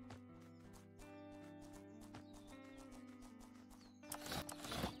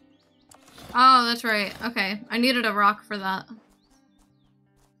 Oh, that's right. Okay. I needed a rock for that.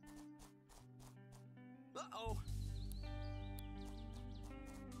 Uh-oh.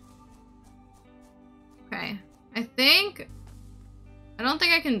 Okay. I don't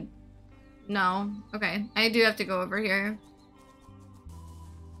think I can... No. Okay. I do have to go over here.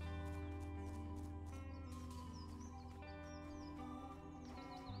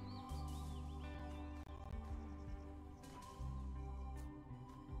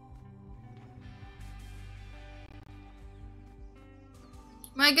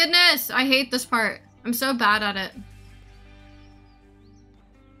 My goodness! I hate this part. I'm so bad at it.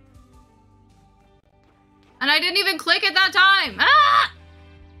 And I didn't even click at that time! Ah!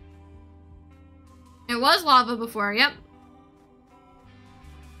 It was lava before, yep.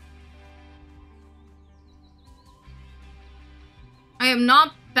 I am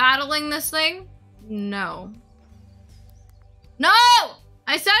not battling this thing? No. No!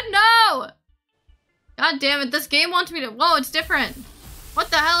 I said no! God damn it, this game wants me to- Whoa, it's different. What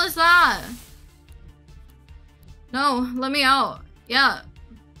the hell is that? No, let me out. Yeah.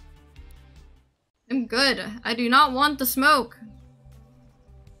 I'm good. I do not want the smoke.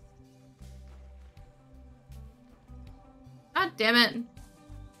 God damn it.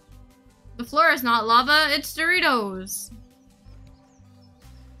 The floor is not lava, it's Doritos.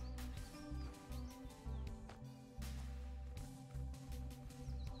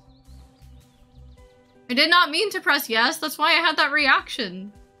 I did not mean to press yes, that's why I had that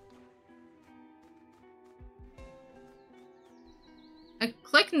reaction. I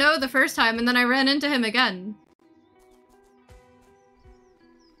clicked no the first time and then I ran into him again.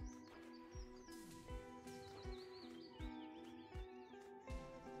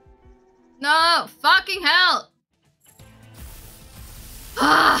 No! Fucking hell!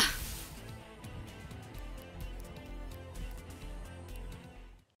 Ah!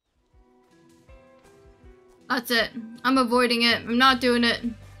 That's it. I'm avoiding it. I'm not doing it.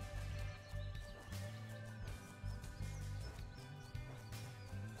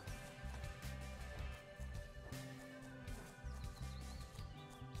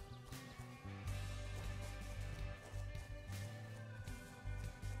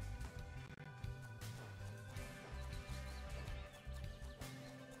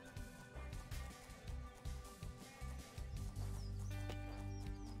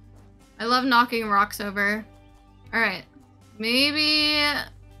 I love knocking rocks over. Alright. Maybe...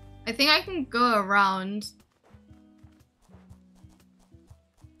 I think I can go around.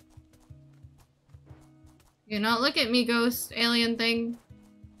 You know, look at me, ghost alien thing.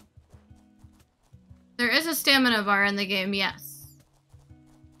 There is a stamina bar in the game, yes.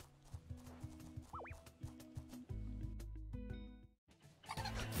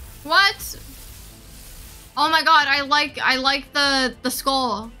 What? Oh my god, I like the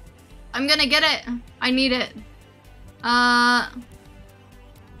skull. I'm gonna get it. I need it.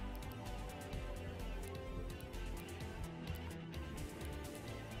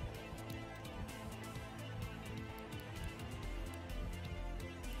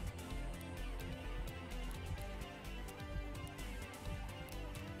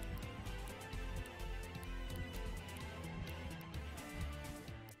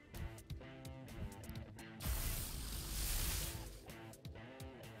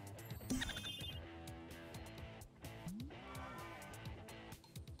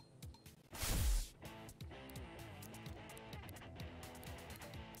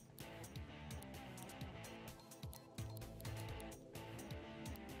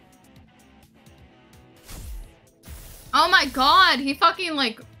 Oh my god, he fucking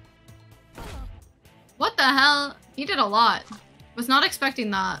like... What the hell? He did a lot. Was not expecting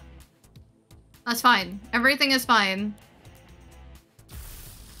that. That's fine. Everything is fine.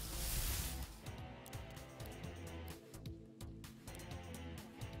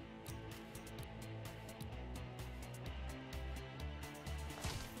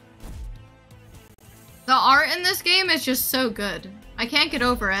 The art in this game is just so good. I can't get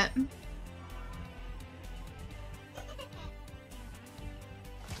over it.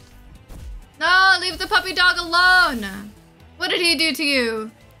 No, leave the puppy dog alone! What did he do to you?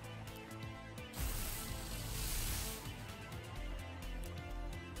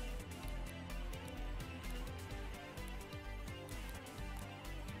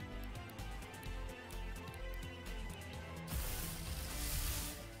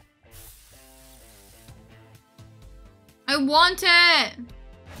 I want it!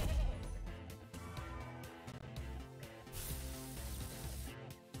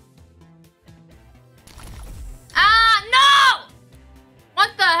 Ah, no!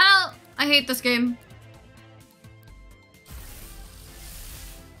 What the hell? I hate this game.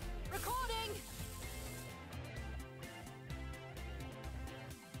 Recording.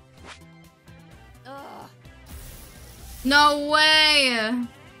 Ugh. No way!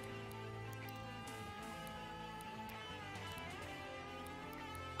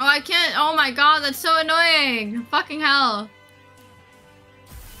 Oh, I can't. Oh my god, that's so annoying. Fucking hell.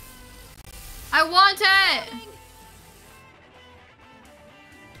 I want it!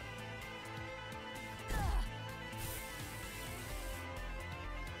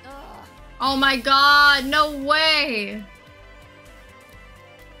 Oh my god, no way!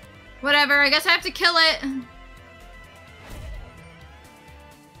 Whatever, I guess I have to kill it.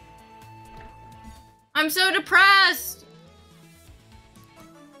 I'm so depressed!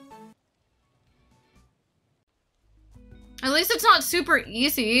 At least it's not super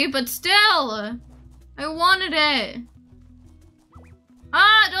easy, but still! I wanted it!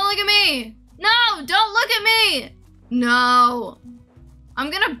 Ah, don't look at me! No, don't look at me! No! I'm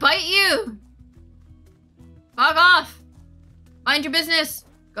gonna bite you! Fuck off! Mind your business!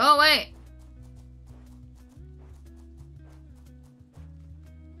 Go away!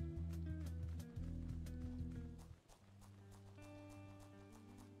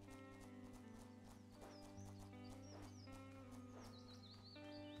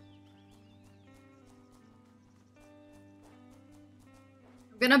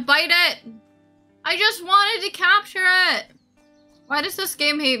 I'm gonna bite it! I just wanted to capture it! Why does this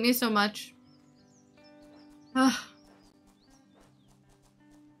game hate me so much? Ugh.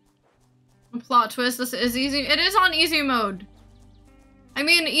 A plot twist, this is easy. It is on easy mode. I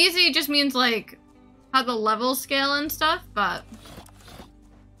mean, easy just means like how the levels scale and stuff, but...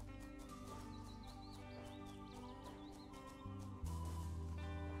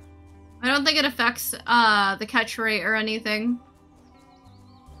 I don't think it affects the catch rate or anything.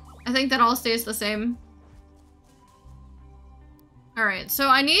 I think that all stays the same. Alright, so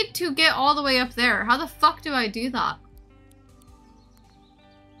I need to get all the way up there. How the fuck do I do that?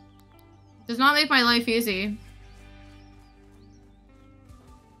 Does not make my life easy.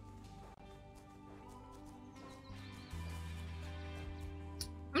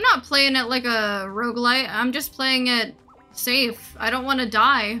 I'm not playing it like a roguelite. I'm just playing it safe. I don't want to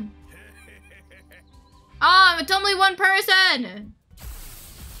die. Oh, it's only one person!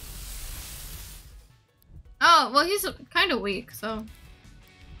 Oh, well, he's kind of weak, so...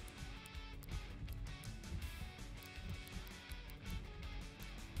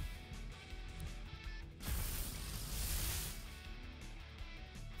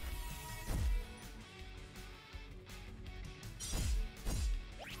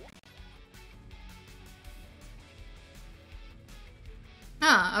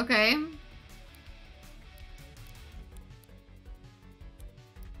 Huh, okay.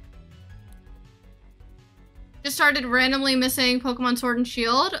 just started randomly missing Pokemon Sword and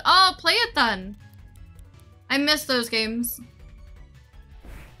Shield. Oh, play it then. I miss those games.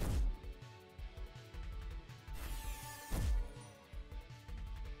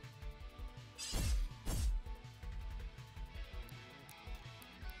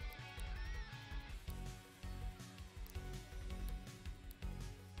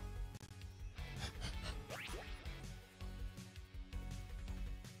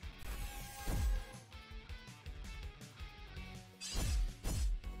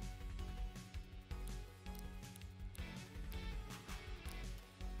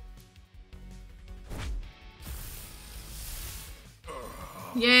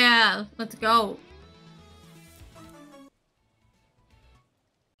 Yeah, let's go.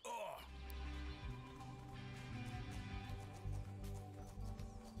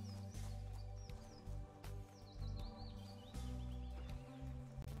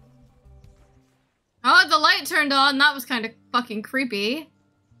 Oh, the light turned on. That was kind of fucking creepy.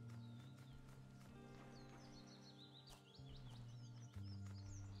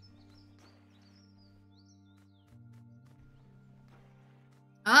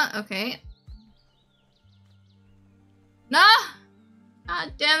 Okay. No!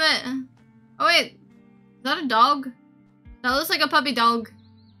 God damn it. Oh wait, is that a dog? That looks like a puppy dog.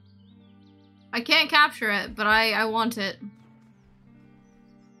 I can't capture it, but I want it.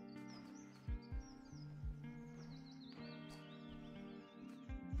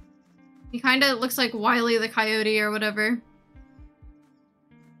 He kind of looks like Wile E. the Coyote or whatever.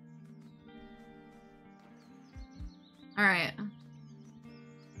 Alright.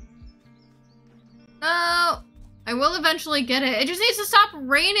 No! I will eventually get it. It just needs to stop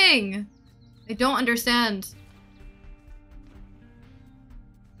raining! I don't understand.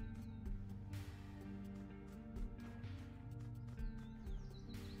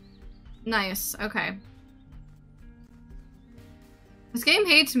 Nice, okay. This game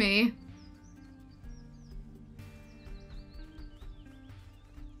hates me.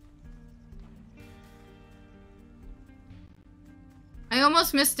 I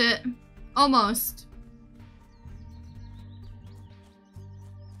almost missed it. Almost.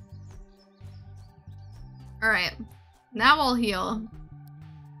 Alright. Now I'll heal.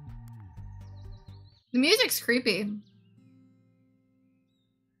 The music's creepy.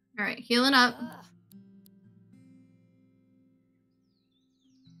 Alright, healing up.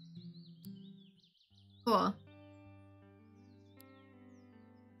 Cool.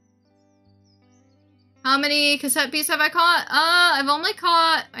 How many cassette beasts have I caught? I've only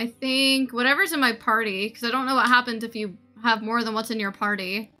caught, I think, whatever's in my party, because I don't know what happens if you have more than what's in your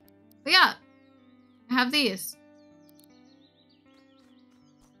party. But yeah, I have these.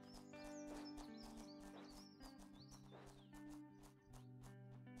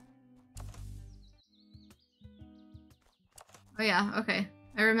 Oh yeah, okay.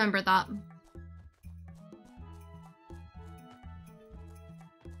 I remember that.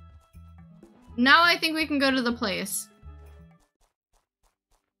 Now I think we can go to the place.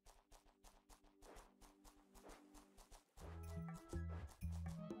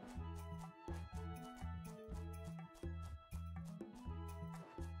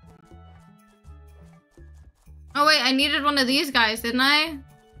 Oh wait, I needed one of these guys, didn't I?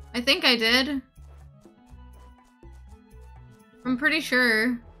 I think I did. I'm pretty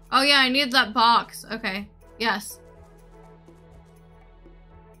sure. Oh yeah, I need that box. Okay, yes.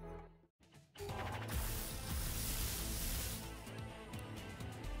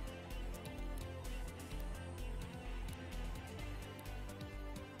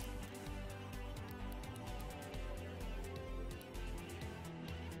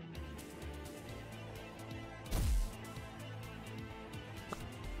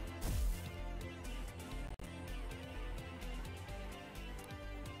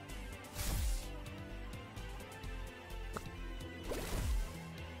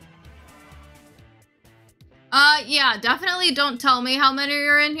 Yeah, definitely don't tell me how many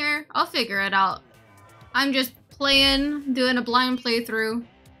are in here. I'll figure it out. I'm just playing, doing a blind playthrough.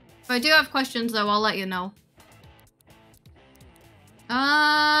 If I do have questions though, I'll let you know.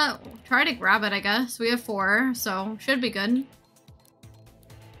 Try to grab it, I guess. We have 4, so should be good.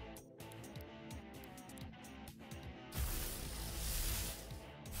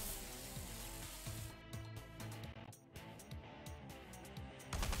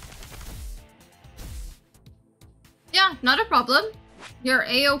 Yeah, not a problem. You're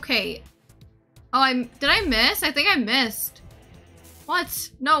a-okay. Oh, did I miss? I think I missed. What?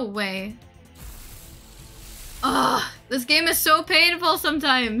 No way. Ugh, this game is so painful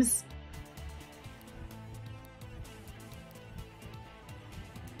sometimes.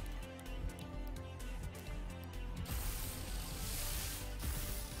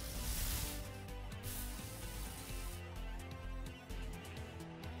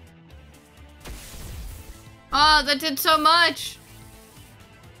 Oh, that did so much.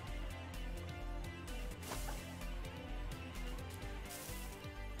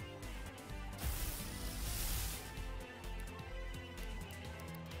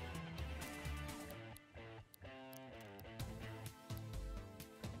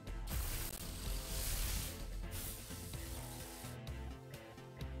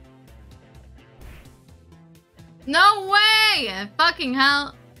 No way! Fucking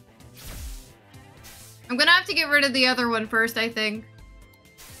hell. I'm gonna have to get rid of the other one first, I think.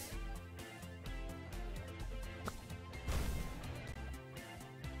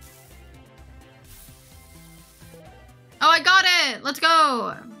 Oh, I got it! Let's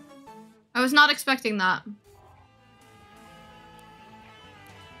go! I was not expecting that.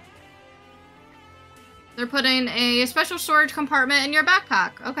 They're putting a special storage compartment in your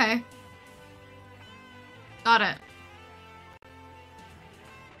backpack. Okay. Got it.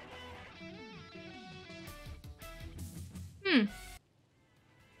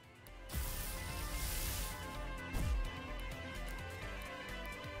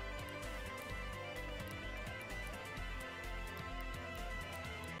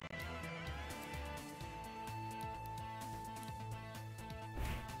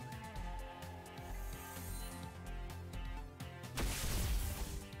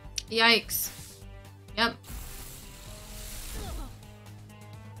 Yikes. Yep.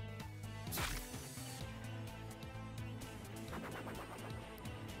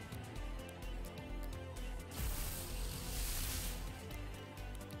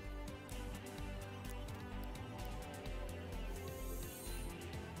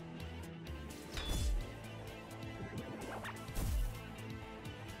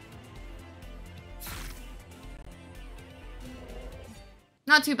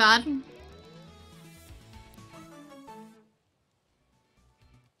 Not too bad.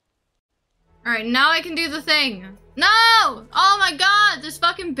 Alright, now I can do the thing. No! Oh my god, this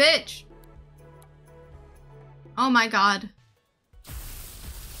fucking bitch. Oh my god.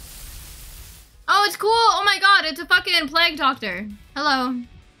 Oh, it's cool! Oh my god, it's a fucking plague doctor. Hello.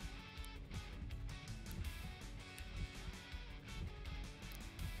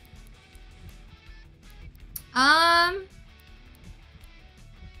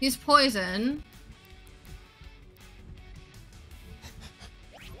 He's poison.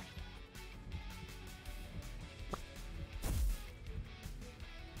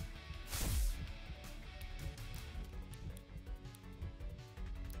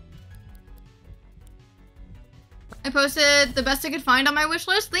 I posted the best I could find on my wish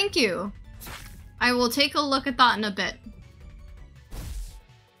list. Thank you. I will take a look at that in a bit.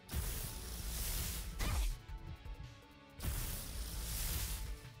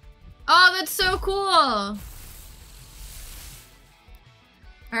 Oh, that's so cool. All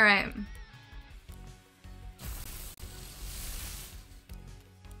right.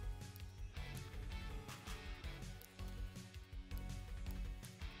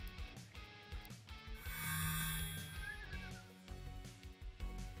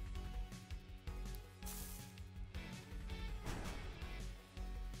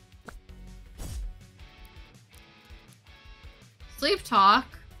 Sleep talk.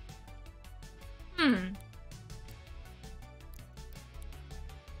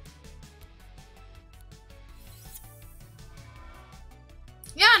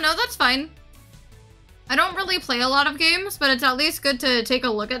 Yeah, no, that's fine. I don't really play a lot of games, but it's at least good to take a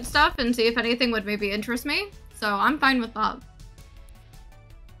look at stuff and see if anything would maybe interest me. So I'm fine with that.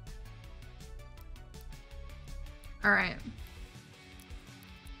 All right.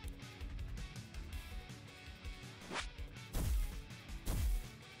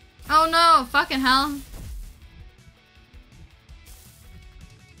 Oh no, fucking hell.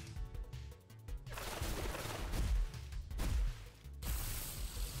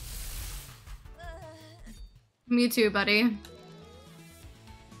 Me too, buddy.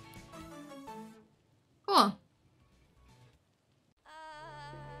 Cool.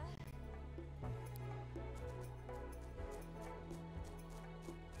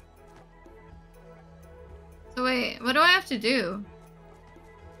 So wait, what do I have to do?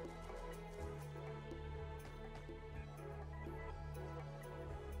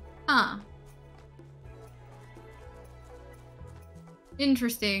 Huh.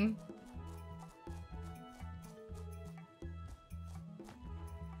 Interesting.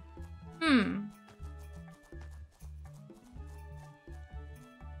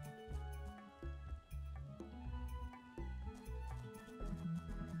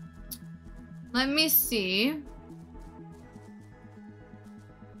 Let me see.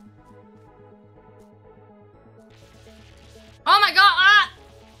 Oh my god! Ah!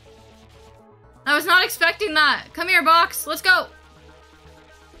 I was not expecting that. Come here, box. Let's go.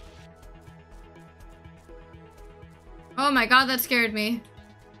 Oh my god, that scared me.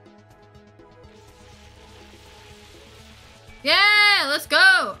 Yeah, let's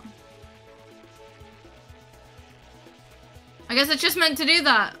go. I guess it's just meant to do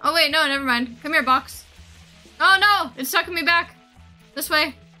that. Oh wait, no, never mind. Come here, box. Oh no, it's sucking me back. This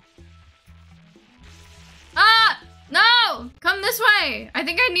way. Ah, no, come this way. I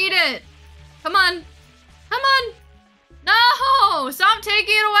think I need it. Come on. Come on. No, stop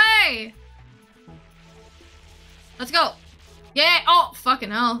taking it away. Let's go. Yeah, oh,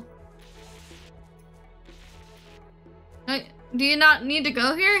 fucking hell. Do you not need to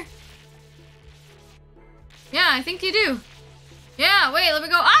go here? Yeah, I think you do. Yeah, wait, let me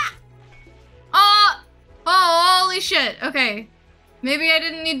go. Ah! Oh! Oh, holy shit. Okay. Maybe I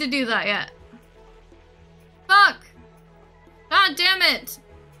didn't need to do that yet. Fuck. God damn it.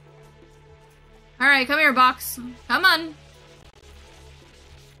 Alright, come here, box. Come on.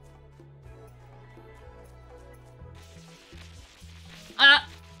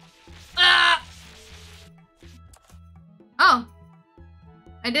 Oh.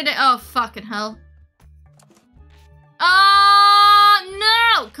 I did it. Oh, fucking hell.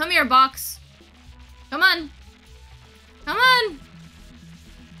 Oh, no! Come here, box. Come on. Come on.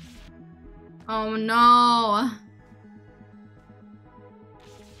 Oh, no.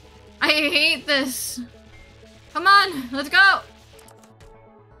 I hate this. Come on, let's go.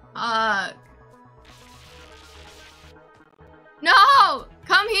 No!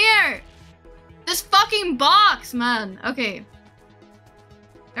 Come here! This fucking box, man. Okay.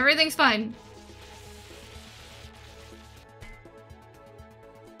 Everything's fine.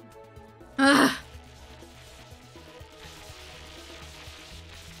 Ugh.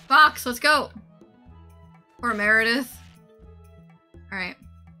 Box, let's go. Or Meredith. Alright.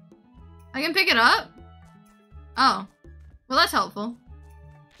 I can pick it up? Oh. Well, that's helpful.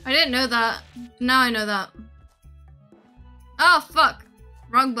 I didn't know that. Now I know that. Oh, fuck.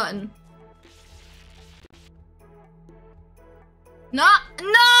 Wrong button. No!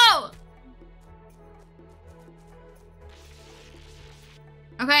 No!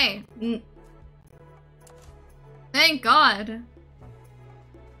 Okay. Thank God.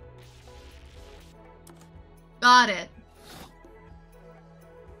 Got it.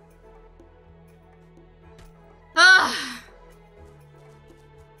 Ah.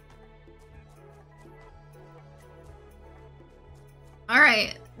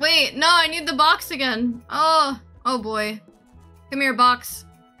 Alright. Wait, no, I need the box again. Oh, oh boy. Come here, box.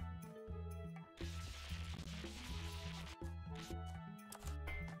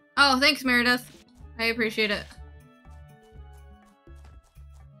 Oh, thanks, Meredith. I appreciate it.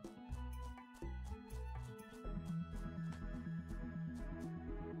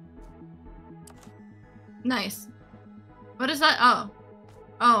 Nice. What is that? Oh.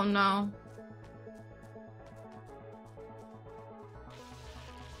 Oh, no.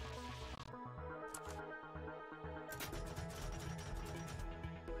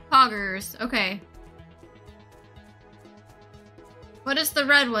 Poggers. Okay. What does the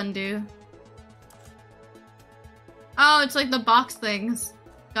red one do? Oh, it's like the box things.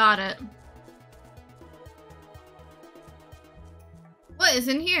 Got it. What is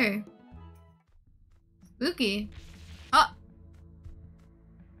in here? Spooky. Oh.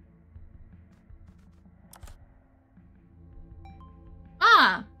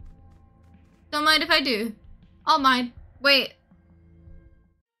 Ah. Don't mind if I do. I'll mind. Wait.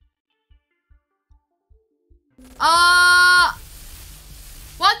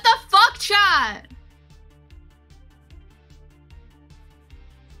 What the fuck, chat?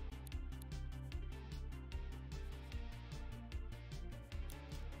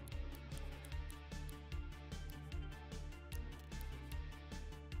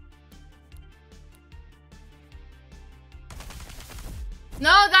 No,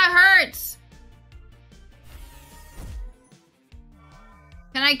 that hurts.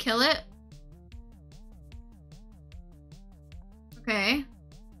 Can I kill it? Okay.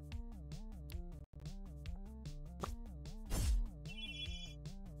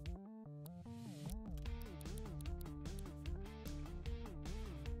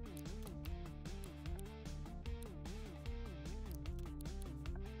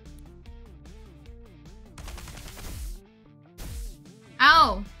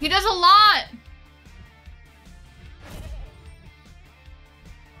 Ow, he does a lot.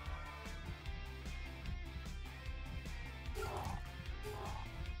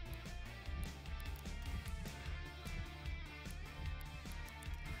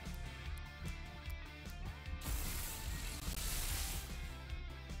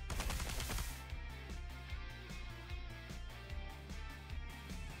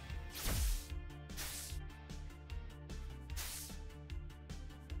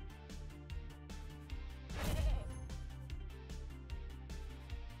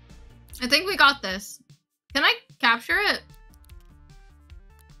 I think we got this. Can I capture it?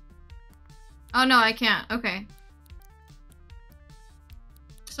 Oh no, I can't. Okay.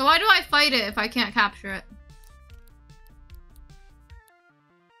 So why do I fight it if I can't capture it?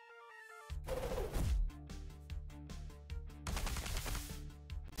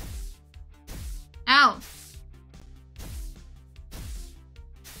 Ow.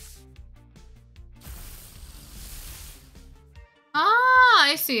 Ah,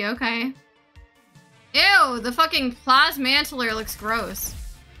 I see. Okay. Ew, the fucking plasmantler looks gross.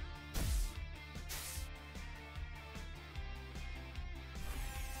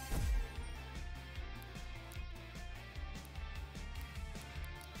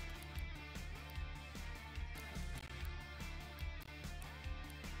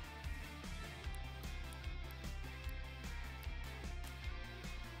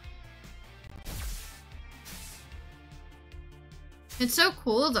 It's so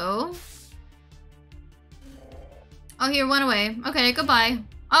cool, though. Oh, here, one away. Okay, goodbye.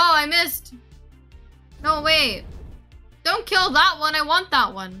 Oh, I missed. No, wait. Don't kill that one. I want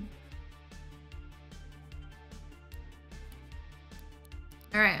that one.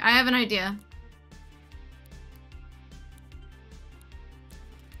 Alright, I have an idea.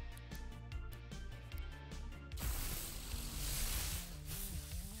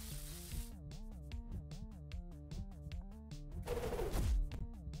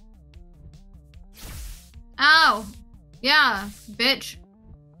 Ow! Yeah, bitch.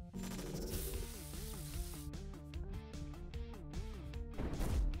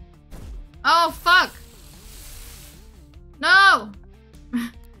 Oh, fuck! No!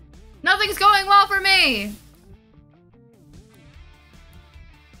 Nothing's going well for me!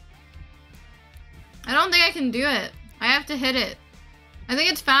 I don't think I can do it. I have to hit it. I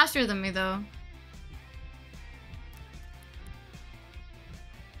think it's faster than me, though.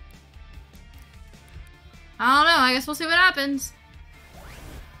 I don't know. I guess we'll see what happens.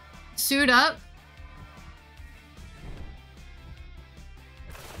 Suit up.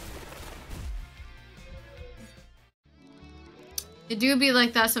 It do be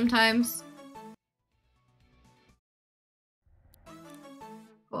like that sometimes.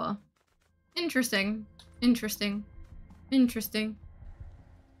 Cool. Interesting. Interesting. Interesting.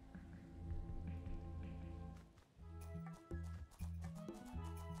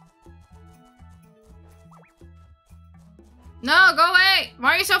 No, go away!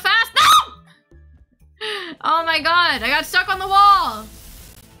 Why are you so fast? No! Oh my god, I got stuck on the wall!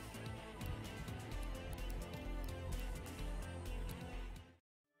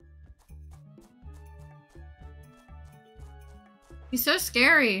 He's so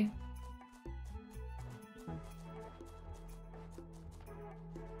scary.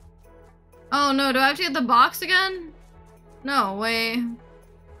 Oh no, do I have to get the box again? No way.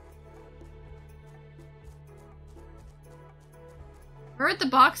 Where would the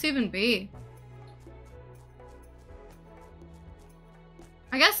box even be?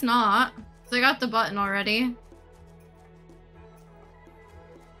 I guess not, because I got the button already.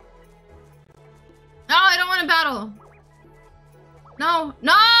 No, I don't want to battle. No,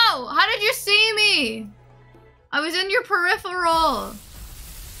 no! How did you see me? I was in your peripheral.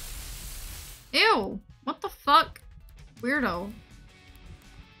 Ew, what the fuck? Weirdo.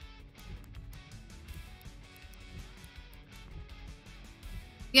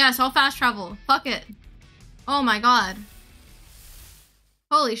 Yes, I'll fast travel. Fuck it. Oh my god.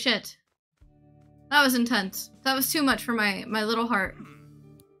 Holy shit. That was intense. That was too much for my little heart.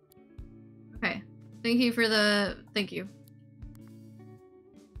 Okay. Thank you for the... Thank you.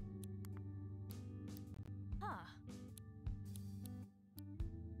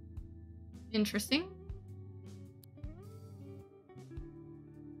 Interesting.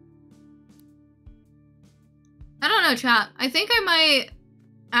 I don't know, chat. I think I might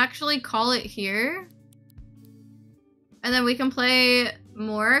actually call it here. And then we can play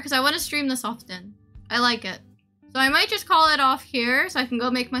more, because I want to stream this often. I like it. So I might just call it off here, so I can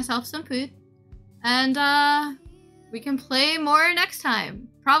go make myself some food. And, we can play more next time.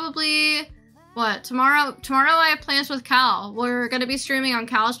 Probably, what, tomorrow? Tomorrow I have plans with Cal. We're gonna be streaming on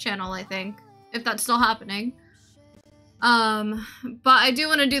Cal's channel, I think. If that's still happening. But I do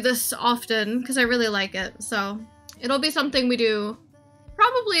want to do this often, because I really like it. So, it'll be something we do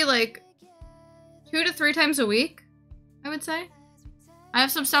probably like 2 to 3 times a week, I would say. I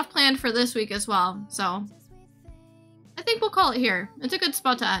have some stuff planned for this week as well, so I think we'll call it here. It's a good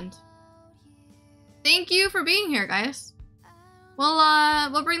spot to end. Thank you for being here, guys.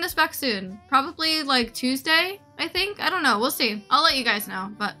 We'll bring this back soon. Probably like Tuesday, I think. I don't know. We'll see. I'll let you guys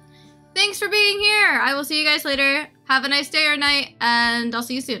know, but thanks for being here. I will see you guys later. Have a nice day or night, and I'll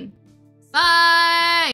see you soon. Bye!